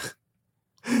bomb?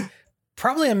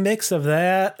 Probably a mix of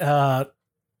that.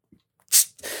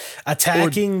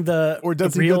 Attacking the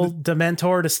real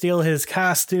Dementor to steal his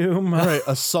costume. Right.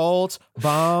 Assault,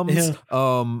 bombs,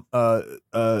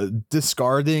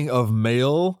 discarding of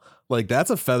mail. Like, that's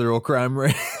a federal crime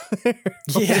right there.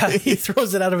 Yeah, he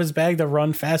throws it out of his bag to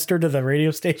run faster to the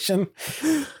radio station.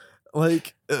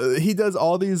 Like, he does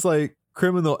all these like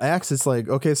criminal acts. It's like,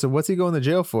 okay, so what's he going to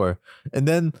jail for? And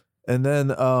then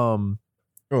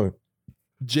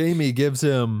Jamie gives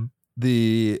him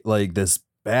this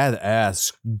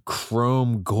badass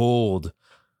chrome gold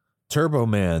Turbo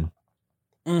Man.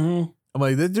 Mm-hmm. I'm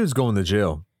like, this dude's going to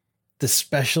jail. The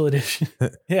special edition.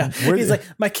 Yeah. He's like,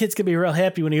 my kid's gonna be real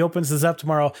happy when he opens this up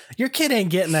tomorrow. Your kid ain't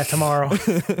getting that tomorrow.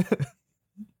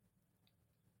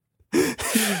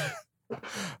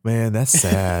 Man, that's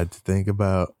sad to think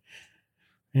about.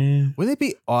 Yeah. Wouldn't it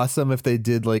be awesome if they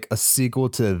did like a sequel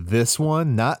to this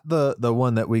one? Not the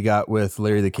one that we got with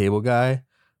Larry the Cable Guy,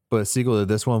 but a sequel to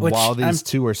this one while these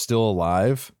two are still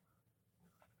alive.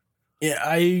 Yeah,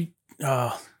 I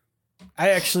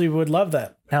actually would love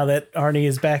that now that Arnie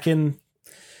is back in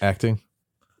acting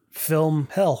film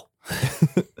hell.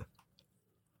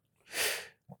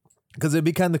 Because it'd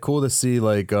be kind of cool to see,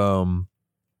 like, I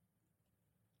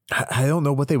don't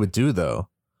know what they would do though.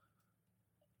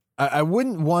 I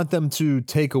wouldn't want them to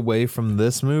take away from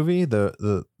this movie,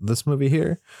 this movie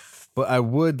here, but I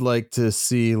would like to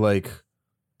see like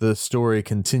the story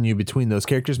continue between those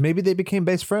characters. Maybe they became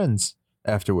best friends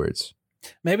afterwards.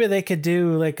 Maybe they could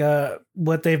do like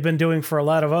what they've been doing for a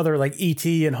lot of other, like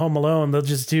E.T. and Home Alone. They'll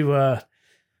just do a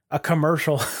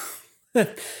commercial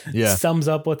that sums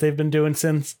up what they've been doing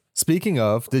since. Speaking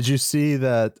of, did you see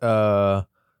that?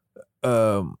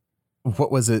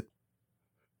 What was it?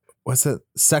 What's it?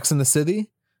 Sex in the City?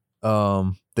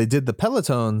 They did the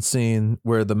Peloton scene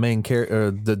where the main character,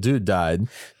 the dude, died,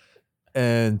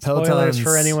 and spoilers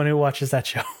for anyone who watches that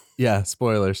show. Yeah,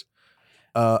 spoilers.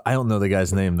 I don't know the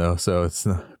guy's name though, so it's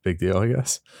not a big deal, I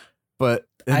guess. But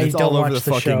it's all over the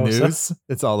fucking news. So.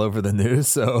 It's all over the news.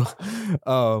 So,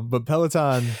 but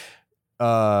Peloton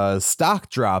stock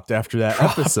dropped after that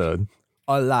episode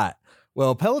a lot.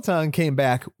 Well, Peloton came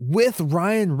back with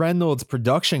Ryan Reynolds'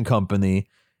 production company,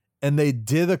 and they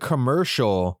did a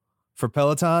commercial for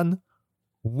Peloton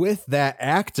with that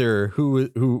actor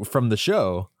who from the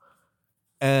show.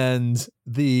 And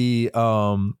the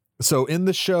so in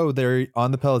the show they're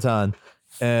on the Peloton,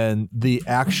 and the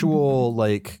actual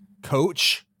like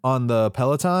coach on the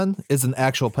Peloton is an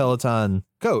actual Peloton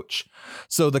coach.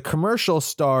 So the commercial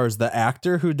stars the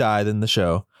actor who died in the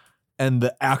show and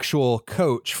the actual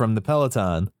coach from the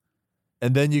Peloton.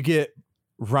 And then you get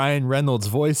Ryan Reynolds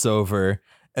voiceover,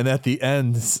 and at the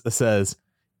end says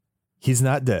he's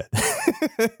not dead.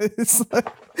 It's like,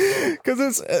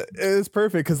 because it's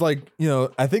perfect, because like, you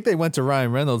know, I think they went to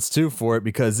Ryan Reynolds too for it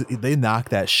because they knocked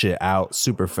that shit out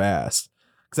super fast,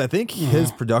 because I think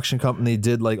his production company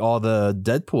did like all the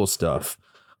Deadpool stuff,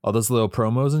 all those little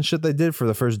promos and shit they did for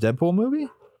the first Deadpool movie.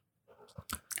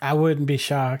 I wouldn't be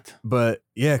shocked. But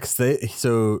yeah, because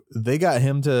they got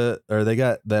him to, or they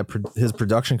got his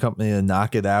production company to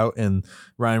knock it out, and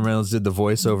Ryan Reynolds did the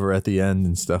voiceover at the end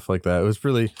and stuff like that. It was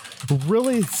really,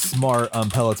 really smart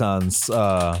on Peloton's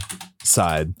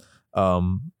side.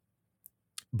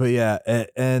 But yeah,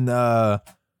 and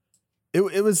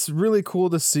it was really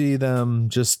cool to see them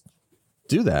just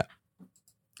do that.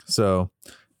 So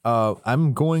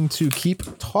I'm going to keep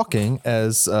talking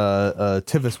as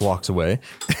Tivis walks away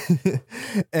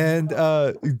and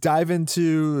dive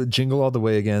into Jingle All the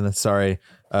Way again. Sorry,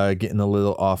 getting a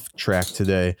little off track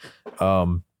today.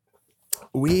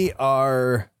 We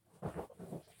are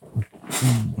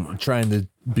trying to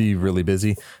be really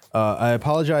busy. I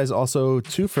apologize also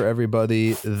too for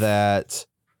everybody that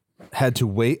had to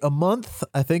wait a month.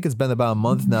 I think it's been about a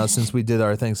month now since we did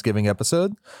our Thanksgiving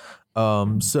episode.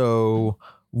 So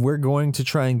we're going to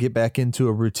try and get back into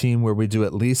a routine where we do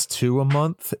at least 2 a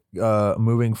month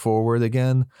moving forward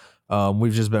again.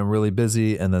 We've just been really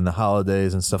busy, and then the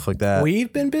holidays and stuff like that.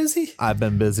 We've been busy? I've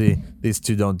been busy. These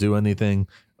two don't do anything.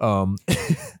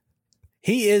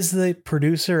 He is the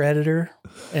producer, editor,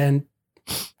 and,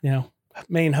 you know,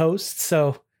 main host,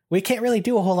 so we can't really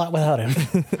do a whole lot without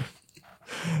him.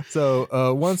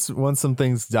 So once some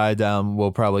things die down,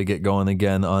 we'll probably get going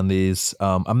again on these.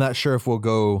 I'm not sure if we'll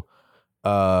go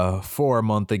for a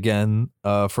month again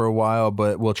for a while,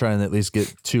 but we'll try and at least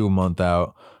get 2 a month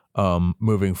out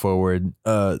moving forward,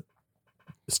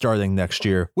 starting next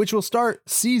year, which will start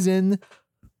season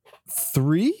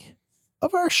 3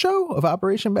 of our show of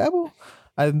Operation Babel.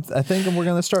 I think we're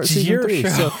going to start season 3.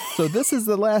 So this is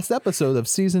the last episode of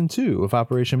season 2 of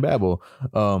Operation Babel.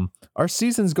 Our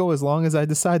seasons go as long as I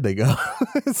decide they go.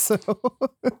 So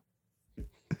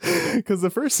because the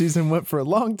first season went for a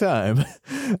long time.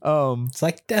 It's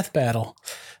like Death Battle.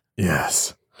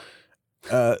 Yes.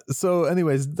 So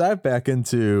anyways, dive back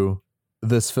into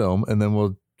this film, and then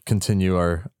we'll continue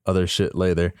our other shit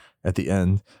later at the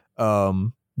end.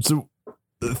 So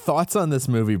thoughts on this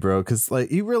movie, bro? Because like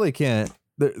you really can't.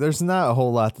 There's not a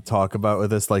whole lot to talk about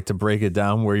with this, like to break it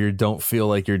down where you don't feel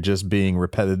like you're just being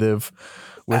repetitive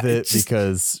with it,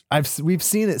 because we've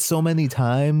seen it so many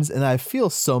times, and I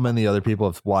feel so many other people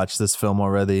have watched this film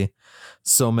already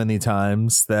so many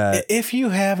times that if you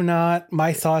have not,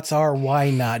 my thoughts are, why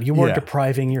not? You are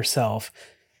depriving yourself.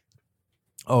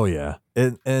 Oh yeah.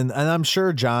 And I'm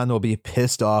sure John will be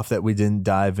pissed off that we didn't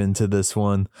dive into this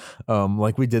one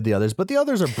like we did the others, but the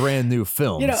others are brand new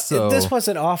films. You know, so this was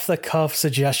an off the cuff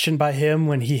suggestion by him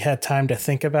when he had time to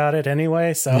think about it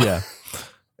anyway. So yeah,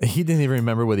 he didn't even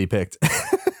remember what he picked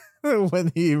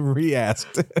when he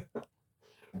re-asked.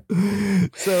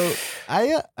 So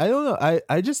I don't know.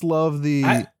 I just love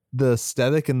the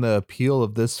aesthetic and the appeal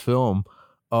of this film.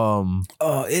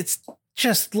 It's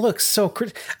just looks so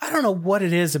I don't know what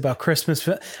it is about Christmas.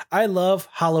 I love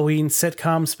Halloween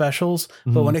sitcom specials,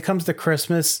 but when it comes to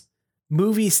Christmas,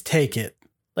 movies take it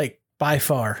like by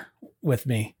far with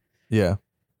me. Yeah.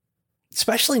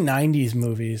 Especially 90s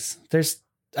movies. There's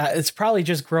it's probably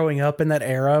just growing up in that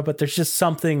era, but there's just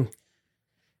something,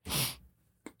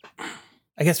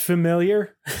 I guess,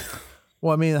 familiar.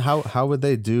 Well, I mean, how would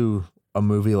they do a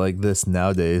movie like this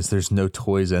nowadays? There's no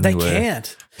toys anywhere. They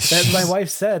can't. My wife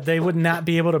said they would not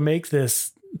be able to make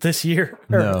this year,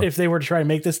 or if they were to try to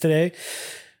make this today.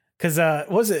 Because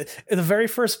was it in the very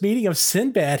first meeting of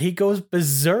Sinbad, he goes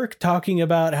berserk talking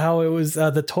about how it was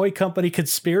the toy company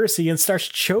conspiracy and starts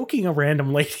choking a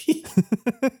random lady.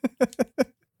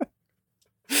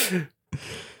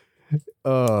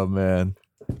 Oh man,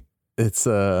 it's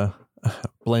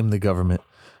blame the government.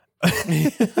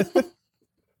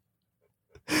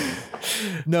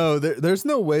 No, there's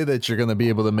no way that you're going to be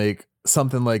able to make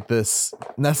something like this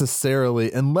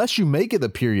necessarily, unless you make it a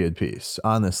period piece,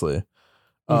 honestly.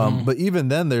 But even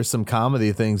then, there's some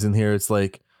comedy things in here. It's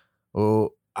like,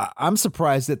 oh, I'm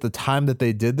surprised at the time that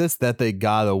they did this, that they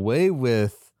got away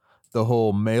with the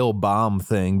whole male bomb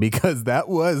thing, because that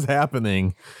was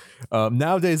happening.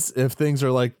 Nowadays, if things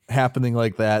are like happening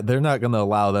like that, they're not going to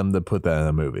allow them to put that in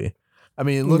a movie. I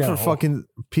mean, look for fucking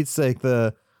Pete's sake,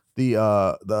 the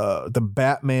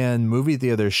Batman movie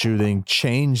theater shooting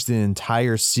changed the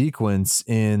entire sequence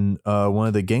in one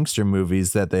of the gangster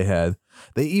movies that they had.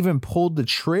 They even pulled the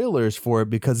trailers for it,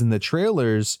 because in the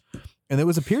trailers, and it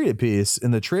was a period piece,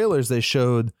 in the trailers they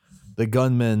showed the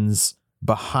gunmen's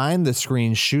behind the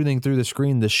screen shooting through the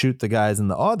screen to shoot the guys in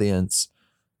the audience,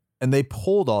 and they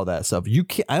pulled all that stuff.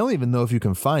 I don't even know if you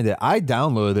can find it. I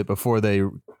downloaded it before they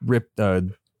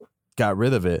got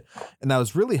rid of it, and I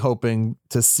was really hoping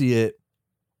to see it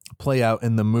play out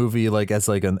in the movie, like as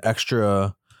like an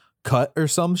extra cut or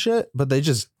some shit, but they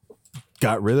just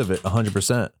got rid of it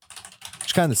 100%,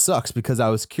 which kind of sucks, because I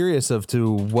was curious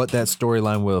to what that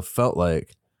storyline would have felt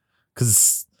like,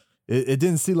 because it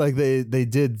didn't seem like they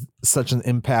did such an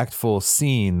impactful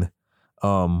scene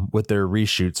with their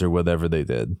reshoots or whatever they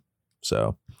did.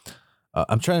 So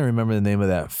I'm trying to remember the name of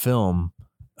that film.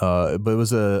 But it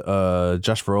was a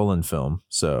Josh Brolin film.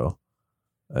 So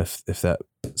if that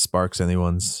sparks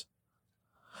anyone's.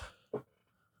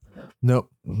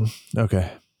 Nope.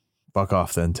 Okay. Fuck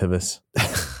off then, Tivis.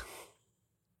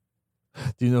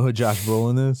 Do you know who Josh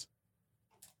Brolin is?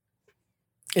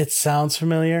 It sounds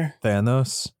familiar.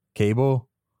 Thanos? Cable?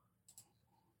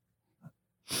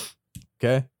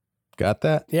 Okay. Got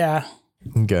that? Yeah.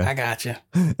 Okay. I got you.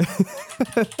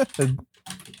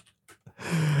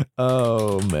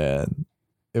 Oh man,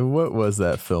 what was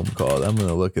that film called? I'm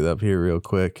gonna look it up here real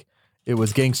quick. It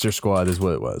was Gangster Squad is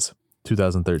what it was.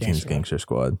 2013's Gangster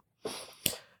Squad.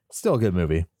 Still a good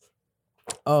movie.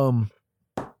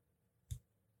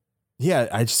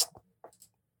 Yeah,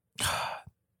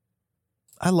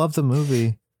 I love the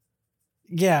movie.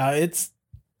 Yeah, it's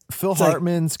Phil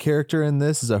Hartman's character in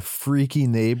this is a freaky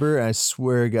neighbor. I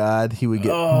swear to God, he would get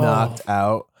knocked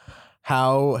out.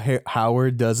 How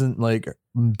Howard doesn't like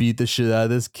beat the shit out of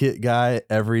this Kit guy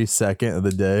every second of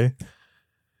the day.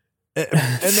 And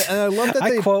I love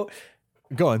that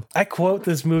go on. I quote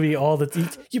this movie all the time.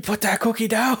 You put that cookie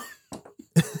down.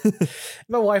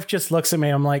 My wife just looks at me.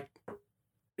 I'm like,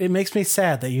 it makes me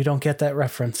sad that you don't get that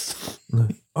reference.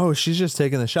 Oh, she's just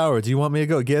taking a shower. Do you want me to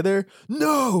go get her?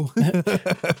 No.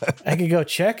 I could go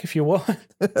check if you want.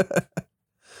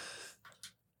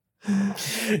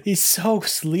 He's so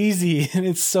sleazy and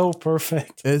it's so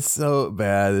perfect. It's so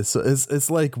bad.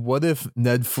 It's like, what if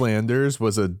Ned Flanders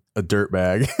was a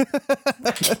dirtbag?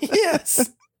 Yes.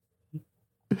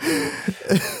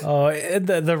 Oh, and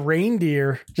the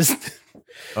reindeer just.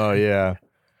 Oh yeah,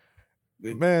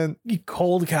 man. You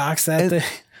cold cocks that thing.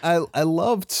 I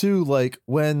love too, like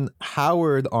when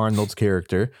Howard Arnold's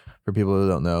character, for people who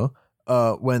don't know,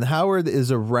 when Howard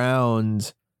is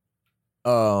around,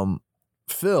 Phil,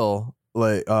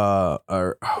 like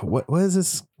or what is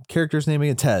this character's name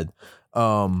again? Ted.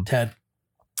 Ted.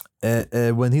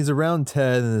 And when he's around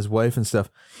Ted and his wife and stuff,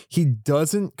 he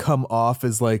doesn't come off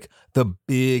as like the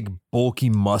big, bulky,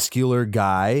 muscular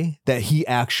guy that he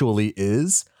actually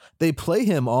is. They play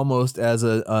him almost as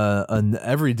an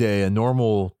everyday, a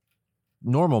normal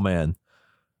man.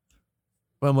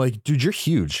 But I'm like, dude, you're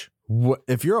huge.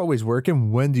 If you're always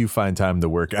working, when do you find time to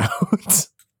work out?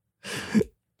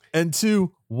 And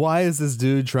two, why is this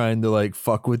dude trying to like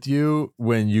fuck with you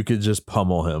when you could just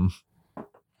pummel him?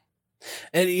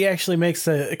 And he actually makes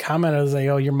a comment as like,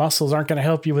 oh, your muscles aren't going to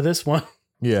help you with this one.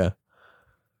 Yeah.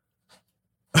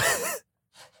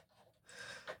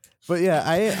 But yeah,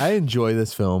 I enjoy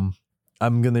this film.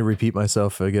 I'm going to repeat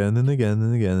myself again and again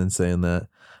and again and saying that.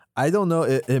 I don't know.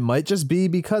 It might just be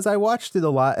because I watched it a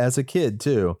lot as a kid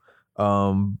too.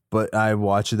 But I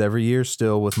watch it every year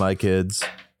still with my kids.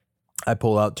 I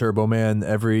pull out Turbo Man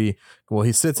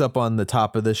he sits up on the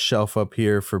top of this shelf up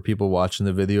here for people watching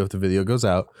the video if the video goes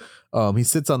out. He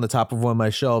sits on the top of one of my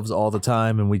shelves all the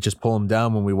time, and we just pull him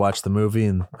down when we watch the movie,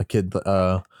 and a kid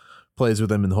plays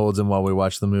with him and holds him while we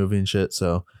watch the movie and shit.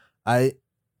 So I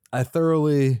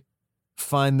thoroughly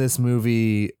find this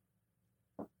movie,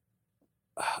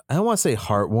 I don't want to say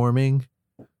heartwarming.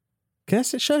 Can I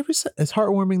say, is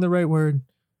heartwarming the right word?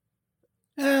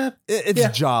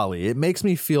 It's jolly. It makes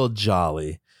me feel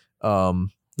jolly.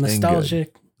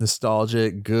 Nostalgic.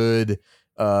 Good.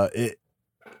 I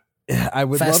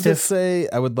would Festive.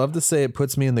 love to say it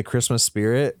puts me in the Christmas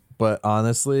spirit, but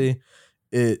honestly,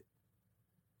 it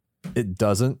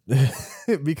doesn't.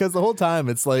 Because the whole time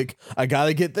it's like, I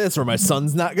gotta get this or my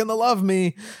son's not gonna love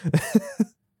me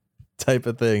type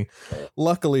of thing.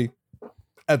 Luckily,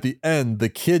 at the end, the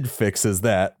kid fixes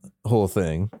that whole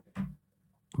thing.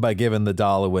 by giving the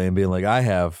doll away and being like, I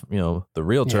have, the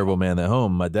real Turbo Man at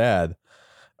home, my dad.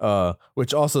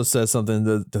 Which also says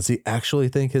something. Does he actually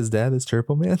think his dad is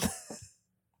Turbo Man?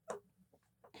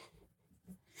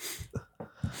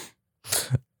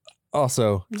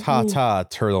 Also,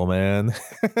 Turtle Man.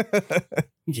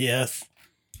 Yes.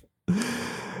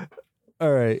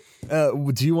 All right.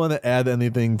 Do you want to add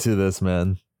anything to this,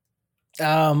 man?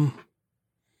 Just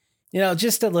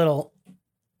a little,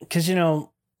 because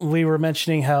we were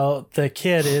mentioning how the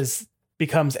kid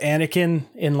becomes Anakin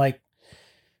in like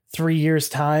 3 years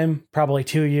time, probably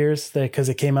 2 years, because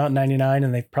it came out in 99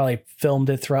 and they probably filmed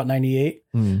it throughout 98.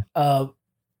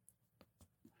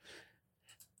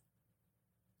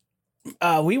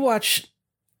 We watched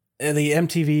the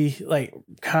MTV like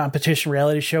competition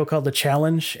reality show called The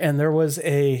Challenge, and there was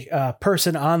a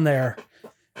person on there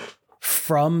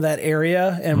from that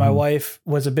area, and my wife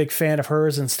was a big fan of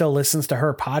hers and still listens to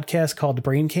her podcast called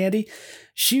Brain Candy.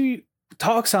 She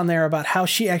talks on there about how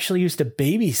she actually used to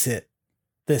babysit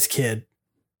this kid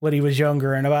when he was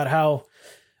younger, and about how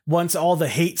once all the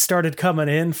hate started coming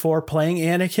in for playing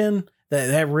Anakin,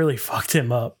 that really fucked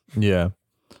him up. Yeah.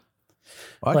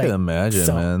 Well, I can imagine,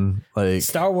 man. Like,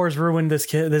 Star Wars ruined this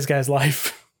guy's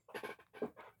life.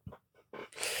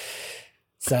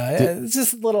 So it's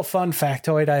just a little fun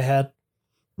factoid I had.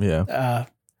 Yeah.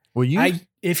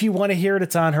 If you want to hear it,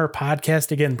 it's on her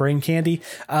podcast again, Brain Candy.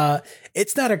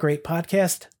 It's not a great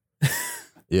podcast.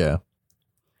 Yeah.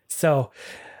 So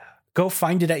go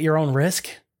find it at your own risk.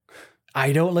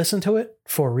 I don't listen to it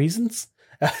for reasons.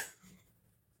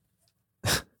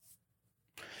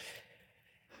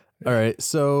 All right.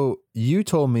 So you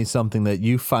told me something that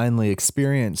you finally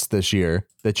experienced this year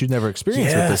that you never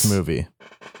experienced with this movie.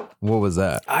 What was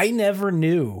that? I never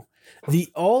knew.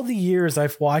 All the years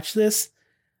I've watched this,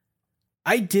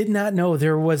 I did not know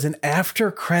there was an after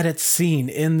credits scene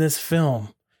in this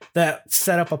film that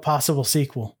set up a possible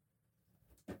sequel.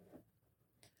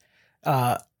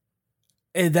 And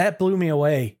that blew me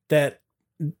away. That,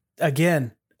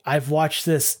 again, I've watched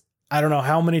this, I don't know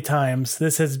how many times.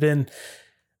 This has been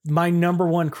my number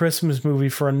one Christmas movie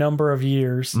for a number of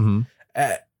years. Mm-hmm.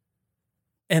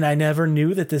 And I never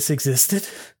knew that this existed.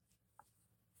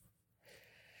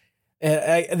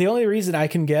 And the only reason I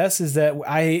can guess is that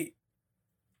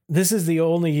this is the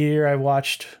only year I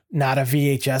watched not a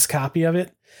VHS copy of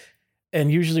it.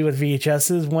 And usually with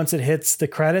VHSs, once it hits the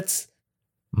credits,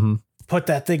 put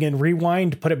that thing in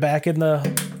rewind, put it back in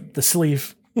the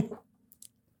sleeve.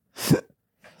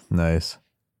 Nice.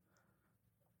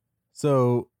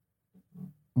 So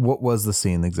what was the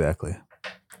scene exactly?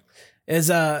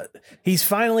 He's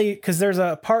finally, because there's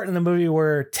a part in the movie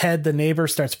where Ted, the neighbor,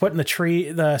 starts putting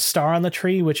the star on the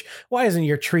tree, which, why isn't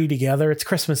your tree together? It's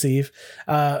Christmas Eve.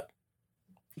 And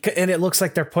it looks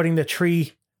like they're putting the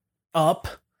tree up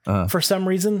for some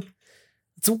reason.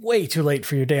 It's way too late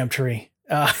for your damn tree.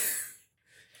 You're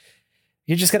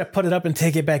just going to put it up and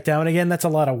take it back down again. That's a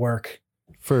lot of work.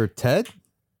 For Ted?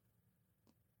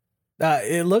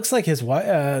 It looks like his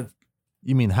wife.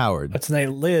 You mean Howard? What's her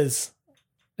name? Liz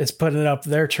is putting it up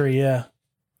their tree, yeah.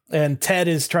 And Ted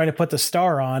is trying to put the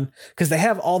star on because they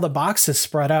have all the boxes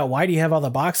spread out. Why do you have all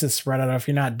the boxes spread out if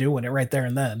you're not doing it right there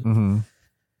and then? Mm-hmm.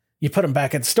 You put them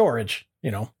back in storage,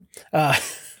 At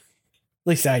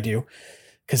least I do,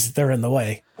 because they're in the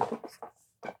way.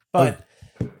 But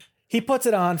he puts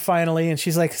it on finally, and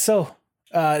she's like, so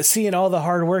seeing all the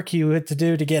hard work you had to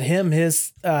do to get him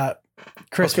his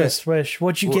Christmas wish,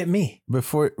 what'd you get me?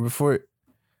 Before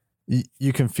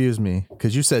you confused me,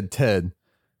 because you said Ted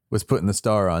was putting the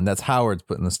star on. That's Howard's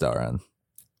putting the star on.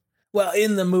 Well,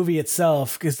 in the movie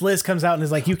itself, because Liz comes out and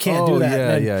is like, you can't do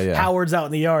that. Yeah. Howard's out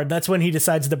in the yard. That's when he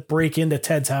decides to break into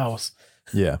Ted's house.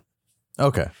 Yeah.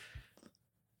 Okay.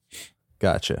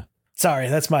 Gotcha. Sorry,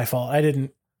 that's my fault. I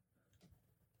didn't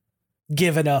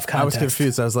give enough context. I was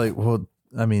confused. I was like, well,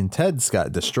 I mean, Ted's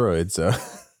got destroyed, so...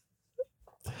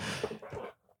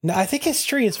 No, I think his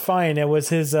tree is fine. It was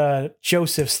his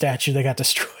Joseph statue that got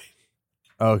destroyed.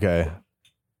 Okay.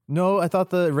 No, I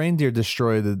thought the reindeer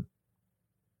destroyed it.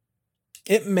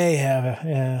 It may have,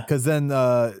 yeah. Because then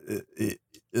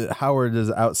Howard is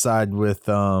outside with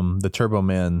the Turbo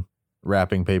Man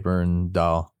wrapping paper and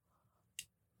doll.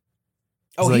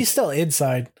 He's still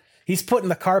inside. He's putting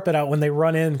the carpet out when they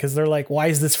run in because they're like, why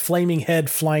is this flaming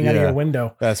head flying out of your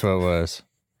window? That's what it was.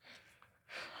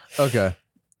 Okay.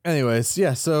 Anyways,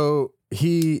 yeah, so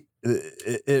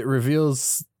it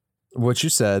reveals what you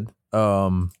said.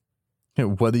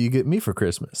 What do you get me for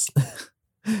Christmas?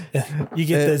 You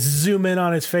get the zoom in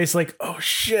on his face like, oh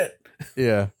shit.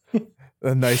 Yeah.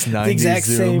 A nice 90s the exact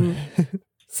zoom.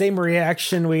 Same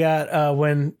reaction we got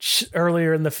when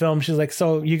earlier in the film, she's like,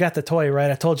 so you got the toy,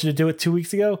 right? I told you to do it 2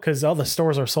 weeks ago because all the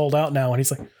stores are sold out now. And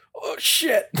he's like, oh,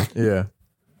 shit. Yeah.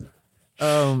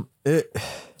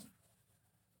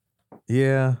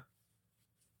 Yeah.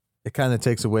 It kind of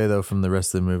takes away, though, from the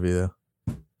rest of the movie, though.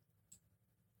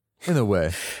 In a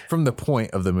way. From the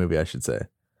point of the movie, I should say.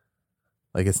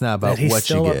 Like, it's not about what you get. He's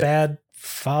still a bad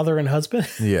father and husband?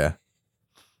 Yeah.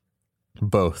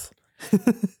 Both.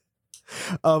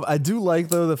 I do like,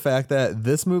 though, the fact that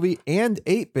this movie and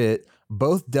 8-Bit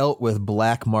both dealt with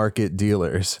black market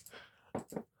dealers.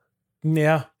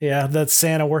 Yeah, that's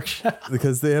Santa Workshop.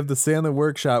 Because they have the Santa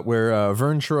Workshop where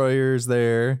Vern Troyer's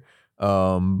there,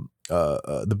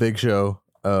 the Big Show,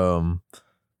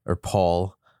 or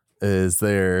Paul is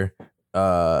there,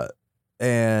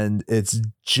 and it's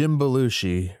Jim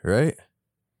Belushi, right?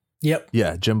 Yep.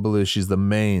 Yeah, Jim Belushi's the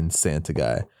main Santa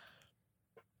guy.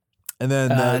 And then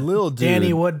the little dude,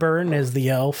 Danny Woodburn is the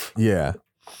elf. Yeah.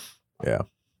 Yeah.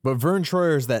 But Vern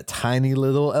Troyer's that tiny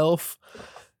little elf.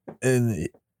 And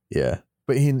yeah.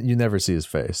 But you never see his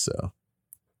face, so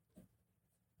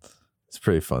it's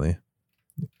pretty funny.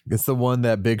 It's the one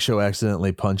that Big Show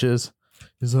accidentally punches.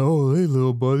 He's like, oh, hey,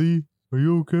 little buddy. Are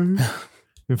you okay?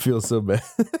 It feels so bad.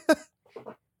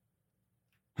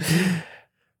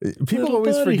 People Little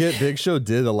always buddy. forget Big Show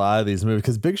did a lot of these movies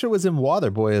because Big Show was in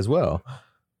Waterboy as well.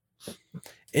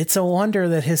 It's a wonder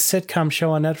that his sitcom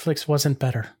show on Netflix wasn't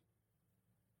better.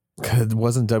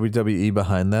 Wasn't WWE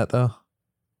behind that, though?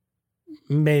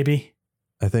 Maybe.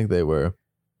 I think they were.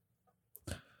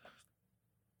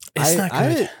 It's not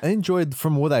good. I enjoyed,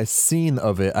 from what I've seen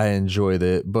of it, I enjoyed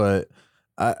it, but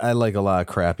I like a lot of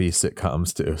crappy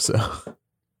sitcoms too. So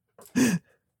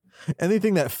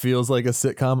anything that feels like a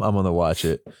sitcom, I'm going to watch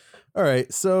it. All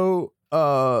right. So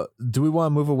do we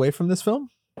want to move away from this film?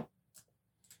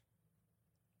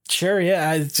 Sure,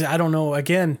 yeah. I don't know.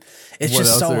 Again, it's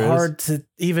just so hard to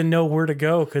even know where to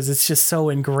go because it's just so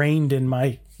ingrained in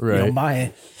my,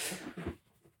 my.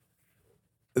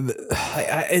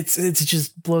 It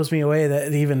just blows me away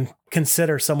that even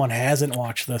consider someone hasn't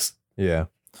watched this. Yeah.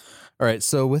 All right.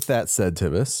 So with that said,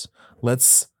 Tivis,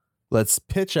 let's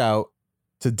pitch out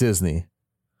to Disney.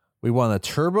 We want a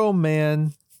Turbo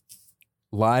Man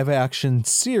live action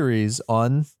series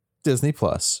on Disney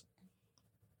Plus.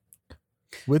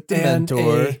 With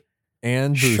Dementor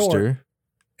and Booster short.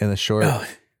 And a short.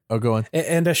 Oh, go on.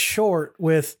 And a short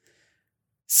with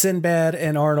Sinbad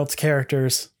and Arnold's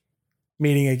characters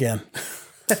meeting again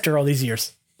after all these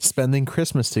years. Spending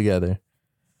Christmas together.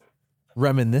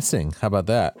 Reminiscing. How about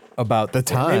that? About the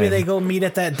time. Maybe they go meet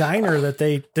at that diner that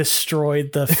they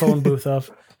destroyed the phone booth of.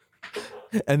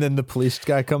 And then the police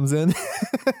guy comes in.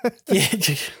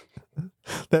 Yeah.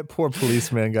 That poor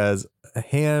policeman guy's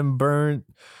hand burnt.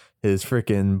 His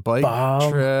freaking bike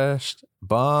trashed,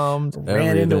 bombed,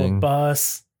 ran into a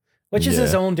bus, which is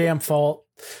his own damn fault.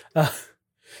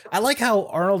 I like how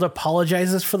Arnold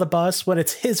apologizes for the bus when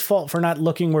it's his fault for not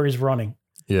looking where he's running.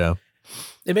 Yeah.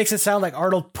 It makes it sound like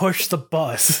Arnold pushed the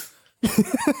bus.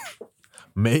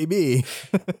 Maybe.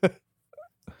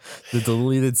 The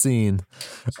deleted scene.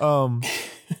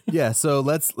 Yeah, so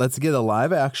let's get a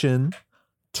live action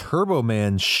Turbo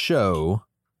Man show.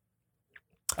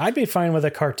 I'd be fine with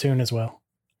a cartoon as well.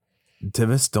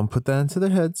 Tivis, don't put that into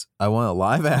their heads. I want a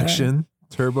live action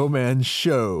Turbo Man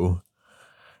show.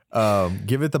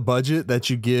 Give it the budget that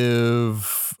you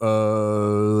give,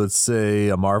 let's say,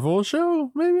 a Marvel show,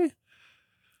 maybe?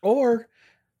 Or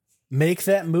make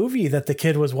that movie that the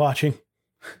kid was watching.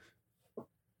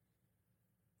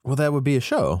 Well, that would be a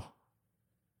show.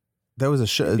 That was a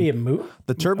show. It'd be a movie.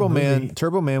 The Turbo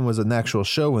Man was an actual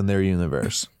show in their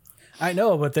universe. I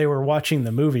know, but they were watching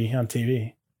the movie on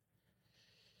TV,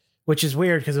 which is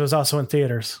weird because it was also in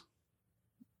theaters.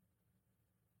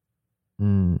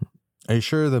 Are you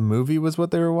sure the movie was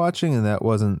what they were watching and that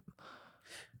wasn't?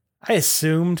 I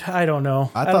assumed. I don't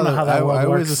know. I don't know how that works. I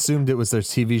always assumed it was their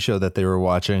TV show that they were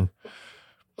watching.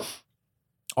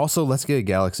 Also, let's get a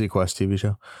Galaxy Quest TV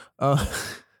show. I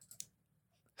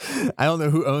don't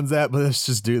know who owns that, but let's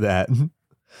just do that.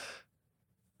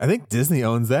 I think Disney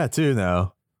owns that too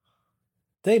now.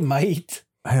 They might.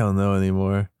 I don't know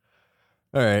anymore.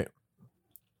 All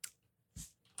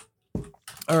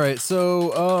right.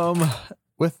 So,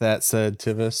 with that said,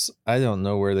 Tivis, I don't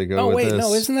know where to go with this.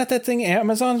 No, isn't that thing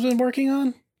Amazon's been working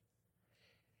on?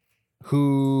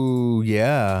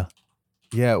 Yeah,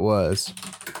 it was.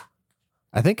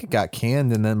 I think it got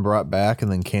canned and then brought back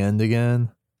and then canned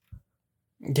again.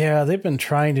 Yeah, they've been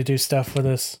trying to do stuff with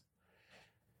this.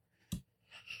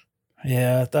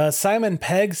 Yeah, Simon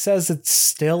Pegg says it's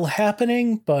still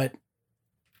happening, but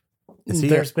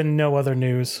There's been no other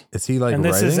news. Is he like? And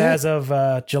this is it? as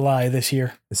of July this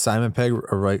year. Is Simon Pegg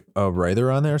a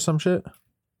writer on there or some shit?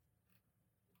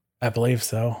 I believe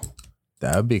so.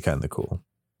 That would be kind of cool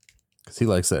because he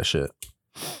likes that shit.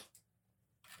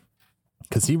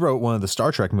 Because he wrote one of the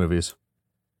Star Trek movies.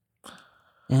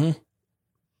 Mm-hmm.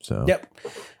 So yep,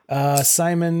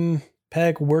 Simon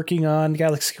Pegg working on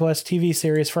Galaxy Quest TV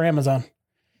series for Amazon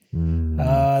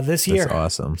this year. That's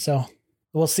awesome. So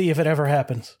we'll see if it ever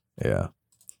happens. Yeah.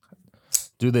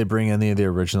 Do they bring any of the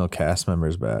original cast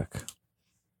members back?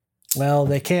 Well,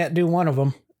 they can't do one of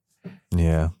them.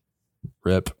 Yeah.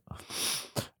 Rip.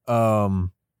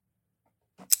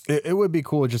 It would be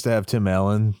cool just to have Tim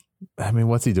Allen. I mean,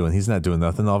 what's he doing? He's not doing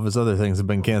nothing. All of his other things have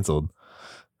been canceled.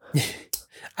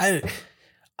 I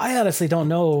honestly don't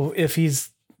know if he's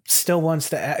still wants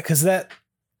to act, because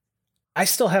I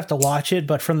still have to watch it,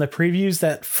 but from the previews,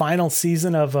 that final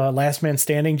season of Last Man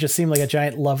Standing just seemed like a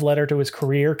giant love letter to his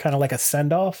career, kind of like a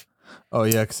send-off. Oh,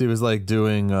 yeah, because he was like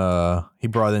doing, he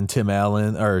brought in Tim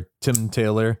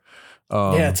Taylor.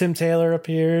 Yeah, Tim Taylor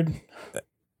appeared.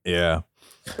 Yeah.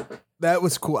 That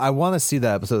was cool. I want to see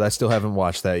that episode. I still haven't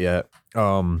watched that yet.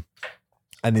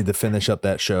 I need to finish up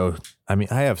that show. I mean,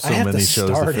 I have so many shows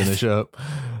to finish up.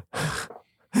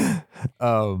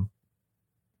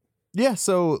 Yeah,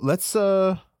 so let's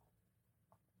tell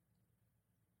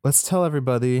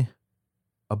everybody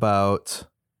about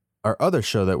our other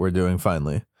show that we're doing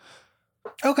finally.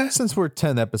 Okay. Since we're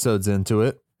 10 episodes into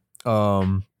it,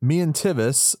 me and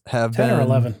Tivis have 10 been or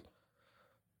 11.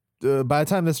 By the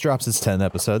time this drops, it's 10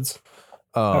 episodes.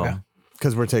 Okay.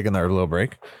 Because we're taking our little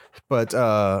break. But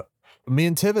me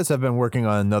and Tivis have been working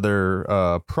on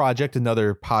another project,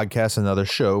 another podcast, another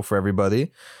show for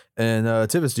everybody. And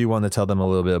Tivis, do you want to tell them a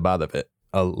little bit about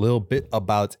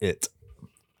it?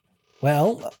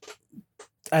 Well,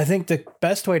 I think the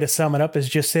best way to sum it up is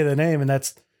just say the name, and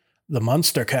that's the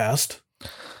Monster Cast.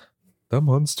 The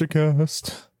Monster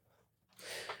Cast.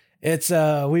 It's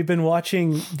we've been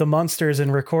watching the monsters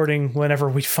and recording whenever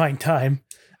we find time.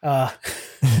 And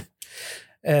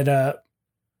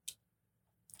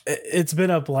it's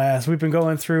been a blast. We've been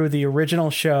going through the original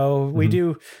show. We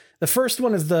do the first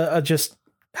one is the just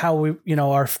how we,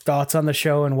 our thoughts on the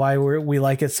show and why we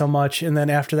like it so much. And then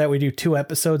after that, we do 2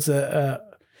 episodes a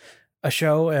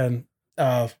show, and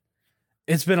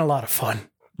it's been a lot of fun.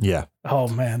 Yeah. Oh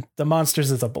man, the monsters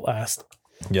is a blast.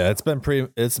 Yeah, it's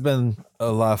been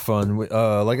a lot of fun.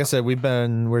 Like I said,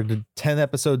 we're 10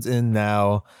 episodes in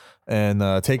now,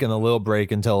 and taking a little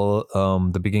break until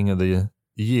the beginning of the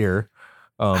year.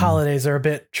 Holidays are a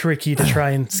bit tricky to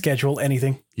try and schedule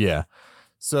anything. Yeah.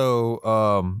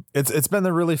 So it's been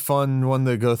a really fun one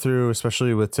to go through,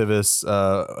 especially with Tivis,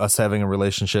 us having a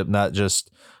relationship, not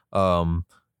just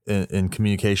in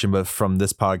communication, but from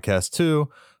this podcast too.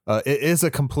 It is a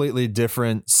completely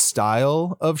different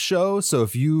style of show. So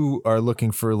if you are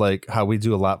looking for like how we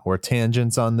do a lot more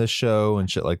tangents on this show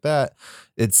and shit like that,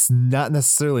 it's not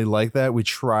necessarily like that. We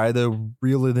try to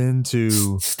reel it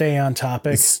into stay on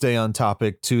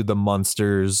topic to the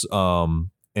monsters,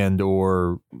 and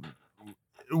or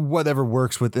whatever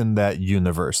works within that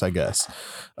universe, I guess.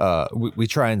 We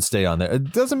try and stay on there.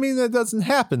 It doesn't mean that it doesn't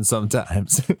happen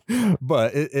sometimes,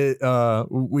 but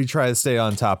we try to stay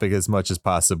on topic as much as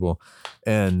possible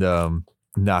and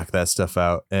knock that stuff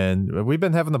out. And we've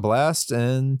been having a blast.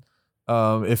 And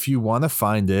if you want to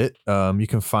find it, you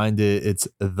can find it. It's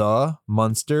The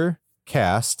Monster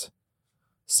Cast,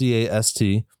 CAST.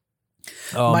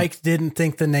 Mike didn't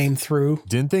think the name through.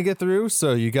 Didn't think it through,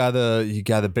 so you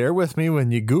gotta bear with me when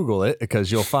you Google it,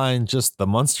 because you'll find just the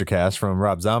Monster Cast from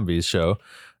Rob Zombie's show,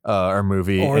 or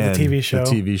movie, or the TV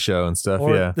show and stuff,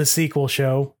 or the sequel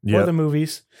show, or the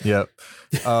movies. Yep.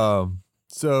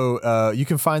 So you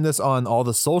can find this on all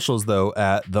the socials though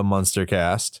at the Monster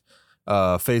Cast.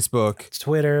 Facebook,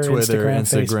 Twitter,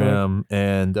 Instagram,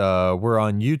 and we're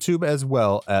on YouTube as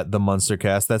well at the Monster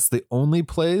Cast. That's the only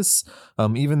place.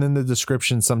 Even in the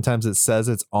description, sometimes it says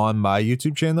it's on my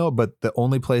YouTube channel, but the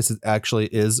only place it actually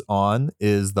is on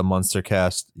is the Monster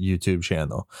Cast YouTube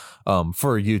channel,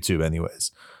 for YouTube,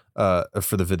 anyways,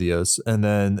 for the videos. And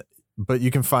then, but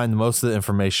you can find most of the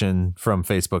information from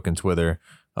Facebook and Twitter,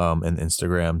 and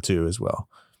Instagram too as well.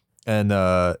 And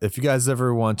if you guys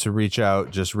ever want to reach out,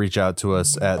 just reach out to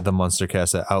us at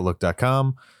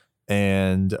themonstercast@outlook.com.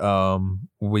 And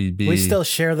we still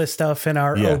share this stuff in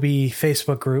our OB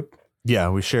Facebook group. Yeah,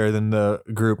 we share it in the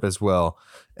group as well.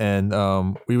 And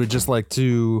we would just like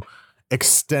to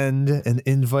extend an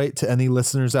invite to any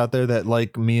listeners out there that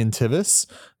like me and Tivis.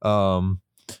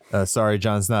 Sorry,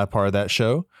 John's not a part of that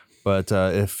show. But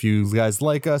if you guys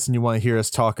like us and you want to hear us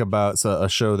talk about a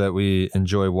show that we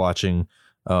enjoy watching,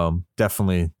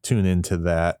 definitely tune into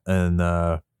that. And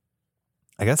I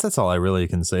guess that's all I really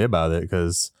can say about it,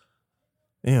 because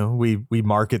we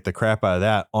market the crap out of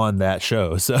that on that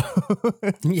show. So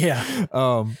yeah.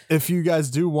 If you guys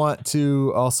do want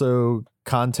to also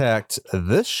contact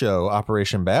this show,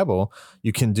 Operation Babble,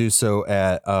 you can do so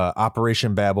at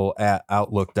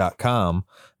operationbabble@outlook.com.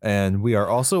 And we are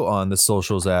also on the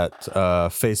socials at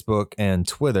Facebook and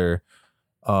Twitter.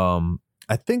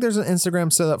 I think there's an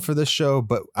Instagram set up for this show,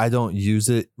 but I don't use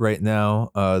it right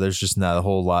now. There's just not a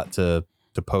whole lot to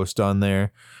post on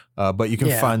there. But you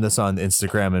can find us on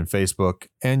Instagram and Facebook.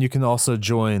 And you can also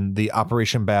join the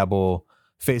Operation Babble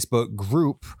Facebook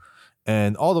group.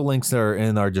 And all the links are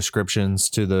in our descriptions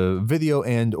to the video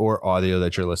and or audio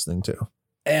that you're listening to.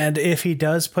 And if he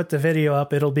does put the video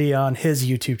up, it'll be on his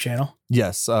YouTube channel.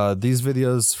 Yes. These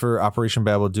videos for Operation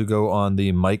Babble do go on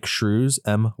the Mike Shrews,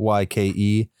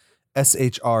 MykeShrews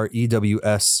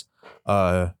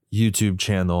YouTube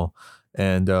channel.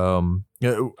 And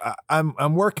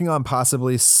I'm working on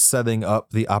possibly setting up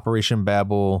the Operation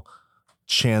Babble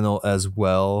channel as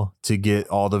well to get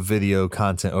all the video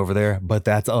content over there, but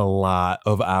that's a lot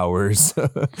of hours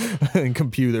and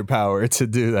computer power to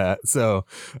do that. So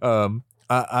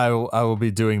I will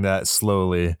be doing that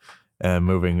slowly and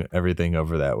moving everything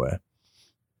over that way.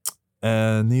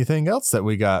 Anything else that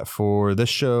we got for this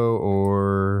show,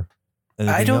 or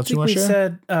anything I don't else think we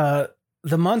said the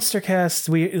Monstercast,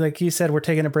 we, like you said, we're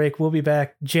taking a break. We'll be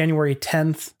back January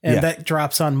 10th, and that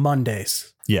drops on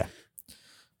Mondays. Yeah.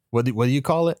 What do you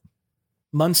call it?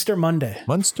 Monster Monday.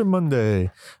 Monster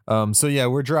Monday. So yeah,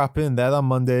 we're dropping that on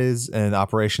Mondays, and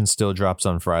Operation still drops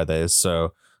on Fridays.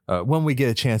 So when we get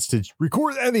a chance to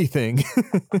record anything,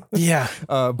 yeah.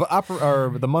 But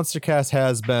the Monstercast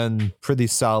has been pretty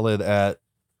solid at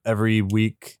every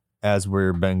week as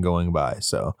we've been going by.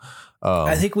 So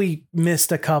I think we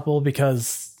missed a couple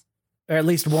because, or at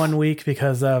least 1 week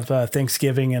because of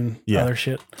Thanksgiving and other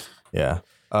shit. Yeah.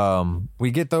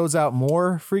 We get those out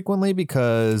more frequently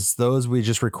because those we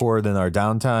just record in our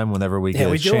downtime whenever we get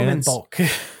a chance. Yeah, we do them in bulk.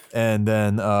 And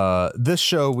then this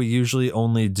show we usually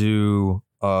only do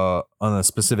on a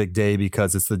specific day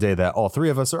because it's the day that all three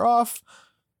of us are off.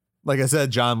 Like I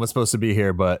said, John was supposed to be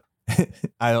here, but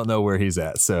I don't know where he's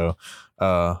at. So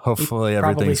hopefully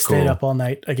everything's cool. Probably stayed up all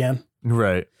night again.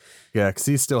 Right. Yeah, because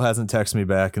he still hasn't texted me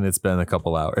back, and it's been a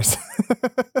couple hours.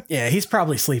 Yeah, he's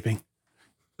probably sleeping.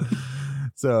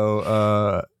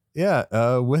 So,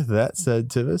 with that said,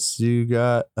 Tivis, you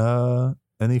got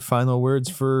any final words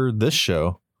for this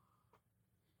show?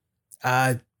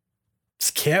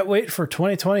 Just can't wait for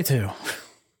 2022.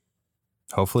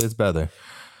 Hopefully it's better.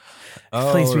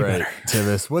 Please be better.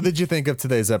 Tivis, what did you think of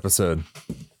today's episode?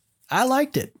 I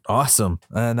liked it. Awesome.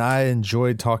 And I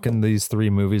enjoyed talking these three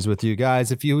movies with you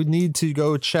guys. If you need to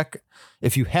go check,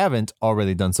 if you haven't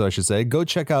already done so, I should say, go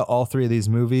check out all three of these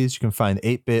movies. You can find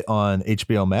 8-Bit on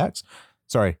HBO Max.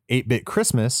 Sorry, 8-Bit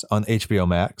Christmas on HBO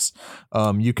Max.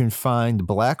 You can find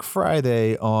Black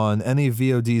Friday on any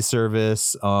VOD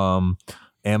service,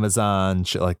 Amazon,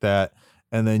 shit like that.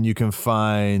 And then you can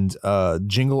find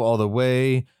Jingle All the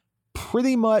Way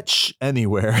pretty much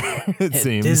anywhere, it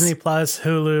seems. Disney Plus,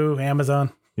 Hulu,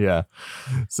 Amazon. Yeah.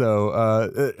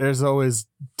 So there's always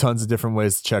tons of different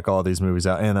ways to check all these movies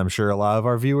out. And I'm sure a lot of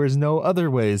our viewers know other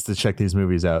ways to check these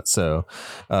movies out. So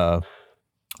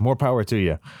more power to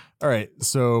you. All right.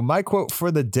 So my quote for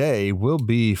the day will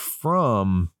be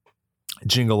from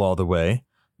Jingle All the Way.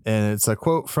 And it's a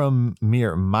quote from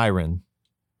Myron.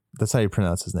 That's how you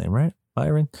pronounce his name, right?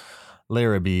 Myron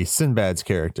Larrabee, Sinbad's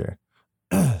character.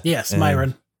 Yes,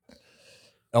 Myron.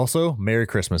 Also, Merry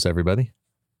Christmas, everybody.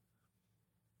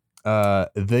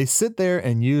 They sit there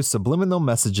and use subliminal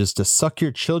messages to suck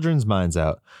your children's minds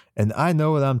out. And I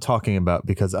know what I'm talking about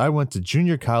because I went to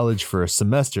junior college for a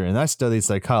semester and I studied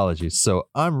psychology. So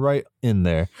I'm right in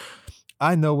there.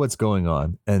 I know what's going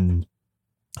on. And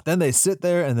then they sit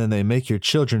there and then they make your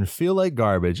children feel like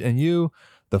garbage. And you,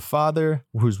 the father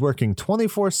who's working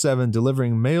 24/7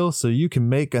 delivering mail so you can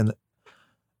make an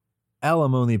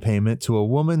alimony payment to a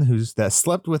woman that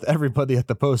slept with everybody at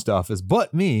the post office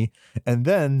but me, and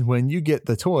then when you get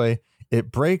the toy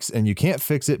it breaks and you can't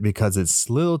fix it because it's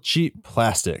little cheap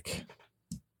plastic.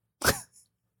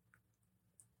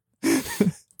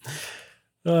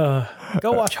 Go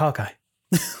watch Hawkeye.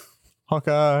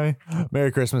 Hawkeye.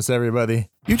 Merry Christmas, everybody.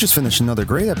 You just finished another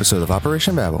great episode of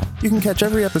Operation Babble. You can catch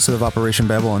every episode of Operation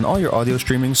Babble on all your audio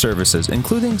streaming services,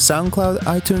 including SoundCloud,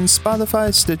 iTunes,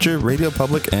 Spotify, Stitcher, Radio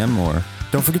Public, and more.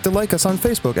 Don't forget to like us on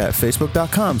Facebook at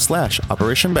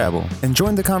facebook.com/Operation Babel. And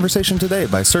join the conversation today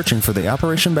by searching for the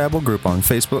Operation Babel group on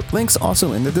Facebook. Links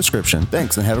also in the description.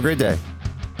 Thanks and have a great day.